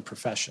happen in any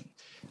profession.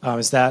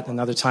 Is that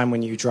another time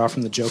when you draw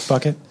from the joke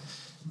bucket?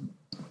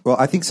 Well,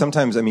 I think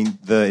sometimes,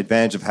 the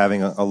advantage of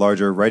having a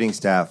larger writing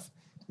staff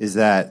is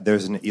that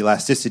there's an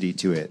elasticity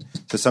to it.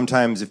 So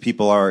sometimes if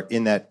people are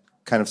in that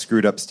kind of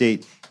screwed up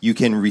state, you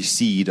can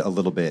recede a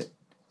little bit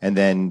and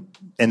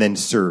then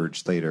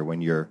surge later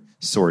when you're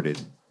sorted.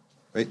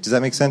 Right? Does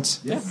that make sense?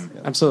 Yeah,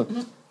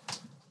 absolutely.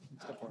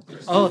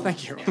 Oh,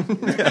 thank you. I don't know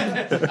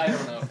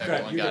if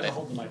everyone got it.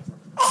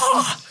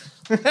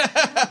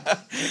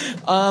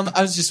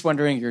 I was just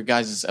wondering your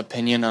guys'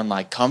 opinion on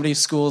like comedy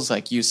schools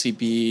like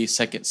UCB,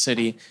 Second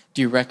City.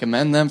 Do you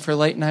recommend them for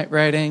late night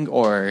writing,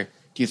 or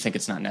do you think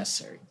it's not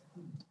necessary?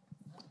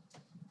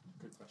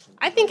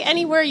 I think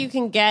anywhere you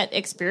can get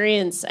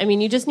experience.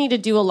 You just need to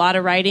do a lot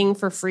of writing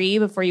for free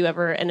before you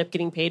ever end up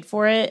getting paid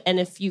for it. And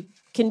if you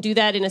can do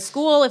that in a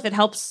school, if it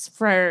helps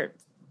to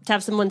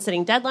have someone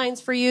setting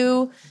deadlines for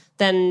you,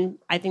 then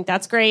I think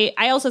that's great.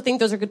 I also think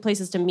those are good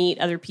places to meet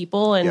other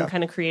people and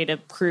kind of create a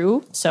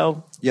crew.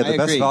 So yeah, the I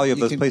best agree. value of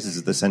those places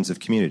is the sense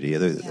of community.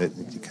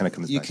 It kind of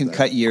comes. You back can to that.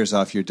 cut years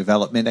off your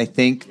development, I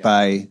think,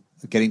 by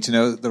getting to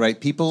know the right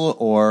people,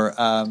 or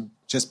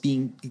just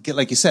being,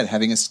 like you said,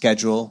 having a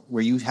schedule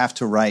where you have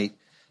to write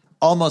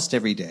almost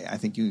every day. I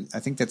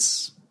think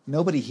that's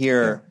nobody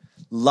here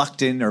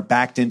lucked in or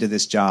backed into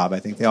this job. I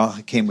think they all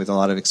came with a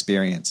lot of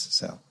experience.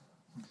 So,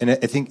 and I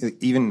think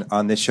even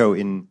on this show,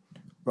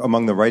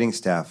 among the writing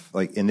staff,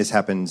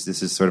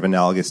 this is sort of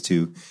analogous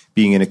to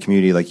being in a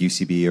community like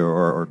UCB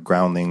or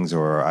Groundlings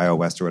or Iowa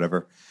West or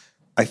whatever.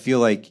 I feel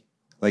like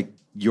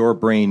your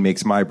brain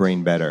makes my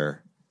brain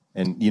better.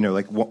 And,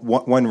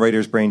 one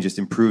writer's brain just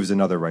improves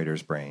another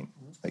writer's brain.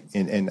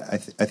 And I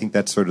think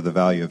that's sort of the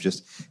value of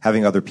just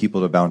having other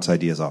people to bounce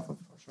ideas off of.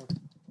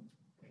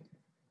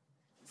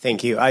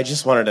 Thank you. I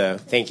just wanted to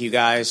thank you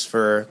guys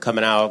for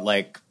coming out.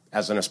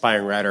 As an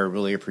aspiring writer, I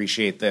really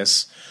appreciate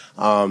this.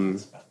 I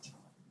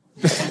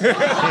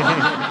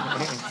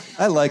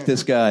like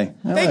this guy.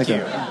 Thank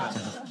you.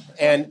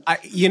 And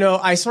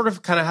I sort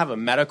of kind of have a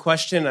meta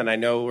question, and I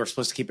know we're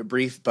supposed to keep it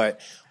brief, but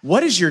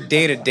what does your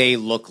day-to-day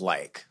look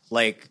like?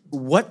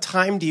 What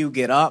time do you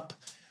get up?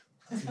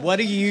 What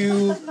do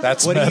you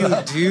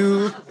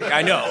do?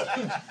 I know.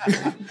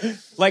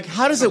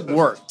 How does it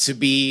work to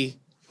be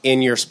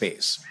in your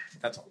space?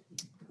 That's all.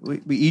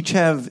 We each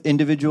have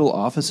individual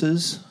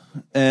offices.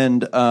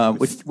 And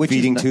which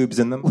feeding tubes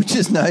in them, which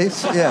is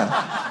nice.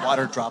 Yeah,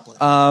 water droplets.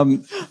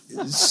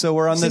 So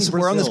we're on this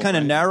kind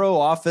of narrow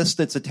office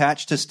that's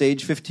attached to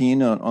Stage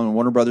 15 on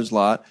Warner Brothers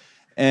lot,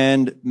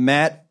 and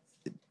Matt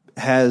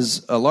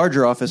has a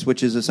larger office,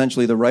 which is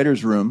essentially the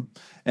writer's room,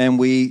 and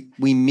we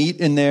meet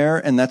in there,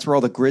 and that's where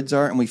all the grids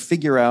are, and we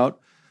figure out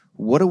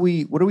what are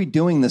we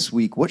doing this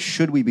week? What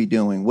should we be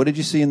doing? What did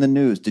you see in the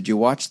news? Did you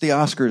watch the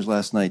Oscars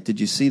last night?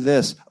 Did you see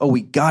this? Oh,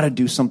 we got to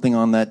do something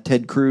on that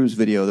Ted Cruz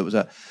video that was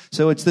out.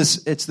 So it's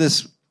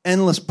this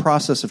endless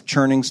process of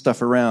churning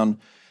stuff around,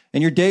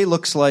 And your day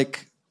looks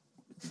like,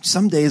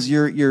 some days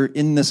you're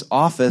in this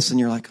office and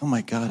you're like, oh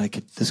my God,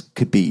 this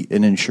could be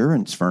an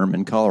insurance firm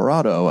in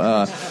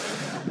Colorado.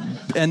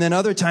 And then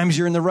other times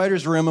you're in the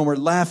writer's room and we're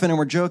laughing and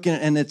we're joking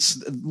and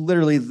it's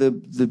literally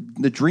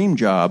the dream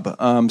job.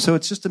 So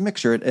it's just a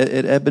mixture.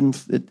 It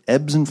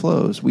ebbs and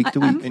flows week to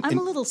week. I'm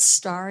a little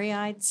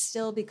starry-eyed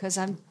still because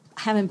I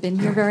haven't been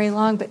here very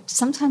long, but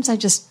sometimes I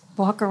just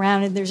walk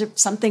around and there's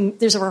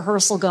a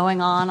rehearsal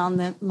going on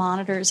the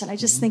monitors and I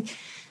just think,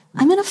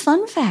 I'm in a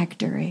fun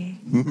factory.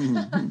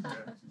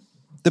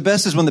 The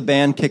best is when the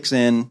band kicks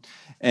in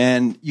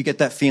and you get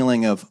that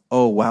feeling of,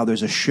 oh, wow,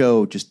 there's a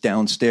show just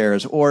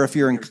downstairs. Or if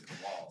you're in...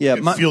 Yeah,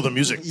 feel the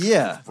music.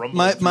 Yeah.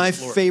 My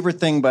favorite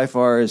thing by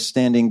far is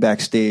standing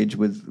backstage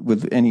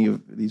with any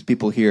of these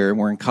people here and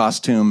we're in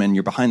costume and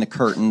you're behind the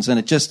curtains and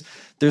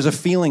there's a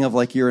feeling of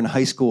like you're in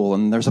high school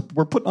and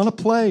we're putting on a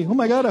play. Oh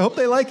my God, I hope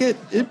they like it.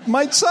 It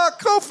might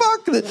suck. Oh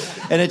fuck.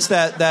 And it's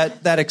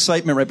that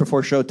excitement right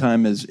before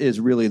showtime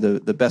is really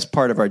the best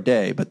part of our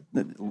day. But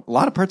a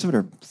lot of parts of it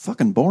are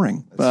fucking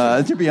boring,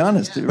 to be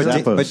honest.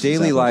 But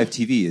daily live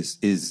TV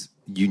is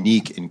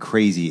unique and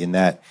crazy in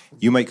that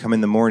you might come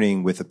in the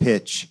morning with a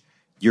pitch,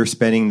 you're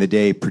spending the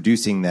day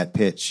producing that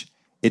pitch.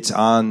 It's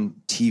on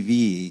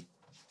TV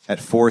at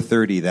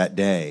 4:30 that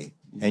day,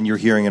 and you're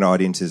hearing an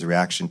audience's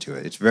reaction to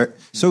it. It's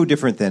so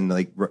different than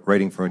like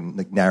writing for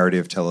like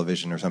narrative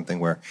television or something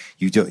where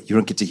you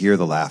don't get to hear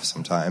the laugh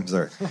sometimes,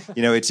 or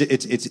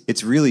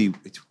it's really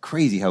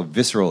crazy how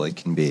visceral it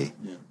can be.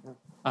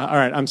 All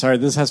right, I'm sorry.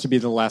 This has to be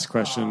the last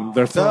question.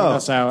 They're throwing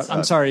us out.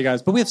 I'm sorry, you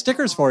guys, but we have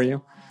stickers for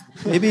you.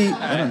 Maybe,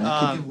 I don't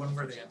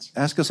know.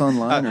 Ask us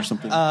online or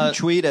something.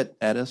 Tweet at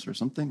us or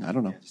something. I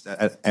don't know. Just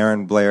at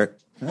Aaron Blair.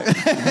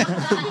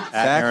 At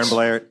Aaron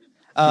Blair.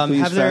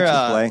 Have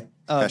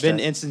there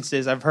been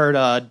instances, I've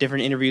heard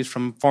different interviews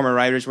from former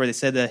writers where they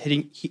said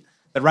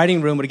the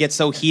writing room would get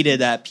so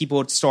heated that people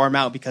would storm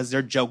out because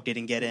their joke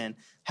didn't get in.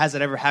 Has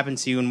that ever happened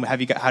to you, and how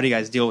do you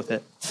guys deal with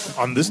it?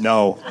 On this?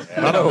 No.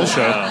 Not on this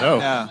show. No.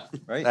 Yeah.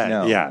 Right?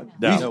 No. Yeah.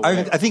 No.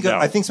 I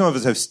think some of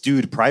us have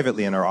stewed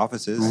privately in our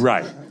offices.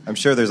 Right. I'm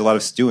sure there's a lot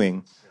of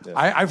stewing.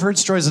 I've heard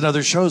stories in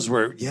other shows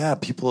where,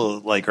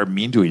 people like are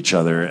mean to each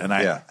other, and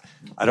I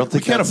don't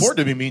think we can't afford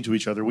to be mean to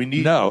each other. We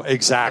need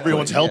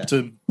everyone's help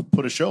to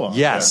put a show on.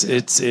 Yes,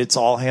 it's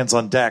all hands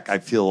on deck. I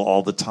feel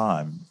all the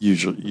time.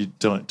 Usually,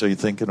 don't you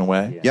think in a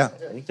way? Yeah.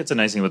 I think that's a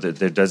nice thing with it.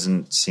 There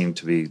doesn't seem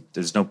to be.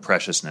 There's no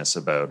preciousness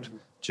about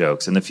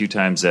jokes. And the few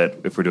times that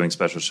if we're doing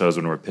special shows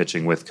when we're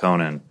pitching with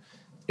Conan,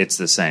 it's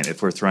the same.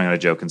 If we're throwing out a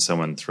joke and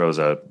someone throws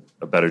out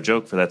a better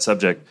joke for that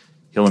subject,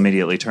 he'll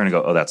immediately turn and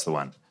go, "Oh, that's the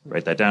one."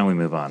 Write that down. We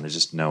move on. There's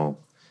just no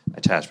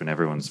attachment.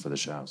 Everyone's for the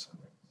show. So.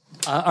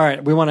 All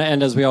right, we want to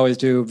end as we always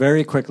do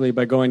very quickly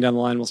by going down the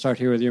line. We'll start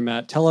here with you,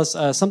 Matt. Tell us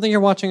something you're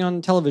watching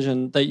on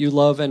television that you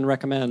love and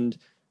recommend.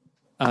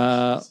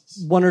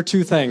 One or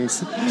two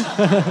things.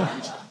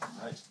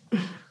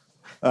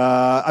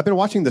 I've been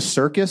watching The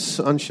Circus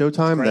on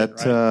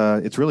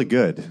Showtime. It's really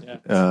good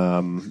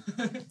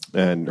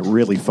and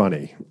really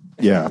funny.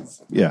 Yeah.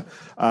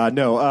 I've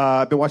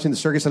been watching The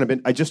Circus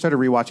and I just started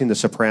rewatching The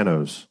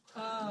Sopranos.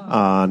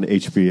 On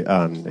HBO.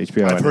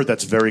 I've heard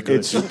that's very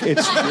good.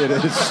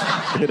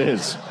 It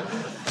is.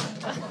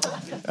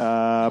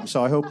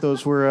 So I hope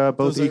those were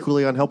both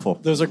equally unhelpful.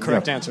 Those are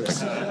correct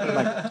answers.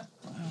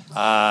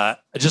 I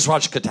just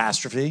watched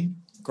Catastrophe.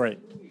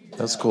 Great.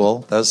 That's cool.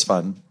 That was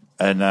fun.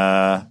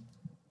 And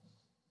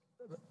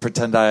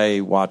pretend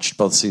I watched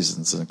both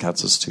seasons and it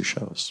counts as two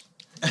shows.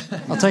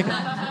 I'll take it.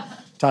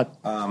 Todd.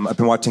 I've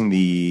been watching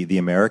The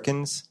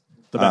Americans.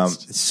 The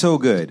best. It's so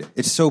good.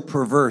 It's so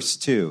perverse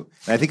too.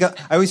 And I think I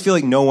always feel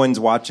like no one's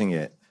watching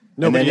it.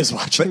 Nobody is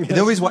watching it.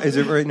 Is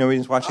it right?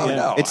 Nobody's watching it.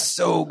 No. It's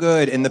so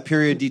good, and the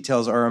period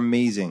details are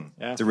amazing.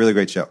 Yeah. It's a really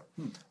great show.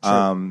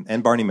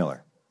 And Barney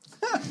Miller.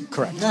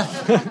 Correct.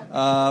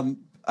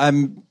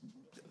 I'm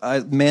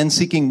Man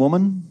Seeking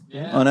Woman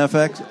on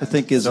FX. I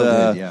think is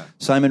So good,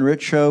 Simon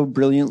Rich show.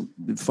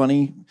 Brilliant,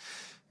 funny.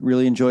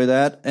 Really enjoy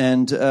that.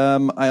 And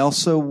I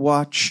also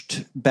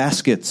watched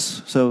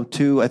Baskets. So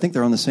I think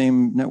they're on the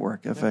same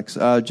network,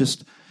 FX.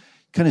 Just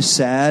kind of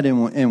sad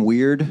and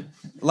weird.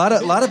 A lot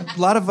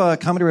of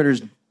comedy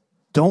writers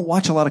don't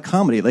watch a lot of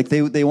comedy. Like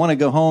they want to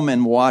go home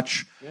and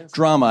watch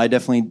drama. I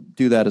definitely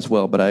do that as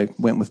well, but I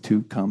went with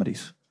two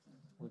comedies.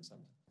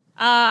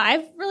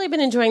 I've really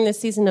been enjoying this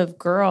season of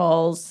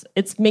Girls.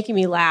 It's making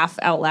me laugh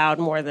out loud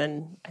more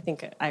than I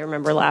think I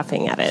remember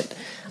laughing at it.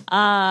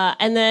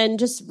 And then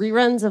just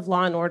reruns of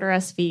Law and Order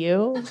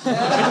SVU, which is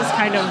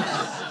kind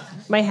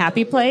of my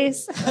happy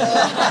place.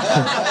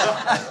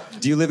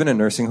 Do you live in a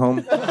nursing home?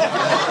 In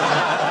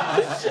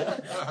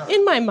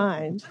my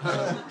mind.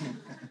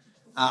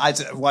 I'm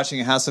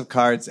watching House of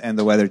Cards and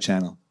the Weather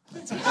Channel.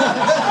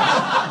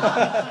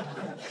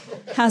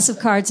 House of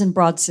Cards in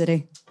Broad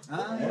City.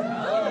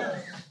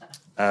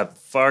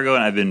 Fargo,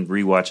 and I've been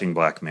rewatching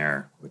Black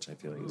Mirror, which I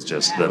feel like is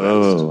just the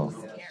best.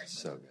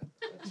 So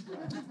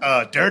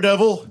good.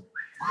 Daredevil.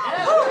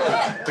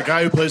 The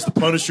guy who plays the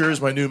Punisher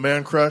is my new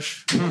man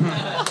crush.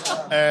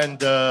 And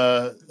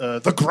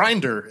The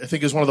Grinder, I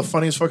think, is one of the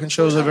funniest fucking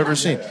shows I've ever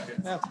seen.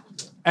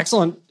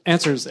 Excellent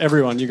answers,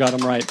 everyone. You got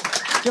them right.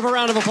 Give a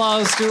round of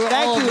applause to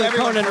all of the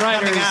Conan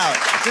writers.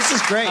 This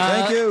is great.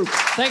 Thank you.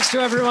 Thanks to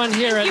everyone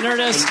here at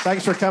Nerdist.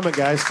 Thanks for coming,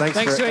 guys. Thanks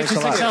to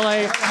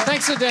H6LA.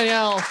 Thanks to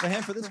Danielle. A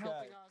hand for this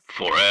guy.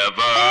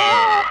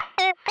 Forever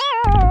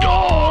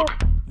Dog.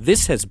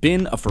 This has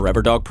been a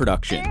Forever Dog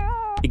production.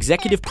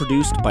 Executive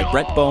produced by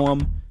Brett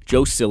Boehm,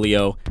 Joe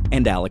Cilio,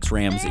 and Alex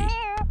Ramsey.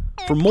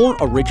 For more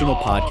original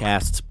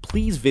podcasts,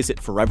 please visit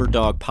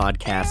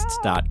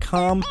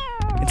foreverdogpodcasts.com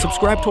and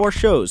subscribe to our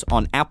shows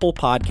on Apple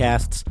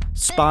Podcasts,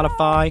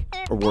 Spotify,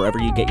 or wherever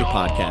you get your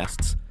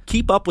podcasts.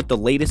 Keep up with the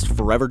latest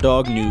Forever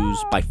Dog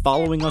news by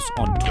following us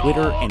on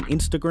Twitter and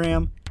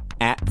Instagram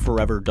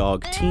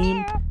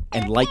 @ForeverDogTeam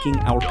and liking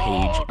our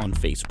page on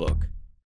Facebook.